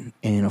pet,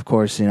 and of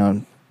course,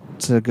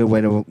 it's a good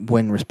way to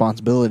win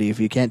responsibility. If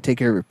you can't take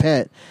care of your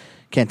pet,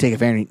 can't take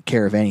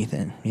care of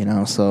anything,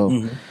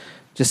 So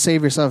just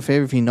save yourself a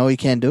favor. If you know you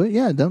can't do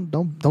it,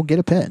 don't get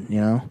a pet.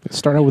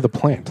 Start out with a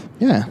plant.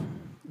 Yeah.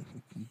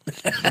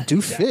 Do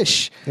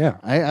fish. Yeah,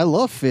 I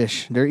love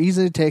fish. They're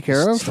easy to take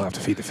care of. Still have to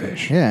feed the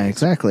fish. Yeah,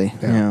 exactly.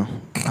 Yeah.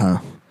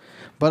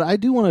 But I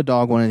do want a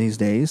dog one of these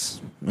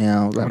days.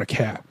 I want a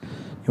cat.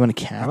 You want a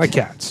cat? I like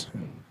cats.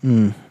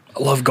 I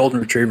love golden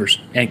retrievers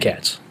and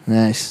cats.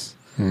 Nice.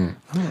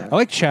 I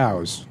like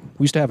chows.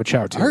 We used to have a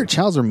chow too. I heard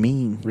chows are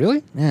mean.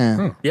 Really? Yeah.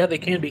 Huh. Yeah, they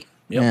can be.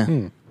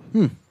 Yep.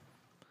 Yeah.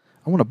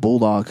 I want a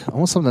bulldog. I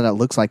want something that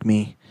looks like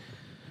me.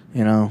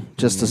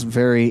 Just this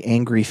very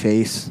angry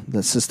face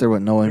that sits there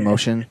with no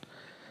emotion.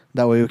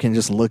 That way we can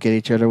just look at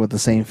each other with the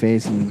same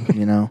face and,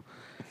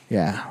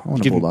 yeah, I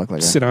want a bulldog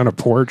like that. Sit on a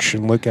porch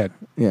and look at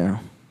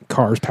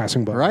cars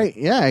passing by. Right,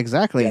 yeah,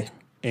 exactly. Yeah.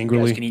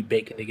 Angrily. You guys can eat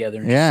bacon together.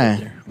 And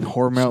yeah.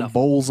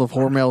 Bowls of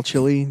Hormel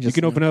chili. You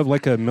can open up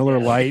like a Miller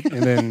Lite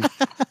and then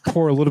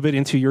pour a little bit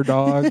into your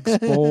dog's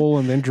bowl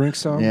and then drink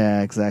some.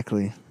 Yeah,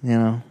 exactly.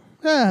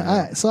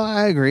 So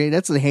I agree.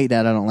 That's the hate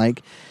that I don't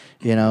like.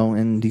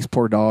 And these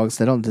poor dogs,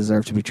 they don't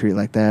deserve to be treated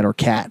like that, or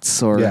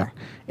cats, or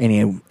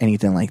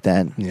anything like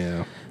that.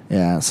 Yeah.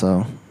 Yeah,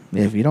 so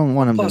If you don't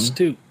want them Plus,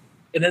 too,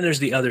 and then there's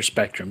the other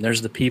spectrum.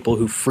 There's the people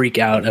who freak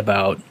out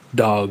about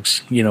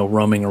dogs,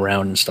 roaming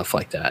around and stuff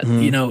like that.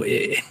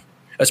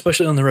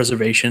 Especially on the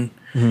reservation,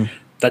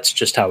 that's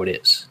just how it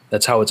is.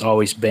 That's how it's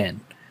always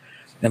been.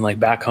 And like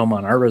back home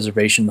on our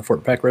reservation, the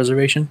Fort Peck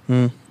reservation,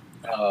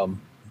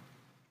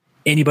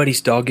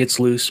 anybody's dog gets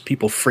loose,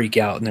 people freak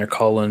out and they're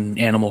calling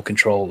animal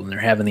control and they're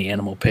having the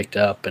animal picked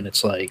up. And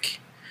it's like,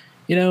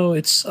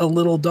 it's a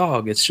little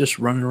dog. It's just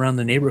running around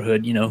the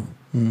neighborhood,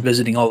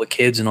 visiting all the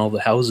kids and all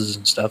the houses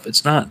and stuff.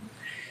 It's not,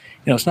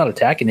 it's not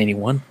attacking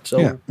anyone.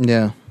 So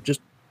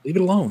just leave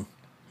it alone.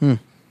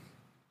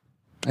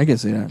 I can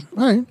see that.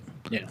 All right.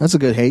 Yeah. That's a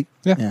good hate.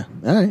 Yeah.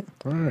 All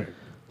right.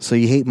 So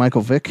you hate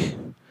Michael Vick?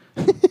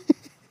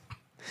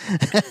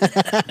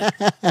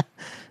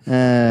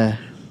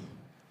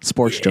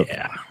 Sports joke.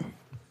 Yeah.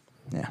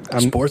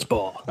 Sports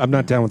ball. I'm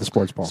not down with the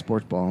sports ball.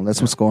 Sports ball.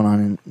 That's what's going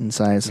on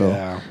inside. So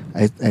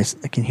I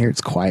can hear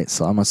it's quiet.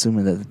 So I'm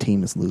assuming that the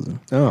team is losing.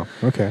 Oh,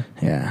 okay.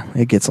 Yeah,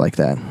 it gets like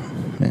that.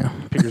 Yeah.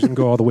 Pickers can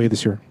go all the way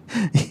this year.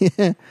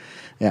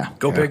 Yeah.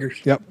 Go Pickers.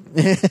 Yep.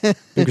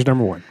 Pickers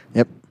number 1.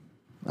 Yep.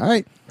 All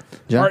right.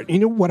 John? All right. You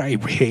know what I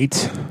hate?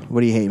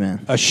 What do you hate,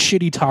 man? A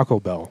shitty Taco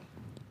Bell.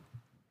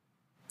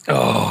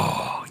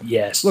 Oh,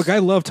 yes. Look, I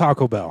love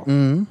Taco Bell.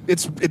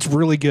 It's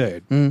really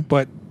good,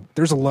 but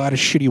there's a lot of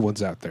shitty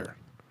ones out there.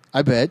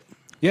 I bet.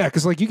 Yeah,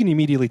 because you can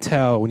immediately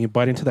tell when you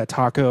bite into that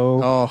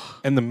taco,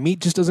 and the meat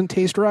just doesn't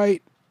taste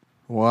right.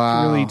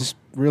 Wow.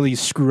 Really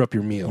screw up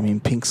your meal. I mean,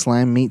 pink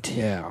slime meat.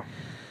 Yeah.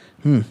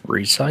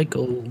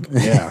 Recycled.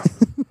 Yeah.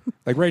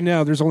 Like right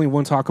now, there's only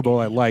one Taco Bell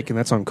I like, and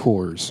that's on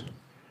Coors.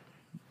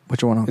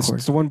 Which one on Coors?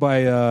 It's the one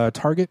by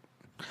Target,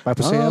 by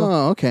Paseo.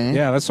 Oh, okay.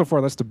 Yeah, that's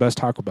the best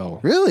Taco Bell.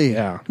 Really?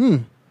 Yeah.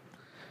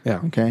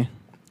 Yeah. Okay.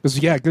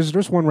 Because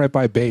there's one right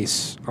by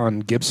Base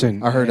on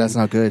Gibson. I heard that's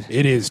not good.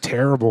 It is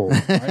terrible.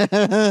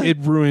 It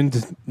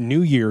ruined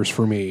New Year's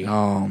for me.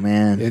 Oh,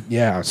 man.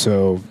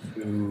 So,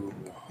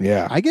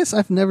 yeah. I guess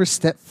I've never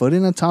stepped foot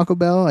in a Taco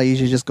Bell. I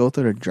usually just go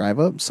through the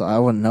drive-up, so I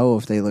wouldn't know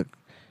if they look,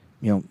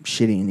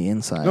 shitty in the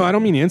inside. No, I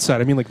don't mean the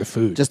inside. I mean like the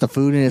food. Just the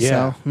food in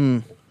itself?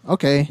 Yeah.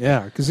 Okay.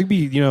 Yeah, because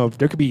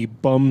there could be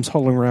bums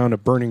huddling around a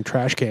burning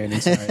trash can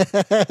inside.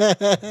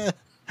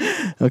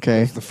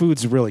 Okay. The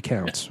foods really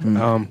counts.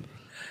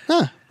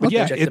 But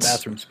Check the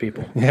bathrooms,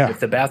 people. Yeah. If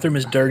the bathroom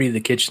is dirty,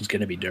 the kitchen's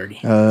going to be dirty.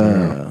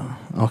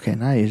 Okay,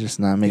 now you're just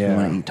not making me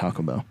want to eat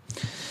Taco Bell.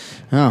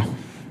 Oh.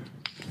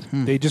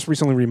 They just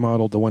recently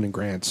remodeled the one in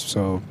Grants,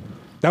 so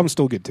that one's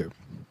still good too.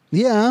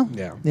 Yeah.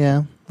 Yeah.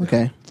 Yeah.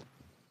 Okay.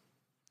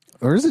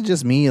 Or is it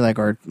just me,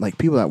 or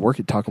people that work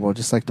at Taco Bell,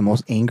 just the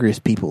most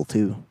angriest people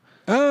too?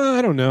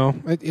 I don't know.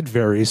 It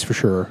varies for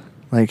sure.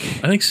 I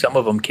think some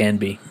of them can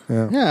be.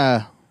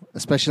 Yeah.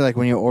 Especially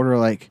when you order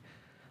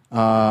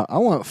I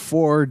want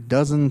 4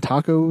 dozen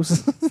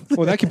tacos.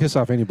 Well, that can piss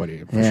off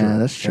anybody. For yeah, sure.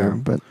 that's true.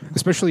 Yeah. But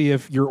especially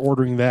if you're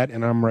ordering that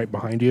and I'm right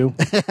behind you.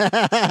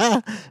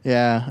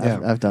 Yeah.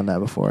 I've done that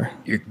before.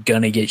 You're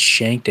gonna get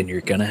shanked and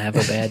you're gonna have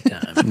a bad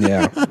time.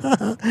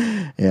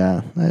 Yeah.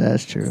 Yeah,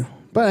 that's true.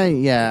 But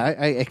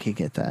I can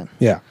get that.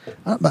 Yeah.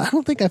 But I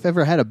don't think I've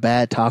ever had a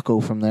bad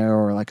taco from there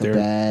or a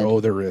bad. Oh,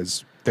 there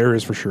is. There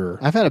is for sure.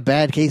 I've had a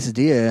bad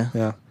quesadilla.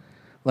 Yeah.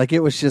 It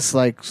was just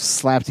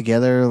slapped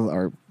together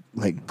or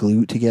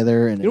glued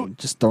together and then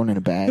just thrown in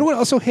a bag. You know what I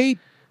also hate?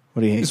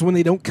 What do you hate? Is when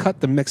they don't cut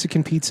the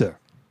Mexican pizza.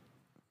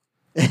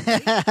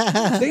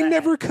 They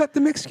never cut the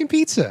Mexican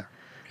pizza.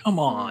 Come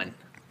on.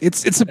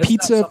 It's a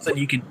pizza. Not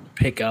something you can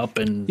pick up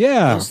and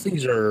those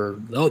things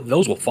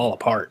those will fall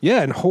apart.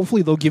 Yeah, and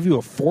hopefully they'll give you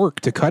a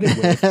fork to cut it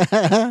with.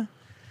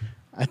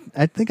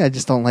 I think I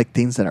just don't like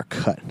things that are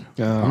cut.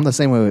 I'm the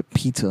same way with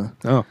pizza.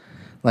 Oh.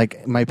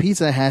 My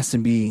pizza has to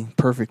be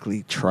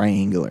perfectly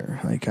triangular.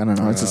 I don't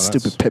know. It's a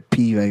stupid pet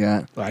peeve I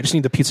got. I just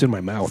need the pizza in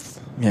my mouth.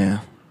 Yeah.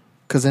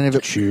 Because then if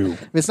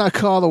it's not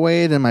cut all the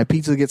way, then my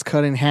pizza gets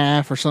cut in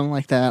half or something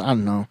like that. I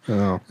don't know.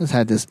 Oh. I just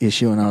had this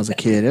issue when I was a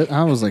kid.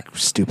 I was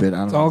stupid. I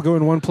don't know. All go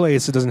in one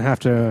place. It doesn't have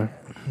to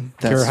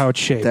care how it's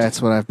shaped. That's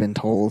what I've been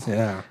told.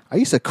 Yeah. I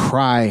used to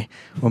cry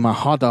when my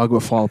hot dog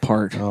would fall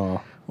apart.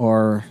 Oh.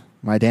 Or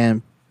my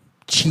damn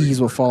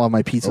cheese would fall off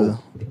my pizza.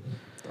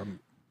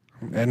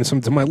 Adding some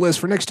to my list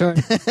for next time.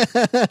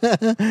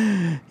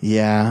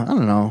 Yeah, I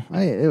don't know.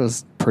 It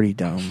was pretty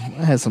dumb.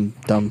 I had some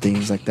dumb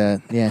things like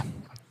that. Yeah.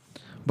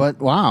 But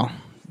wow,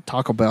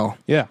 Taco Bell.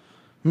 Yeah.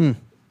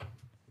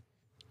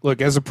 Look,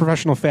 as a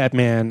professional fat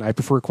man, I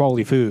prefer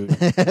quality food.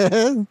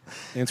 And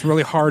it's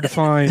really hard to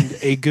find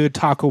a good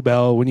Taco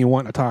Bell when you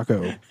want a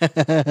taco.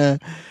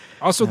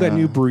 Also, that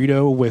new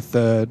burrito with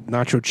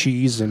nacho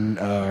cheese and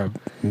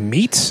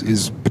meat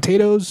is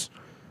potatoes.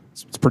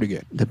 It's pretty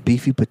good. The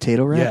beefy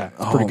potato wrap? Yeah,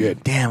 it's pretty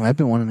good. Damn, I've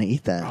been wanting to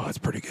eat that. Oh, it's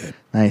pretty good.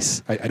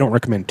 Nice. I don't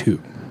recommend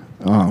 2.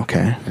 Oh,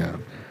 okay. Yeah.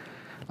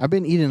 I've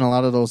been eating a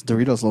lot of those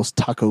Doritos, those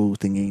taco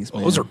thingies.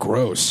 Oh, those are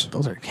gross.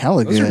 Those are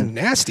hella good. Those are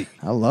nasty.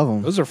 I love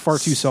them. Those are far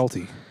too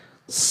salty.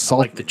 I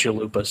like the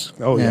chalupas.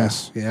 Oh, Yeah.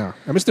 yes. Yeah.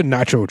 I miss the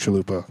nacho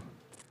chalupa.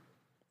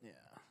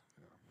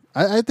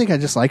 I think I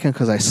just like them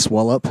because I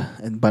swell up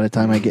and by the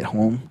time I get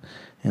home.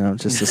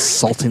 Just the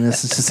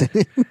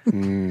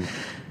saltiness.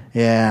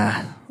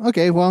 Yeah.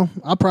 Okay, well,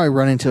 I'll probably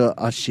run into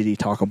a shitty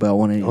Taco Bell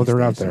one of these days.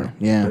 They're out there.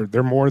 Yeah.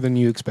 They're more than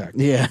you expect.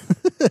 Yeah.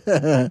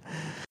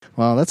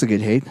 Well, that's a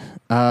good hate.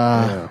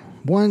 I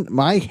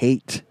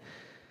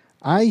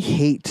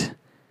hate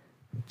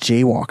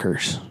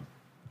jaywalkers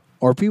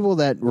or people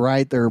that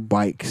ride their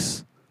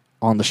bikes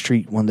on the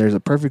street when there's a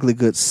perfectly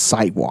good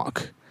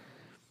sidewalk.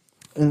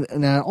 And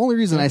the only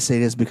reason I say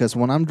this is because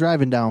when I'm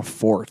driving down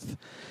 4th,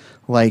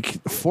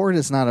 like 4th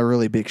is not a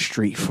really big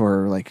street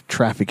for like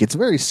traffic. It's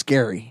very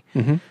scary.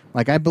 Mm-hmm.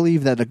 Like I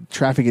believe that the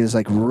traffic is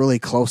like really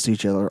close to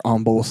each other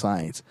on both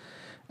sides.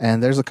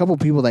 And there's a couple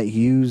people that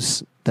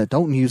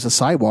don't use the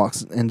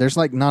sidewalks, and there's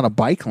like not a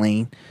bike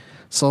lane,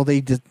 so they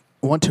just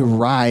want to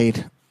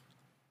ride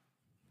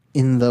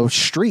in the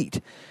street.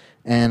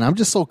 And I'm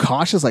just so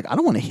cautious, like I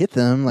don't want to hit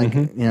them. Like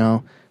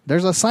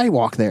there's a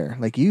sidewalk there.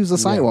 Like use the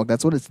sidewalk.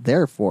 That's what it's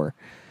there for.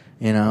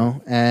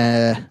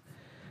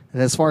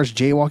 As far as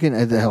jaywalking,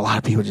 a lot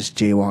of people just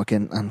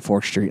jaywalking on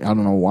 4th Street. I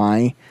don't know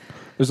why.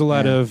 There's a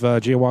lot of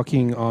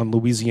jaywalking on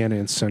Louisiana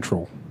and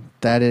Central.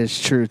 That is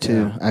true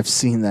too. Yeah. I've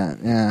seen that.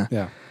 Yeah.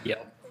 Yeah.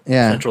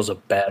 Yeah. Central's a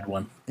bad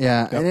one.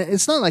 Yeah. Yep. And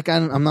it's not like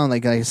I'm not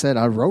like I said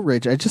on road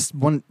rage. I just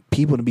want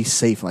people to be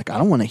safe. Like I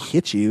don't want to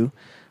hit you.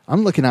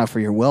 I'm looking out for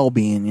your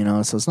well-being,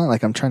 so it's not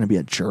like I'm trying to be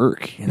a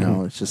jerk,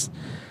 Mm-hmm. It's just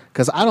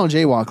because I don't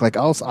jaywalk. Like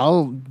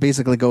I'll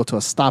basically go to a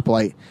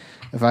stoplight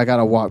if I got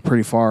to walk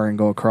pretty far and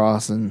go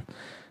across, and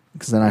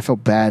because then I feel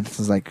bad.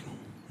 It's like,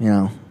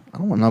 I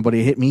don't want nobody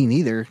to hit me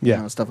neither.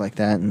 Stuff like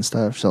that and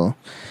stuff. So,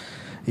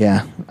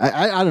 yeah,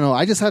 I don't know.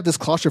 I just have this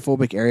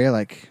claustrophobic area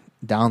like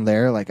down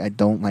there. Like I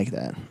don't like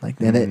that. Like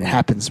and it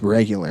happens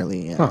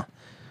regularly. Yeah,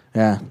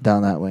 yeah,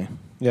 down that way.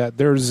 Yeah,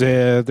 there's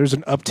an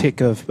uptick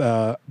of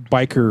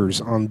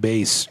bikers on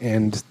base,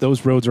 and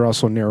those roads are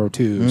also narrow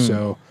too.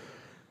 So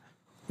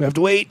we have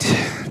to wait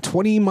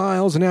 20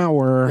 miles an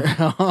hour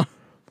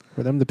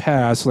for them to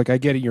pass. Like I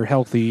get it, you're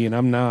healthy, and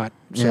I'm not.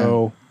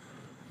 So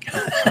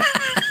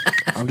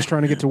I'm just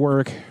trying to get to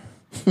work.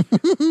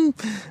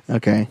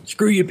 Okay.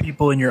 Screw you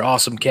people and your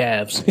awesome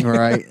calves.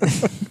 Right.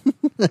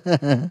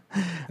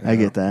 I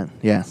get that.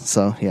 Yeah.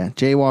 So yeah,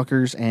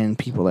 jaywalkers and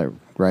people that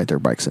ride their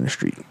bikes in the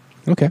street.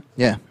 Okay.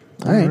 Yeah.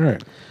 All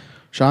right.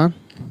 Sean?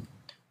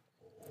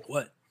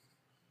 What?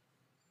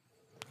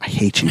 I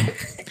hate you.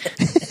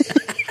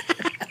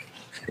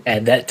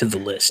 Add that to the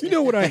list. You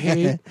know what I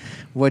hate?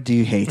 What do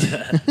you hate?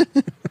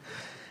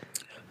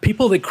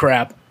 People that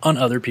crap on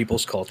other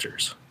people's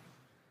cultures.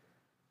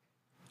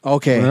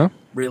 Okay. Yeah.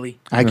 Really?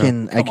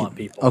 Come on,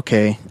 people.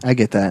 Okay, I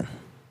get that.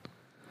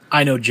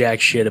 I know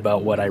jack shit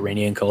about what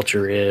Iranian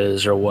culture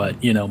is or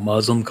what,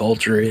 Muslim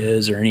culture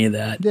is or any of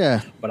that.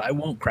 Yeah. But I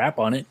won't crap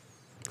on it.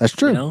 That's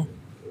true.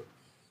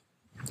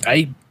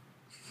 I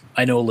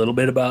know a little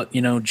bit about,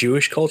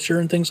 Jewish culture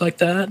and things like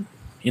that.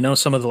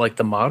 Some of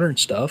the modern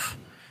stuff.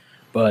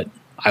 But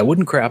I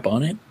wouldn't crap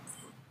on it.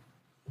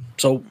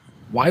 So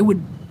why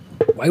would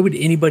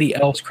anybody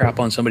else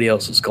crap on somebody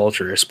else's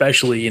culture,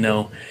 especially,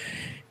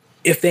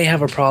 if they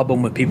have a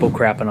problem with people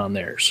crapping on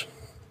theirs?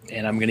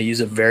 And I'm going to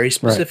use a very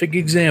specific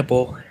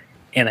example,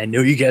 and I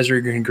know you guys are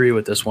going to agree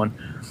with this one.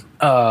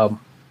 Adam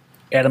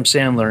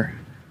Sandler,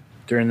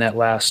 during that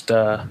last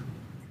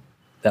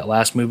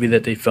movie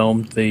that they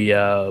filmed,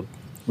 the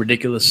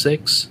Ridiculous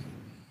Six.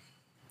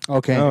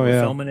 Okay. Oh,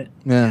 yeah. Filming it.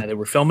 Yeah. They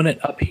were filming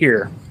it up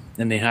here,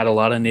 and they had a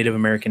lot of Native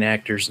American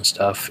actors and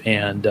stuff.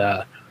 And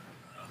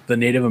the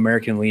Native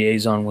American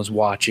liaison was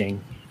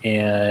watching,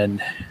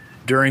 and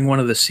during one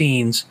of the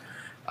scenes,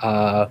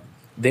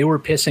 they were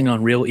pissing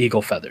on real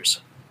eagle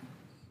feathers.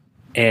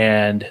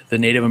 And the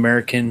Native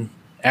American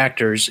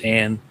actors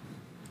and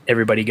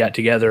everybody got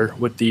together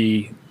with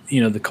the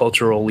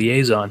cultural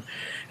liaison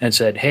and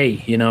said,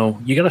 hey, you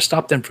got to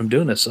stop them from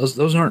doing this.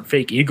 Those aren't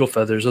fake eagle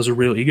feathers. Those are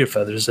real eagle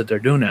feathers that they're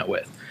doing that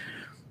with.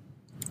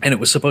 And it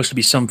was supposed to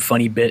be some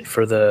funny bit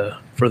for the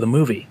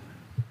movie.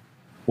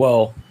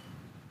 Well,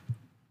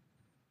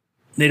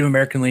 Native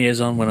American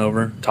liaison went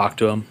over, talked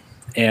to him,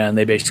 and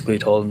they basically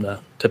told him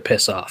to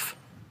piss off.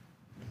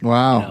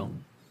 Wow.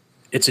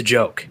 It's a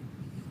joke.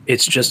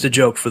 It's just a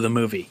joke for the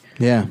movie.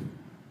 Yeah.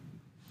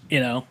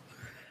 Adam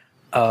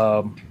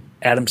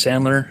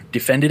Sandler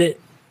defended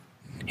it.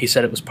 He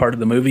said it was part of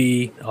the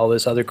movie, all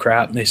this other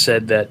crap. And they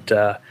said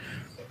that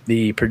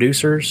the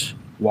producers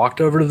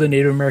walked over to the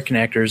Native American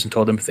actors and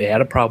told them if they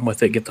had a problem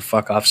with it, get the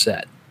fuck off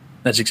set.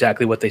 That's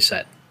exactly what they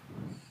said.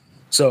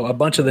 So a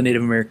bunch of the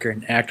Native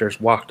American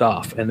actors walked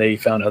off, and they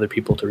found other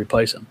people to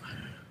replace them.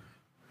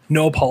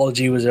 No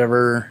apology was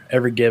ever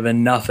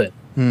given, nothing.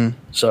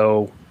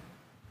 So,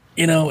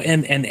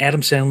 and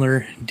Adam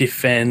Sandler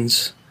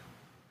defends,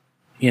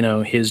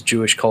 his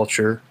Jewish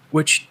culture,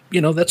 which,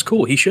 that's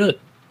cool. He should.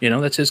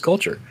 That's his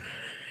culture.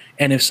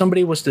 And if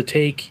somebody was to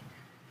take,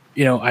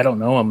 I don't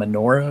know, a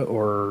menorah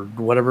or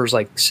whatever's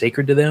like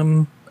sacred to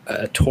them,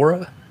 a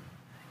Torah,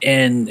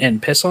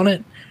 and piss on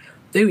it,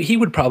 he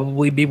would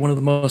probably be one of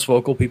the most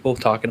vocal people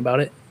talking about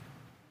it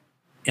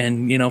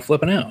and,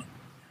 flipping out.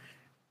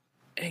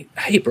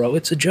 Hey, bro,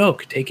 it's a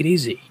joke. Take it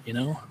easy,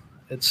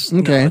 It's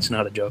okay. No, it's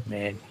not a joke,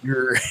 man.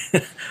 You're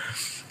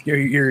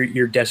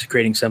you're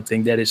desecrating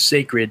something that is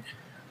sacred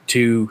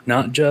to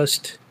not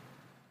just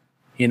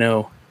a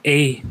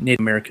Native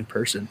American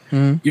person.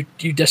 Mm-hmm.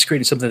 You're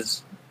desecrating something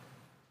that's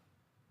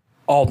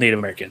all Native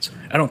Americans.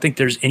 I don't think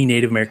there's any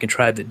Native American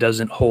tribe that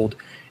doesn't hold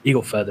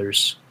eagle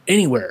feathers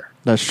anywhere.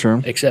 That's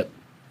true. Except,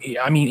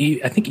 I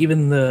think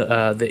even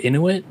the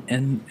Inuit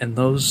and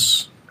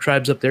those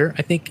tribes up there,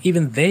 I think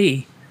even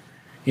they,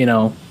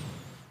 the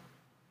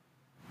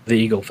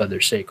eagle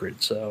feather's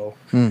sacred. So,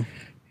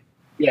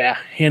 yeah,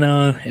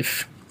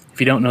 if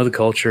you don't know the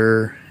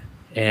culture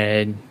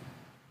and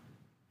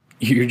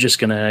you're just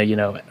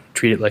gonna,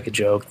 treat it like a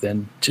joke,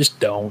 then just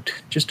don't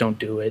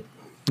do it.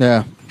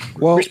 Yeah.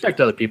 Well, respect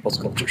other people's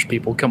cultures,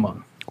 people. Come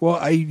on. Well,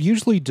 I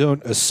usually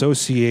don't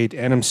associate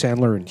Adam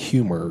Sandler and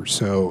humor,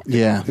 so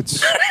yeah,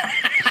 it's.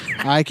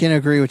 I can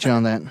agree with you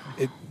on that.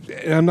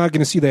 I'm not going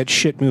to see that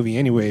shit movie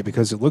anyway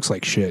because it looks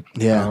like shit.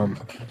 Yeah.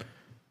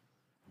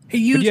 He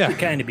used to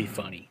kind of be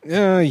funny.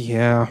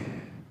 Yeah.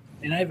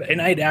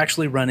 And I'd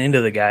actually run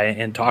into the guy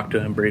and talk to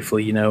him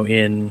briefly,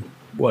 in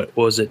what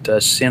was it,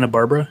 Santa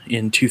Barbara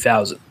in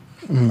 2000,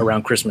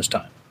 around Christmas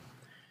time,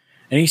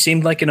 and he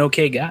seemed like an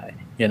okay guy,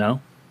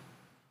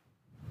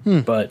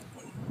 but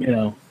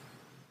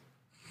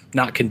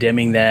not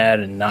condemning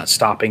that and not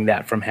stopping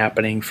that from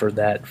happening for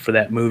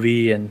that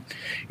movie, and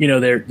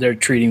they're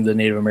treating the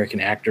Native American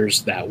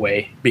actors that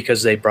way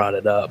because they brought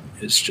it up.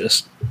 It's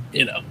just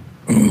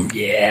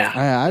yeah.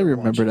 I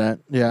remember that.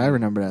 Yeah, I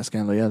remember that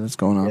scandal. Yeah, that's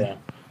going on.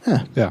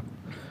 Yeah.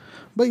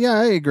 But yeah,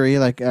 I agree.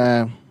 Like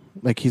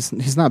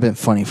he's not been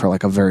funny for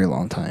like a very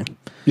long time.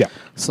 Yeah.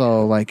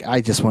 So like I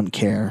just wouldn't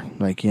care.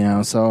 Like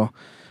so.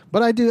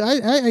 But I do.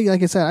 I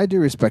like I said, I do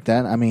respect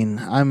that. I mean,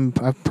 I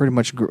pretty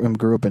much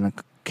grew up in a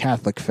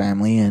Catholic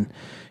family, and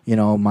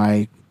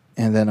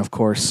and then of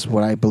course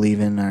what I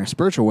believe in our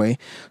spiritual way.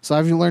 So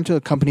I've learned to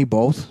accompany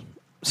both.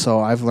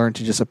 So I've learned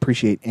to just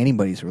appreciate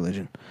anybody's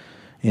religion,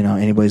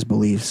 anybody's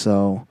beliefs.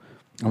 So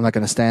I'm not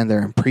going to stand there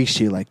and preach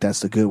to you like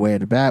that's the good way or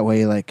the bad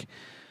way. Like,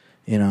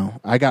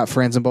 I got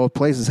friends in both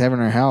places,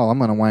 heaven or hell. I'm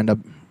going to wind up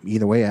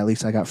either way. At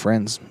least I got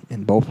friends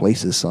in both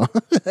places. So,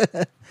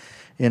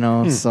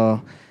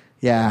 so.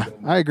 Yeah,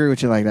 I agree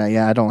with you like that.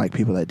 Yeah, I don't like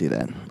people that do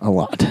that a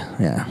lot.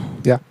 Yeah.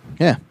 Yeah.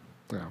 Yeah.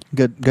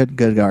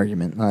 Good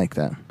argument. I like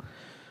that.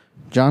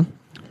 John?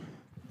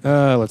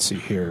 Let's see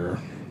here.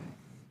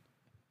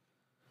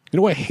 You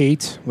know what I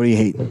hate? What do you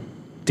hate?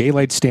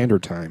 Daylight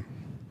standard time.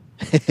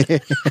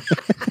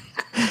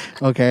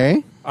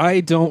 Okay.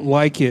 I don't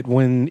like it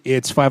when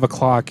it's 5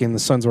 o'clock and the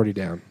sun's already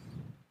down.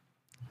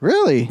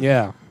 Really?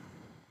 Yeah.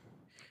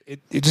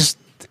 It just,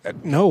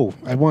 no.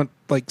 I want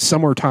like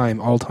summertime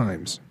all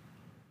times.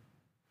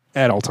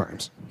 At all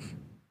times.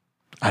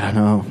 I don't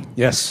know.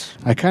 Yes.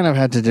 I kind of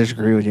had to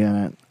disagree with you on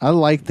that. I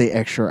like the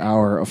extra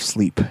hour of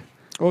sleep.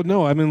 Oh,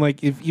 no. I mean,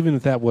 like, even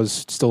if that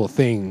was still a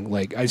thing,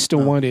 like, I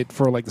still want it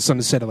for, like, the sun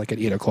to set at, like, at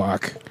 8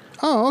 o'clock.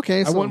 Oh,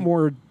 okay. I want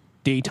more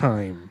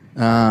daytime.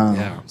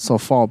 Yeah. So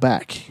fall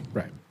back.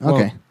 Right.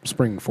 Okay. Well,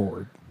 spring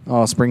forward.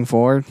 Oh, spring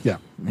forward? Yeah.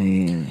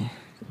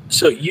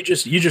 So you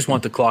just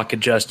want the clock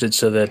adjusted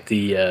so that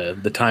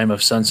the time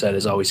of sunset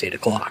is always 8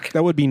 o'clock.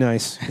 That would be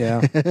nice, yeah.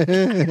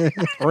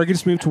 Or I could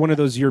just move to one of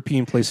those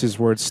European places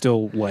where it's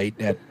still light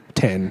at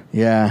 10.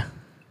 Yeah.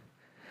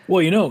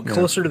 Well,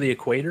 closer to the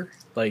equator,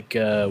 like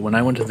when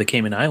I went to the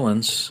Cayman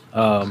Islands,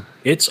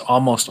 it's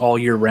almost all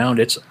year round.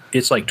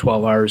 It's like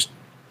 12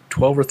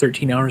 or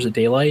 13 hours of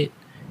daylight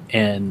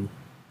and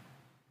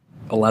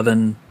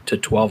 11 to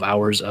 12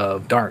 hours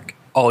of dark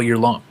all year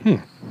long.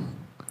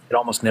 It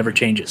almost never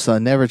changes. So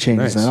it never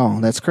changes at all.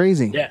 That's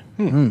crazy. Yeah.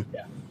 Yeah.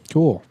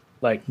 Cool.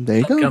 Like, there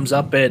you go. Comes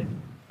up at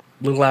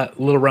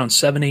little around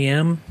 7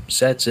 a.m.,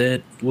 sets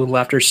it a little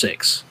after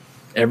 6.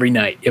 Every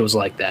night it was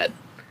like that.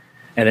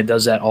 And it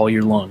does that all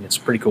year long. It's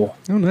pretty cool.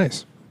 Oh,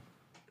 nice.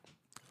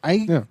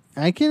 I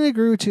can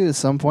agree with you at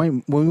some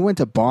point. When we went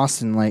to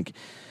Boston, like,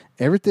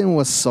 everything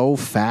was so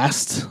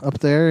fast up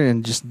there,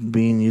 and just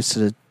being used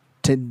to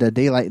the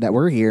daylight that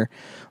we're here,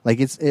 like,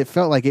 it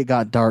felt like it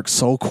got dark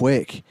so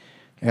quick.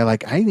 And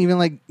like I didn't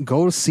even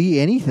go to see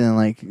anything.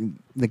 Like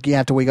you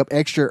have to wake up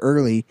extra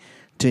early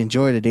to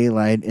enjoy the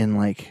daylight, and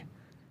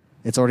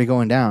it's already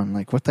going down.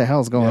 Like, what the hell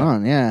is going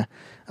on? Yeah,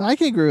 I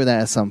can agree with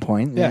that at some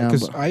point. Yeah,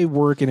 because I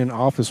work in an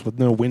office with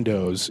no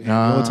windows, and the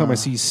only time I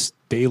see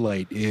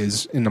daylight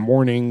is in the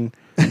morning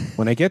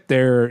when I get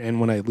there and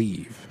when I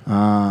leave.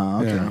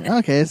 Okay. Yeah.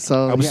 Okay,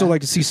 so I would still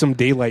like to see some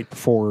daylight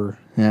before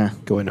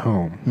going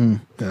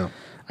home. Yeah.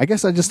 I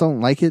guess I just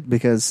don't like it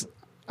because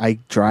I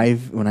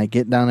drive when I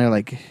get down there.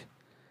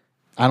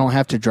 I don't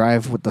have to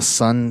drive with the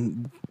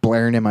sun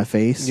blaring in my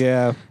face.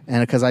 Yeah.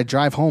 And because I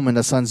drive home and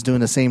the sun's doing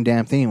the same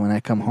damn thing when I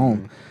come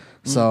home.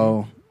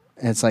 So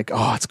it's like,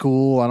 oh, it's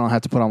cool. I don't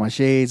have to put on my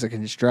shades. I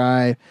can just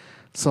drive.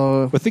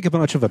 So, but think of how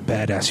much of a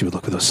badass you would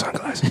look with those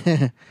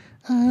sunglasses.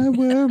 I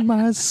wear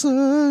my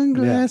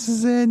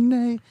sunglasses at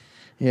night.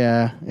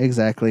 Yeah,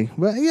 exactly.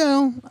 But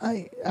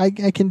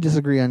I can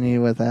disagree on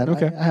you with that.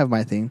 Okay. I have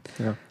my thing.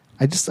 Yeah.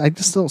 I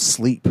just don't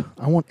sleep.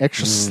 I want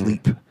extra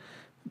sleep.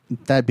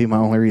 that'd be my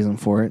only reason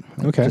for it.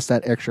 Okay. Just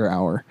that extra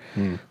hour.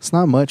 It's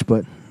not much,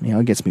 but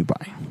it gets me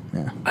by.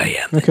 Yeah. I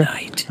am the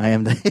night. I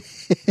am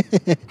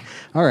the.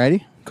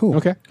 Alrighty. Cool.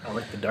 Okay. I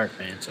like the dark,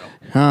 man. So.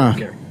 Huh.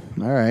 Okay.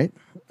 All right.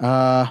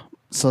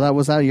 So that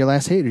was your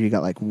last hate, or you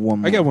got like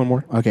one more? I got one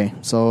more. Okay.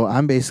 So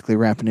I'm basically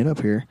wrapping it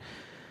up here.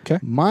 Okay.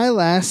 My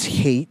last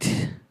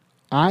hate,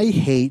 I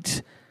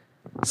hate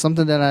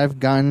something that I've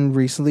gotten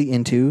recently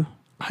into.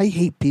 I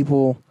hate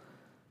people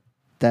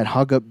that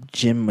hog up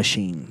gym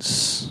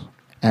machines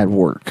at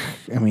work.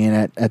 I mean,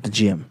 at the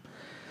gym.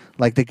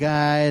 Like the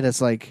guy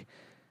that's like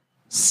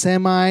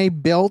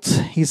semi-built.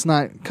 He's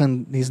not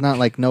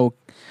like no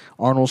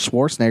Arnold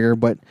Schwarzenegger,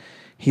 but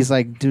he's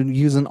like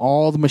using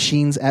all the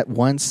machines at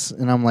once.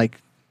 And I'm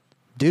like,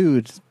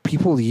 dude,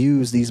 people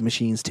use these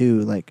machines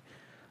too. Like,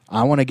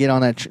 I want to get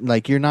on that.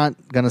 Like, you're not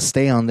going to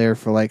stay on there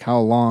for like how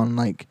long?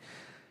 Like,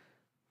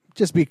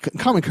 just be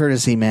common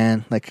courtesy,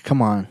 man. Like,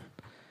 come on.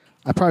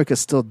 I probably could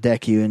still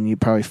deck you and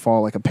you'd probably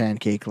fall like a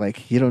pancake.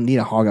 Like, you don't need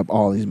to hog up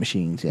all these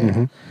machines.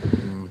 Yeah.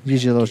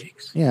 Use your those,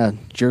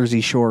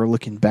 Jersey Shore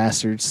looking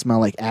bastards. Smell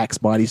like Axe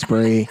body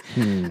spray.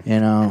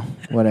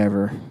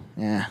 Whatever.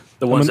 Yeah.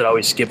 The ones that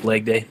always skip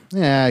leg day.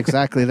 Yeah,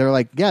 exactly. They're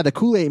like, the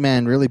Kool-Aid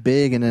man, really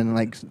big and then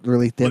like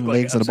really thin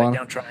legs at the bottom.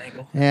 Down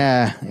triangle.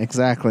 Yeah,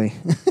 exactly.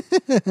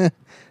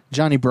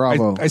 Johnny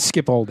Bravo. I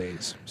skip all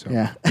days. So.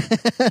 Yeah.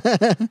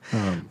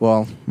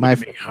 Well,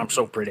 I'm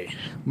so pretty.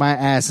 My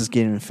ass is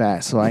getting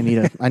fat, so I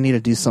need to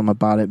do something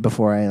about it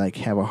before I like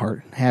have a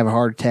heart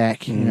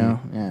attack. You know.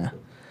 Yeah.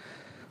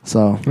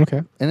 So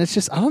okay, and it's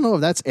just I don't know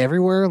if that's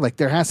everywhere. Like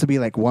there has to be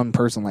like one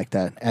person like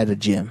that at a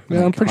gym. Yeah,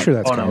 like, I'm pretty sure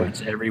that's. Oh no,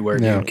 it's everywhere,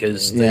 dude.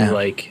 Because they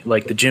like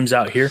the gyms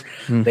out here,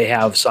 they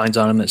have signs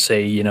on them that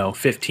say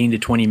 15 to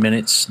 20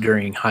 minutes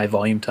during high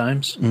volume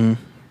times.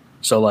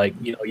 So like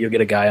you'll get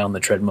a guy on the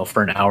treadmill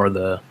for an hour.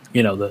 The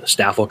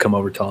staff will come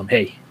over, tell him,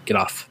 hey, get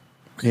off.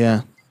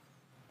 Yeah,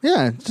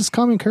 just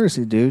common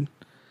courtesy, dude.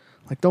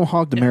 Like don't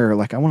hog the mirror.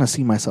 Like I want to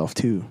see myself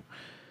too.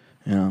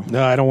 No,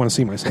 I don't want to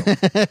see myself.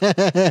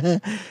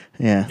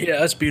 Yeah,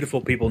 us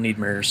beautiful people need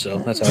mirrors, so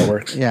that's how it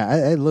works. Yeah,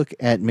 I look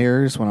at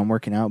mirrors when I'm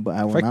working out, but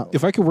I will not.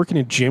 If I could work in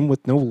a gym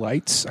with no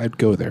lights, I'd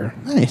go there.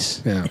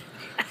 Nice. Yeah.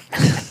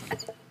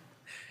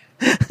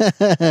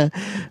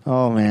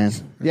 Oh man,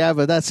 yeah,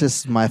 but that's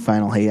just my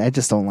final hate. I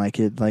just don't like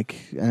it. Like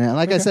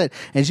I said,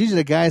 and it's usually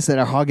the guys that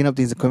are hogging up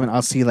these equipment.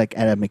 I'll see like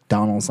at a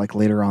McDonald's like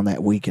later on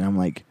that week, and I'm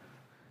like,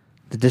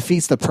 it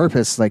defeats the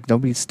purpose. Like,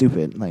 don't be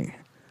stupid. Like.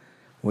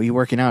 What are you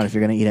working out if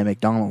you're going to eat at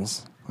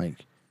McDonald's? Like,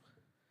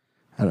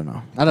 I don't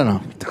know.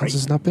 McDonald's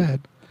is not bad.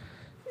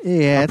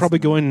 Yeah. I'm probably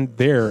going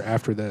there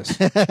after this.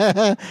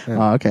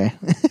 Oh, okay.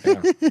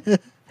 Yeah.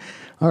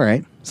 All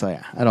right. So,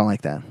 yeah, I don't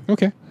like that.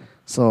 Okay.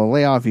 So,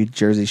 lay off, you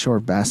Jersey Shore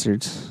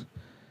bastards.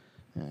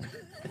 Yeah.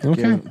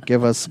 Okay.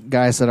 Give us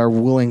guys that are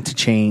willing to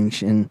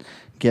change and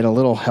get a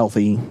little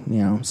healthy,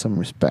 some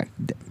respect.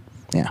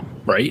 Yeah.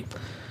 Right?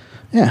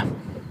 Yeah.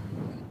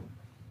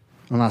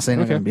 I'm not saying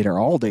I'm going to be there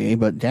all day,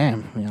 but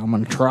damn, I'm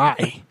going to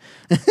try.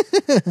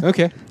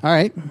 Okay. All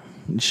right.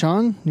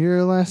 Sean,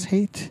 your last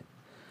hate?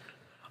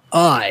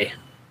 I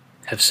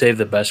have saved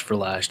the best for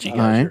last, you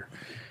guys. Right.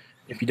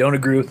 If you don't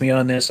agree with me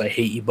on this, I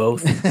hate you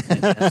both.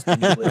 And that's the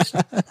new list.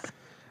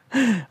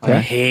 I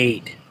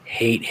hate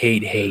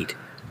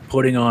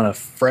putting on a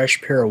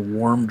fresh pair of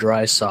warm,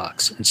 dry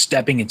socks and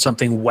stepping in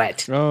something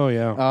wet. Oh,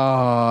 yeah.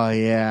 Oh,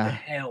 yeah.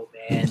 Hell,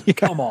 man.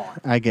 Come on.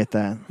 I get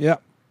that.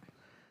 Yep.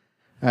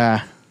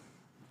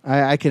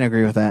 I can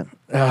agree with that.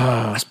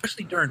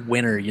 Especially during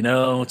winter,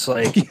 it's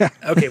like,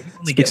 okay, we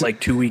only get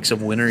like 2 weeks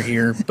of winter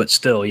here, but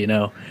still,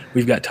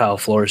 we've got tile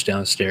floors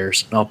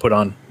downstairs. And I'll put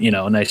on,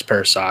 a nice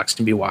pair of socks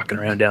and be walking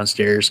around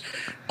downstairs.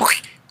 Oh,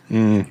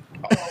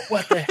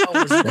 what the hell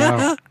was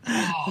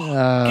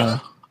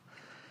that?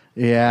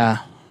 Yeah.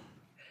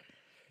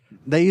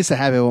 They used to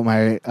have it with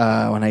my,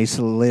 when I used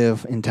to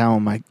live in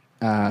town with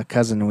my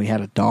cousin, and we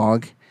had a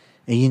dog,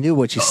 and you knew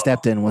what you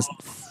stepped in was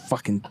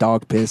fucking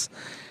dog piss.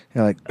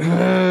 You're like,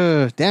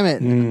 ugh, damn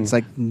it. It's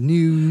like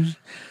new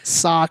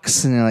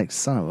socks. And you're like,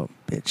 son of a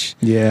bitch.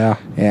 Yeah.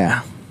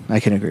 Yeah.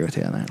 I can agree with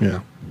you on that.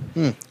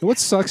 Yeah. What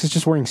sucks is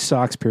just wearing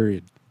socks,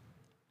 period.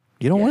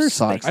 You don't wear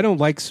socks. I don't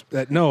like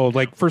that. No,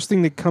 like first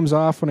thing that comes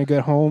off when I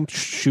get home,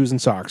 shoes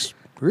and socks.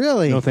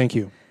 Really? No, thank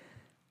you.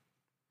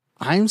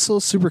 I'm so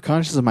super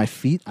conscious of my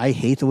feet. I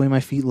hate the way my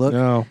feet look.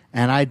 No.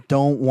 And I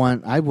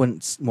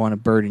wouldn't want to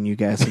burden you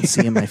guys and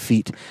seeing my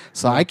feet.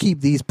 So I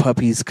keep these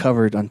puppies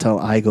covered until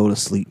I go to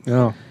sleep.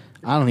 No.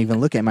 I don't even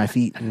look at my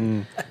feet.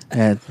 And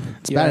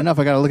it's bad enough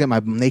I got to look at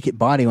my naked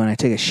body when I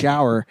take a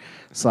shower,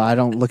 so I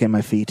don't look at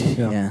my feet.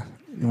 Yeah.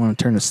 You want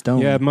to turn to stone.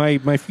 Yeah, my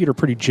feet are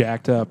pretty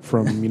jacked up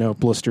from,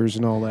 blisters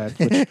and all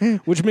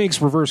that, which makes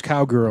reverse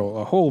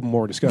cowgirl a whole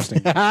more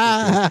disgusting.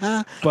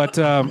 But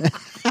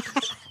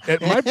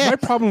my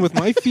problem with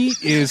my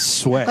feet is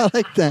sweat. I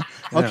like that.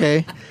 Yeah.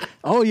 Okay.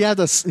 Oh, you have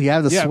the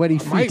sweaty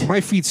feet.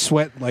 My feet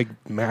sweat like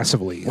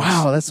massively.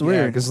 Wow, that's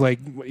weird. Because like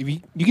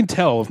you can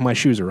tell if my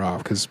shoes are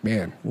off. Because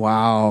man,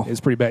 wow, it's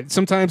pretty bad.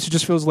 Sometimes it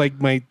just feels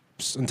like my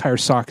entire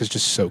sock is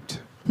just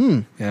soaked.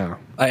 Yeah.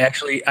 I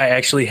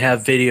actually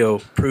have video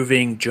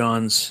proving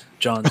John's.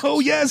 Oh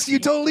yes, you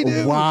totally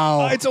do.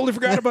 Wow. I totally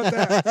forgot about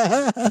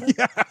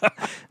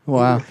that.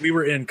 Wow. We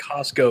were in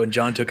Costco and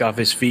John took off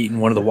his feet in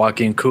one of the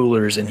walk-in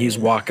coolers and he's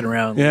walking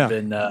around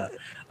leaving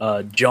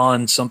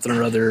John something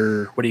or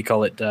other. What do you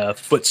call it?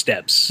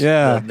 Footsteps.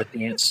 Yeah. The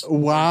dance.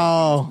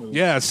 Wow.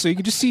 Yeah, so you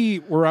can just see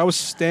where I was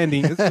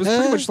standing. It was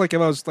pretty much like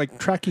if I was like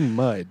tracking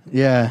mud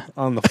Yeah.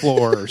 on the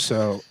floor.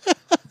 So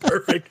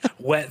Perfect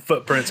wet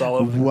footprints all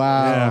over.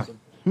 Wow.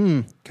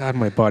 God,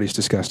 my body's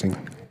disgusting.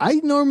 I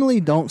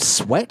normally don't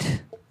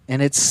sweat,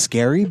 and it's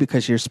scary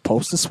because you're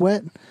supposed to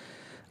sweat,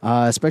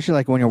 especially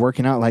like when you're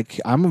working out. Like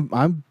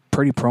I'm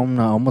pretty prone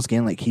to almost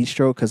getting like heat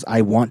stroke because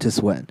I want to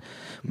sweat.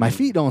 My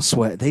feet don't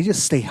sweat; they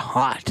just stay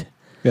hot.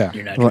 Yeah.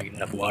 You're not drinking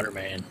enough water,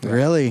 man.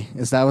 Really?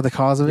 Is that what the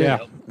cause of it?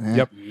 Yeah.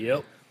 Yep.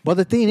 Yep. Well,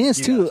 the thing is,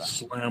 You too, got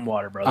slam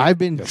water, brother. I've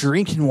been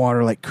drinking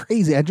water like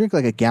crazy. I drink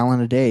like a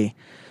gallon a day,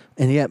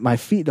 and yet my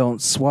feet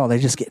don't swell. They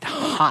just get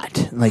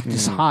hot, like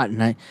just hot.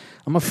 And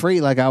I'm afraid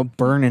like I'll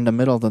burn in the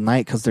middle of the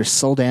night because they're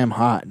so damn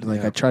hot.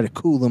 Like I try to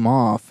cool them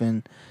off,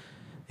 and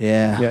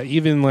Yeah,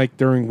 even like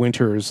during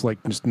winters, like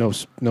just no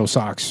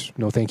socks,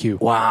 no thank you.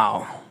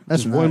 wow,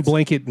 that's Just one nuts.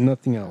 blanket,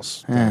 nothing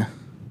else. Yeah.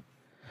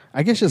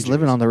 I guess just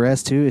living on the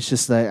rest too. It's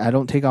just that I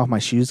don't take off my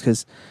shoes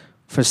because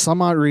for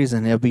some odd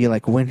reason it'll be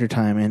like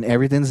wintertime and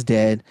everything's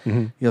dead.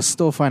 You'll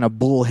still find a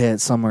bullhead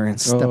somewhere and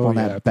step Oh, on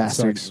yeah, that that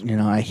bastard. sucks. You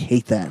know, I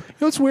hate that. You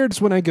know what's weird is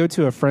when I go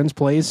to a friend's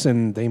place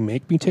and they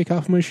make me take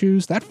off my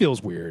shoes. That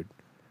feels weird.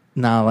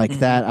 Nah, like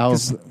that. I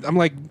was. 'Cause I'm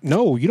like,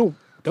 no, you don't.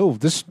 No,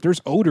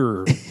 there's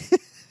odor.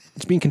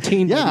 It's being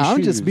contained. by Yeah, the I'm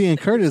shoes. just being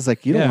courteous.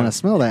 Like you don't Yeah. want to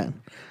smell that.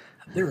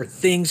 There are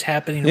things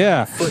happening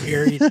Yeah. in the foot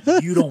area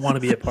that you don't want to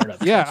be a part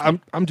of. Yeah,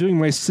 I'm doing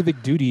my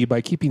civic duty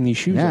by keeping these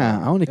shoes. Yeah,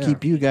 on. I want to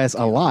keep you guys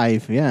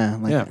alive. Yeah,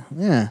 like,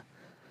 yeah.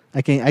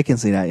 I can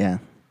see that. Yeah.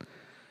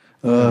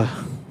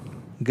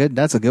 Good.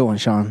 That's a good one,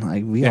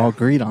 Sean. We all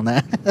agreed on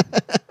that.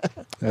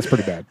 That's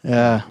pretty bad.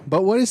 Yeah.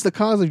 But what is the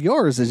cause of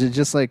yours? Is it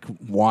just like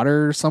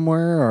water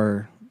somewhere,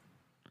 or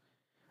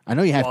I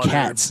know you have Water,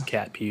 cats.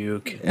 cat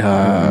puke.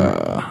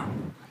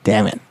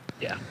 Damn it.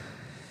 Yeah.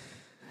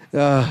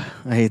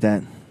 I hate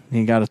that.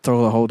 You got to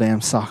throw the whole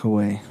damn sock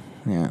away.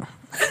 Yeah.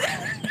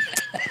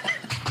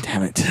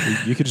 Damn it.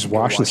 You could just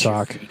wash the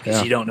sock.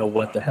 Because you don't know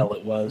what the hell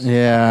it was.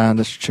 Yeah,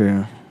 that's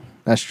true.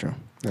 That's true.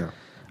 Yeah.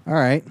 All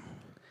right.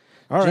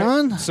 All right.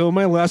 John? So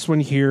my last one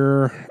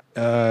here,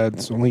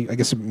 it's only, I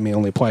guess it may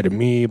only apply to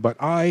me, but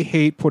I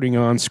hate putting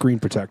on screen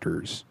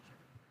protectors.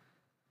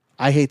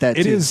 I hate that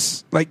It too.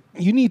 is like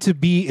you need to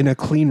be in a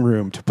clean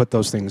room to put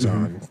those things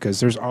on because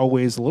there's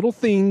always a little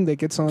thing that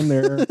gets on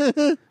there,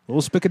 a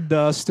little speck of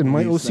dust, and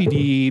my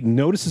OCD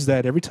notices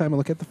that every time I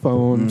look at the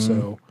phone.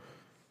 So,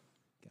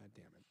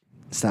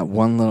 It's that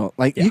one little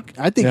like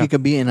I think you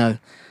could be in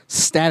a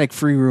static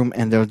free room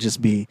and there'll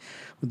just be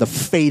the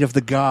fate of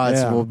the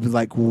gods will be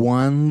like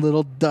one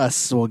little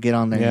dust will get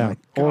on there. yeah,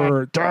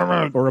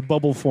 Like, or a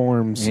bubble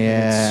forms, and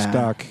it's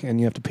stuck, and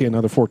you have to pay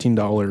another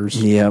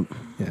 $14. yep.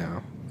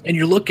 Yeah, And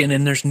you're looking,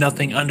 and there's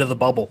nothing under the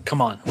bubble.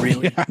 Come on,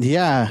 really?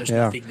 Yeah. There's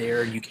nothing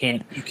there. You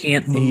can't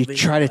move. And you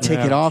try to take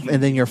it off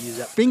and then your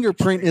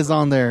fingerprint is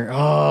on there.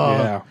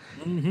 Oh.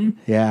 yeah.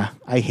 Yeah.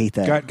 I hate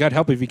that. God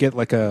help if you get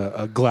like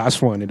a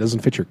glass one; it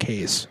doesn't fit your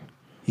case.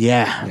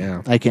 Yeah.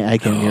 Yeah. I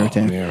can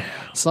irritate. Yeah.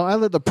 So I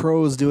let the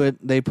pros do it.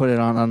 They put it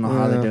on. I don't know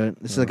how they do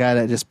it. This is a guy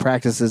that just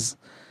practices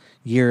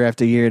year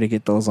after year to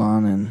get those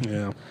on. And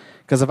Yeah.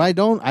 because if I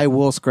don't, I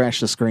will scratch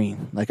the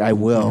screen. Like I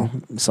will.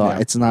 So Yeah.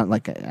 it's not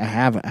like I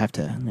have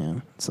to. Yeah.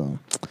 So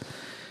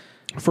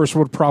First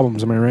world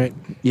problems, am I right?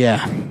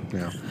 yeah.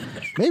 Yeah.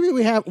 Maybe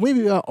we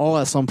all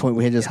at some point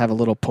we just have a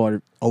little part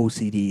of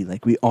OCD.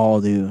 Like we all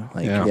do.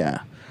 Like yeah.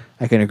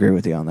 I can agree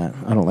with you on that.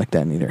 I don't like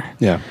that neither.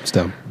 Yeah, it's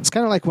dumb. It's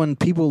kind of like when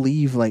people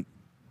leave like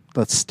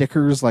the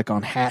stickers like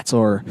on hats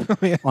or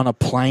on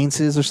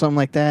appliances or something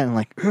like that, and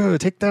like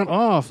take that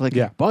off. Like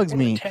it bugs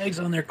me. Tags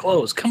on their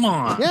clothes. Come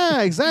on.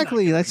 Yeah,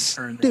 exactly. That's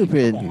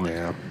stupid.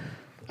 Yeah.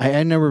 I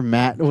remember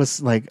Matt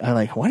was like,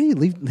 why do you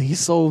leave? He's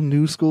so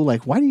new school.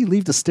 Like, why do you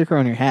leave the sticker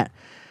on your hat?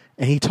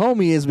 And he told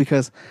me is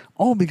because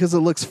it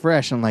looks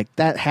fresh. I'm like,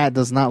 that hat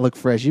does not look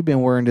fresh. You've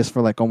been wearing this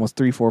for like almost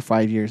 3, 4,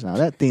 5 years now.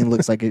 That thing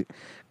looks like it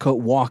could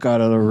walk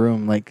out of the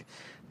room. Like,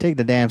 take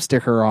the damn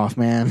sticker off,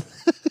 man.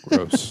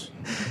 Gross.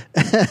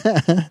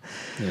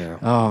 Yeah.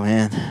 Oh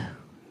man,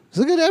 it's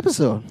a good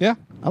episode. Yeah.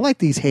 I like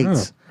these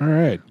hates. Oh, all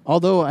right.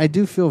 Although I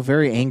do feel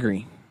very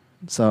angry,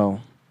 so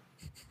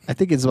I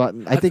think it's about.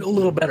 I feel a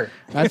little better.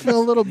 I feel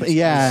a little bit.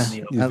 Yeah,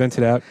 You vent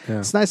it out. Yeah.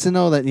 it's nice to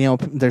know that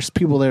there's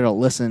people there to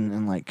listen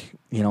and like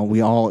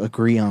we all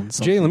agree on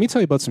something. Jay, let me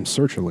tell you about some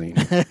sertraline.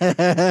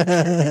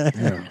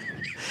 Yeah.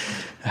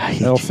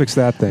 That'll fix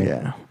that thing.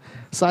 Yeah.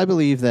 So I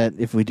believe that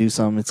if we do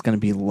something, it's going to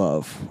be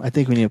love. I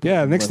think we need to.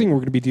 Yeah, the next thing we're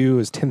going to do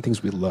is 10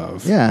 things we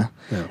love. Yeah.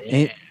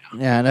 Yeah.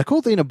 And the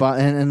cool thing about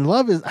and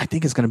love is I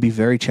think it's going to be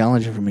very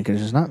challenging for me because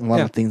there's not a lot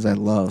of things I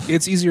love.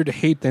 It's easier to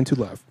hate than to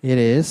love. It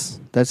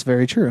is. That's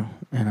very true.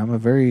 And I'm a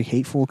very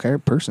hateful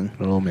person.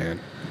 Oh, man.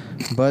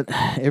 But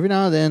every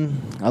now and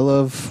then, I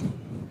love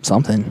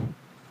something.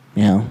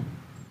 You know,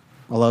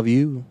 I love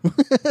you.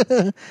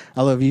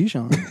 I love you,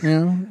 Sean. You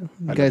know,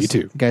 I love you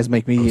too. Guys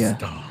make me.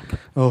 Stop.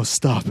 Oh,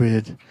 stop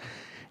it.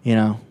 You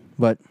know,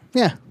 but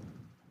yeah,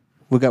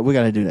 we got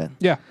to do that.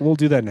 Yeah, we'll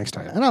do that next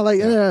time. And I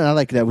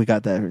like that we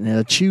got that. You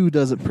know, Chew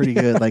does it pretty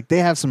good. Like they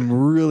have some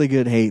really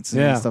good hates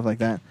and stuff like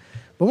that.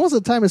 But most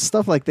of the time, it's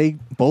stuff like they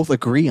both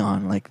agree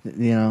on. Like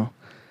you know,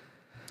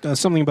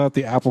 something about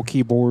the Apple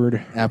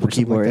keyboard.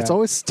 Like it's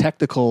always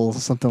technical,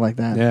 something like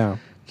that. Yeah.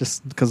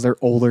 Just because they're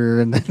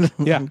older and they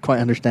don't quite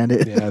understand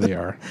it. Yeah, they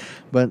are.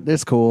 But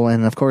it's cool.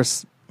 And of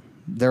course,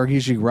 they're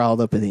usually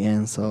riled up at the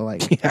end. So,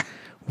 like,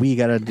 we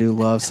got to do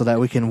love so that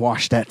we can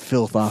wash that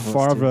filth off of us.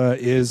 Farva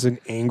is an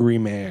angry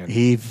man.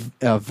 He's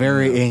a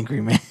very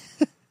angry man.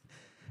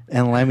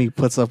 And Lemmy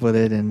puts up with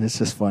it, and it's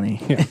just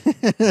funny.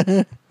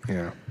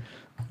 Yeah.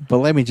 But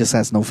Lemmy just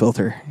has no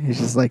filter. He's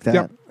just like that.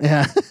 Yep.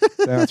 Yeah.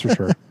 That's for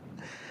sure.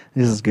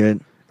 This is good.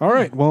 All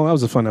right. Well, that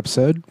was a fun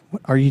episode.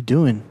 What are you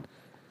doing?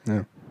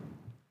 Yeah.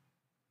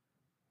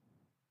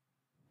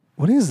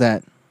 What is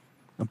that?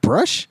 A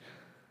brush?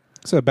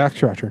 It's a back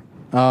scratcher.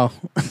 Oh.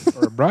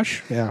 Or a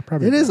brush? Yeah,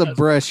 probably. It is a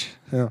brush.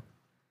 Yeah.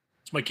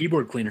 It's my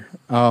keyboard cleaner.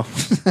 Oh.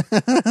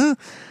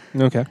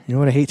 Okay. You know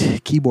what? I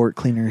hate keyboard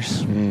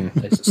cleaners. Nice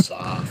and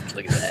soft.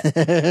 Look at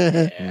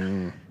that.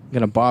 Yeah.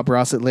 Gonna Bob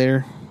Ross it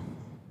later.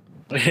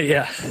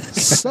 Yeah.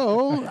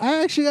 So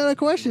I actually got a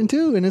question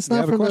too, and it's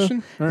not from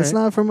It's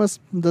not from us,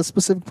 the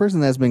specific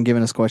person that's been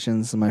giving us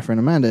questions. My friend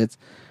Amanda. It's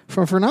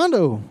from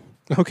Fernando.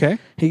 Okay.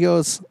 He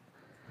goes,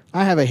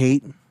 "I have a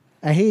hate.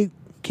 I hate.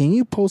 Can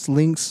you post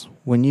links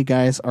when you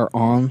guys are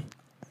on?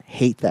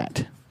 Hate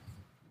that."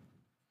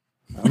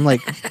 I'm like,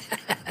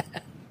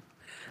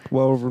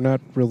 well, we're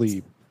not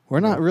really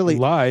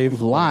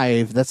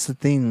live. That's the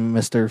thing,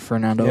 Mr.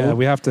 Fernando. Yeah,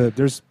 we have to.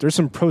 There's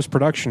some post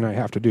production I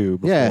have to do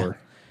before. Yeah.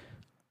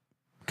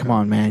 Come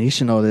on, man. You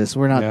should know this.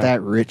 We're not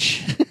that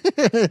rich.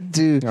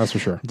 Dude. That's for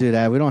sure. Dude,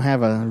 we don't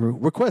have a...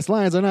 Request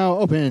lines are now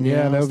open.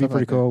 Yeah, that would be pretty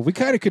like cool. We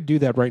kind of could do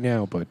that right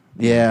now, but...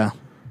 Yeah.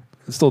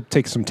 It still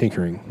takes some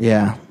tinkering.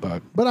 Yeah.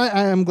 But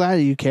I'm glad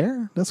you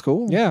care. That's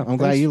cool. Yeah. I'm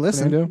glad you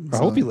listen. I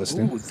hope you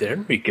listen. Ooh,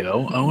 there we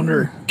go. I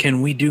wonder,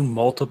 can we do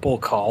multiple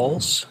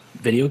calls?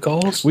 Video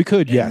calls? We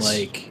could, yes.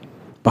 Like...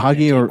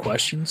 Bahagi or...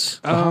 questions?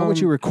 How would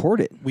you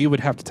record it? We would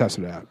have to test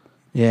it out.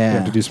 Yeah. We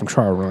have to do some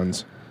trial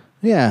runs.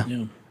 Yeah.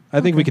 I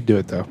think we could do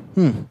it, though.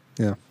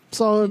 Yeah.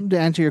 So, to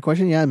answer your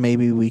question, yeah,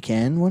 maybe we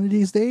can one of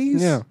these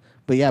days. Yeah.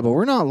 But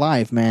we're not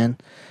live, man.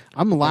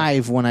 I'm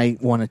live when I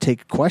want to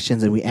take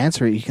questions and we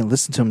answer it. You can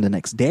listen to them the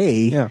next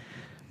day. Yeah.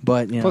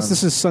 But, plus,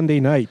 this is Sunday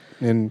night,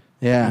 and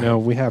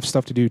we have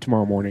stuff to do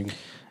tomorrow morning.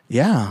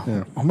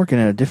 Yeah. I'm working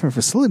at a different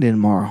facility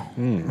tomorrow.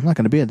 I'm not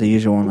going to be at the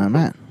usual one I'm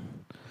at.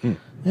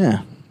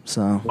 Yeah.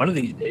 So one of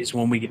these days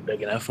when we get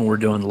big enough and we're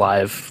doing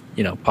live,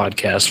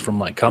 podcasts from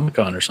like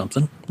Comic-Con or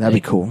something. That'd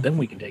be cool. Then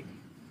we can take.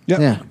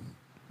 Yeah.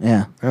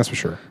 That's for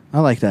sure. I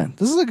like that.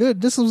 This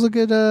was a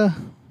good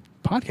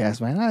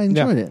podcast, man. I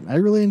enjoyed it. I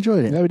really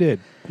enjoyed it. Yeah, we did.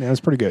 Yeah, it was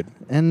pretty good.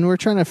 And we're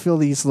trying to fill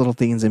these little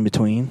things in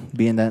between,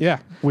 being that. Yeah,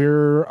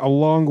 we're a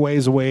long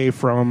ways away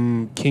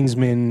from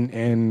Kingsman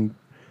and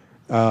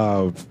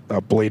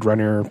Blade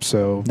Runner.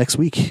 So next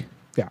week.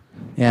 Yeah.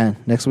 Yeah,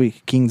 next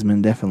week.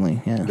 Kingsman,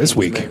 definitely. Yeah. This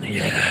week.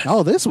 Yeah.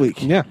 Oh, this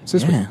week. Yeah, it's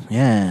this week.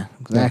 Yeah,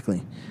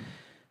 exactly.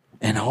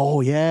 Yeah.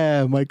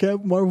 And my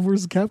Marvel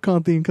vs.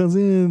 Capcom theme comes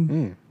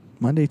in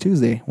Monday,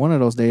 Tuesday, one of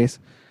those days.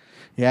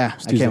 Yeah,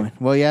 I can't wait.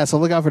 Well, yeah, so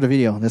look out for the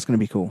video. That's going to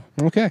be cool.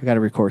 Okay. We got to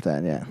record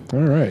that, yeah. All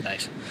right.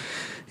 Nice.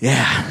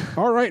 Yeah.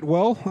 All right,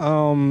 well,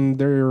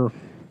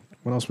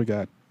 what else we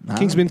got?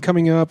 Kingsman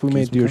coming up. We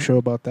may do a show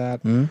about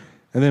that. And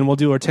then we'll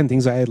do our 10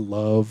 Things I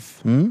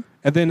Love. And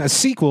then a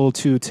sequel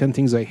to 10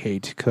 Things I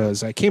Hate,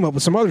 because I came up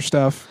with some other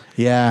stuff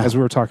as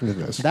we were talking to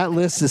this. That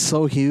list is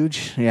so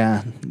huge.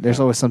 Yeah. There's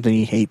always something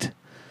you hate.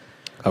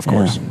 Of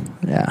course.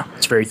 Yeah.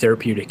 It's very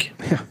therapeutic.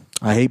 Yeah.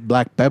 I hate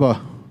black pepper.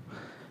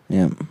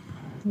 Yeah.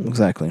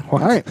 Exactly.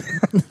 What? All right.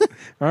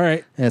 All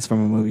right. Yeah, it's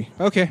from a movie.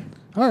 Okay.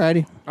 All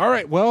righty. All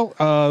right. Well,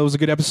 it was a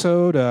good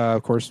episode.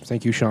 Of course,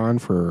 thank you, Sean,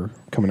 for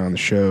coming on the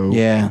show.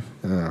 Yeah.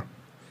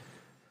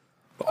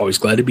 Always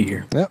glad to be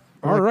here. Yep.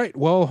 All right.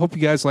 Well, hope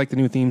you guys like the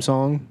new theme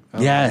song.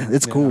 Yeah,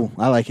 it's cool.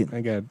 I like it.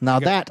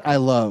 I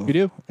love. You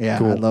do? Yeah,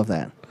 cool. I love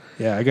that.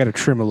 Yeah, I got to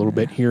trim a little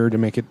bit here to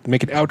make it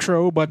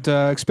outro, but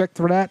expect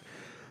for that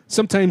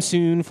sometime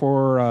soon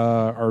for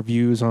our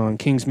views on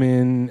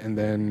Kingsman and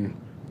then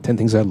 10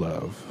 Things I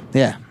Love.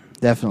 Yeah,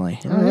 definitely.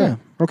 All right. Yeah.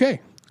 Okay.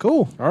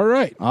 Cool. All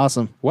right.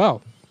 Awesome.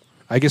 Well,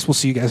 I guess we'll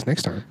see you guys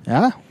next time.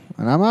 Yeah,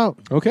 and I'm out.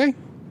 Okay.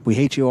 We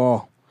hate you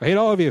all. I hate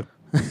all of you.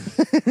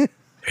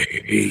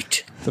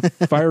 Hate.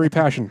 The fiery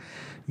passion.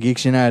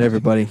 Geeks Unite,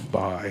 everybody.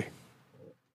 Bye.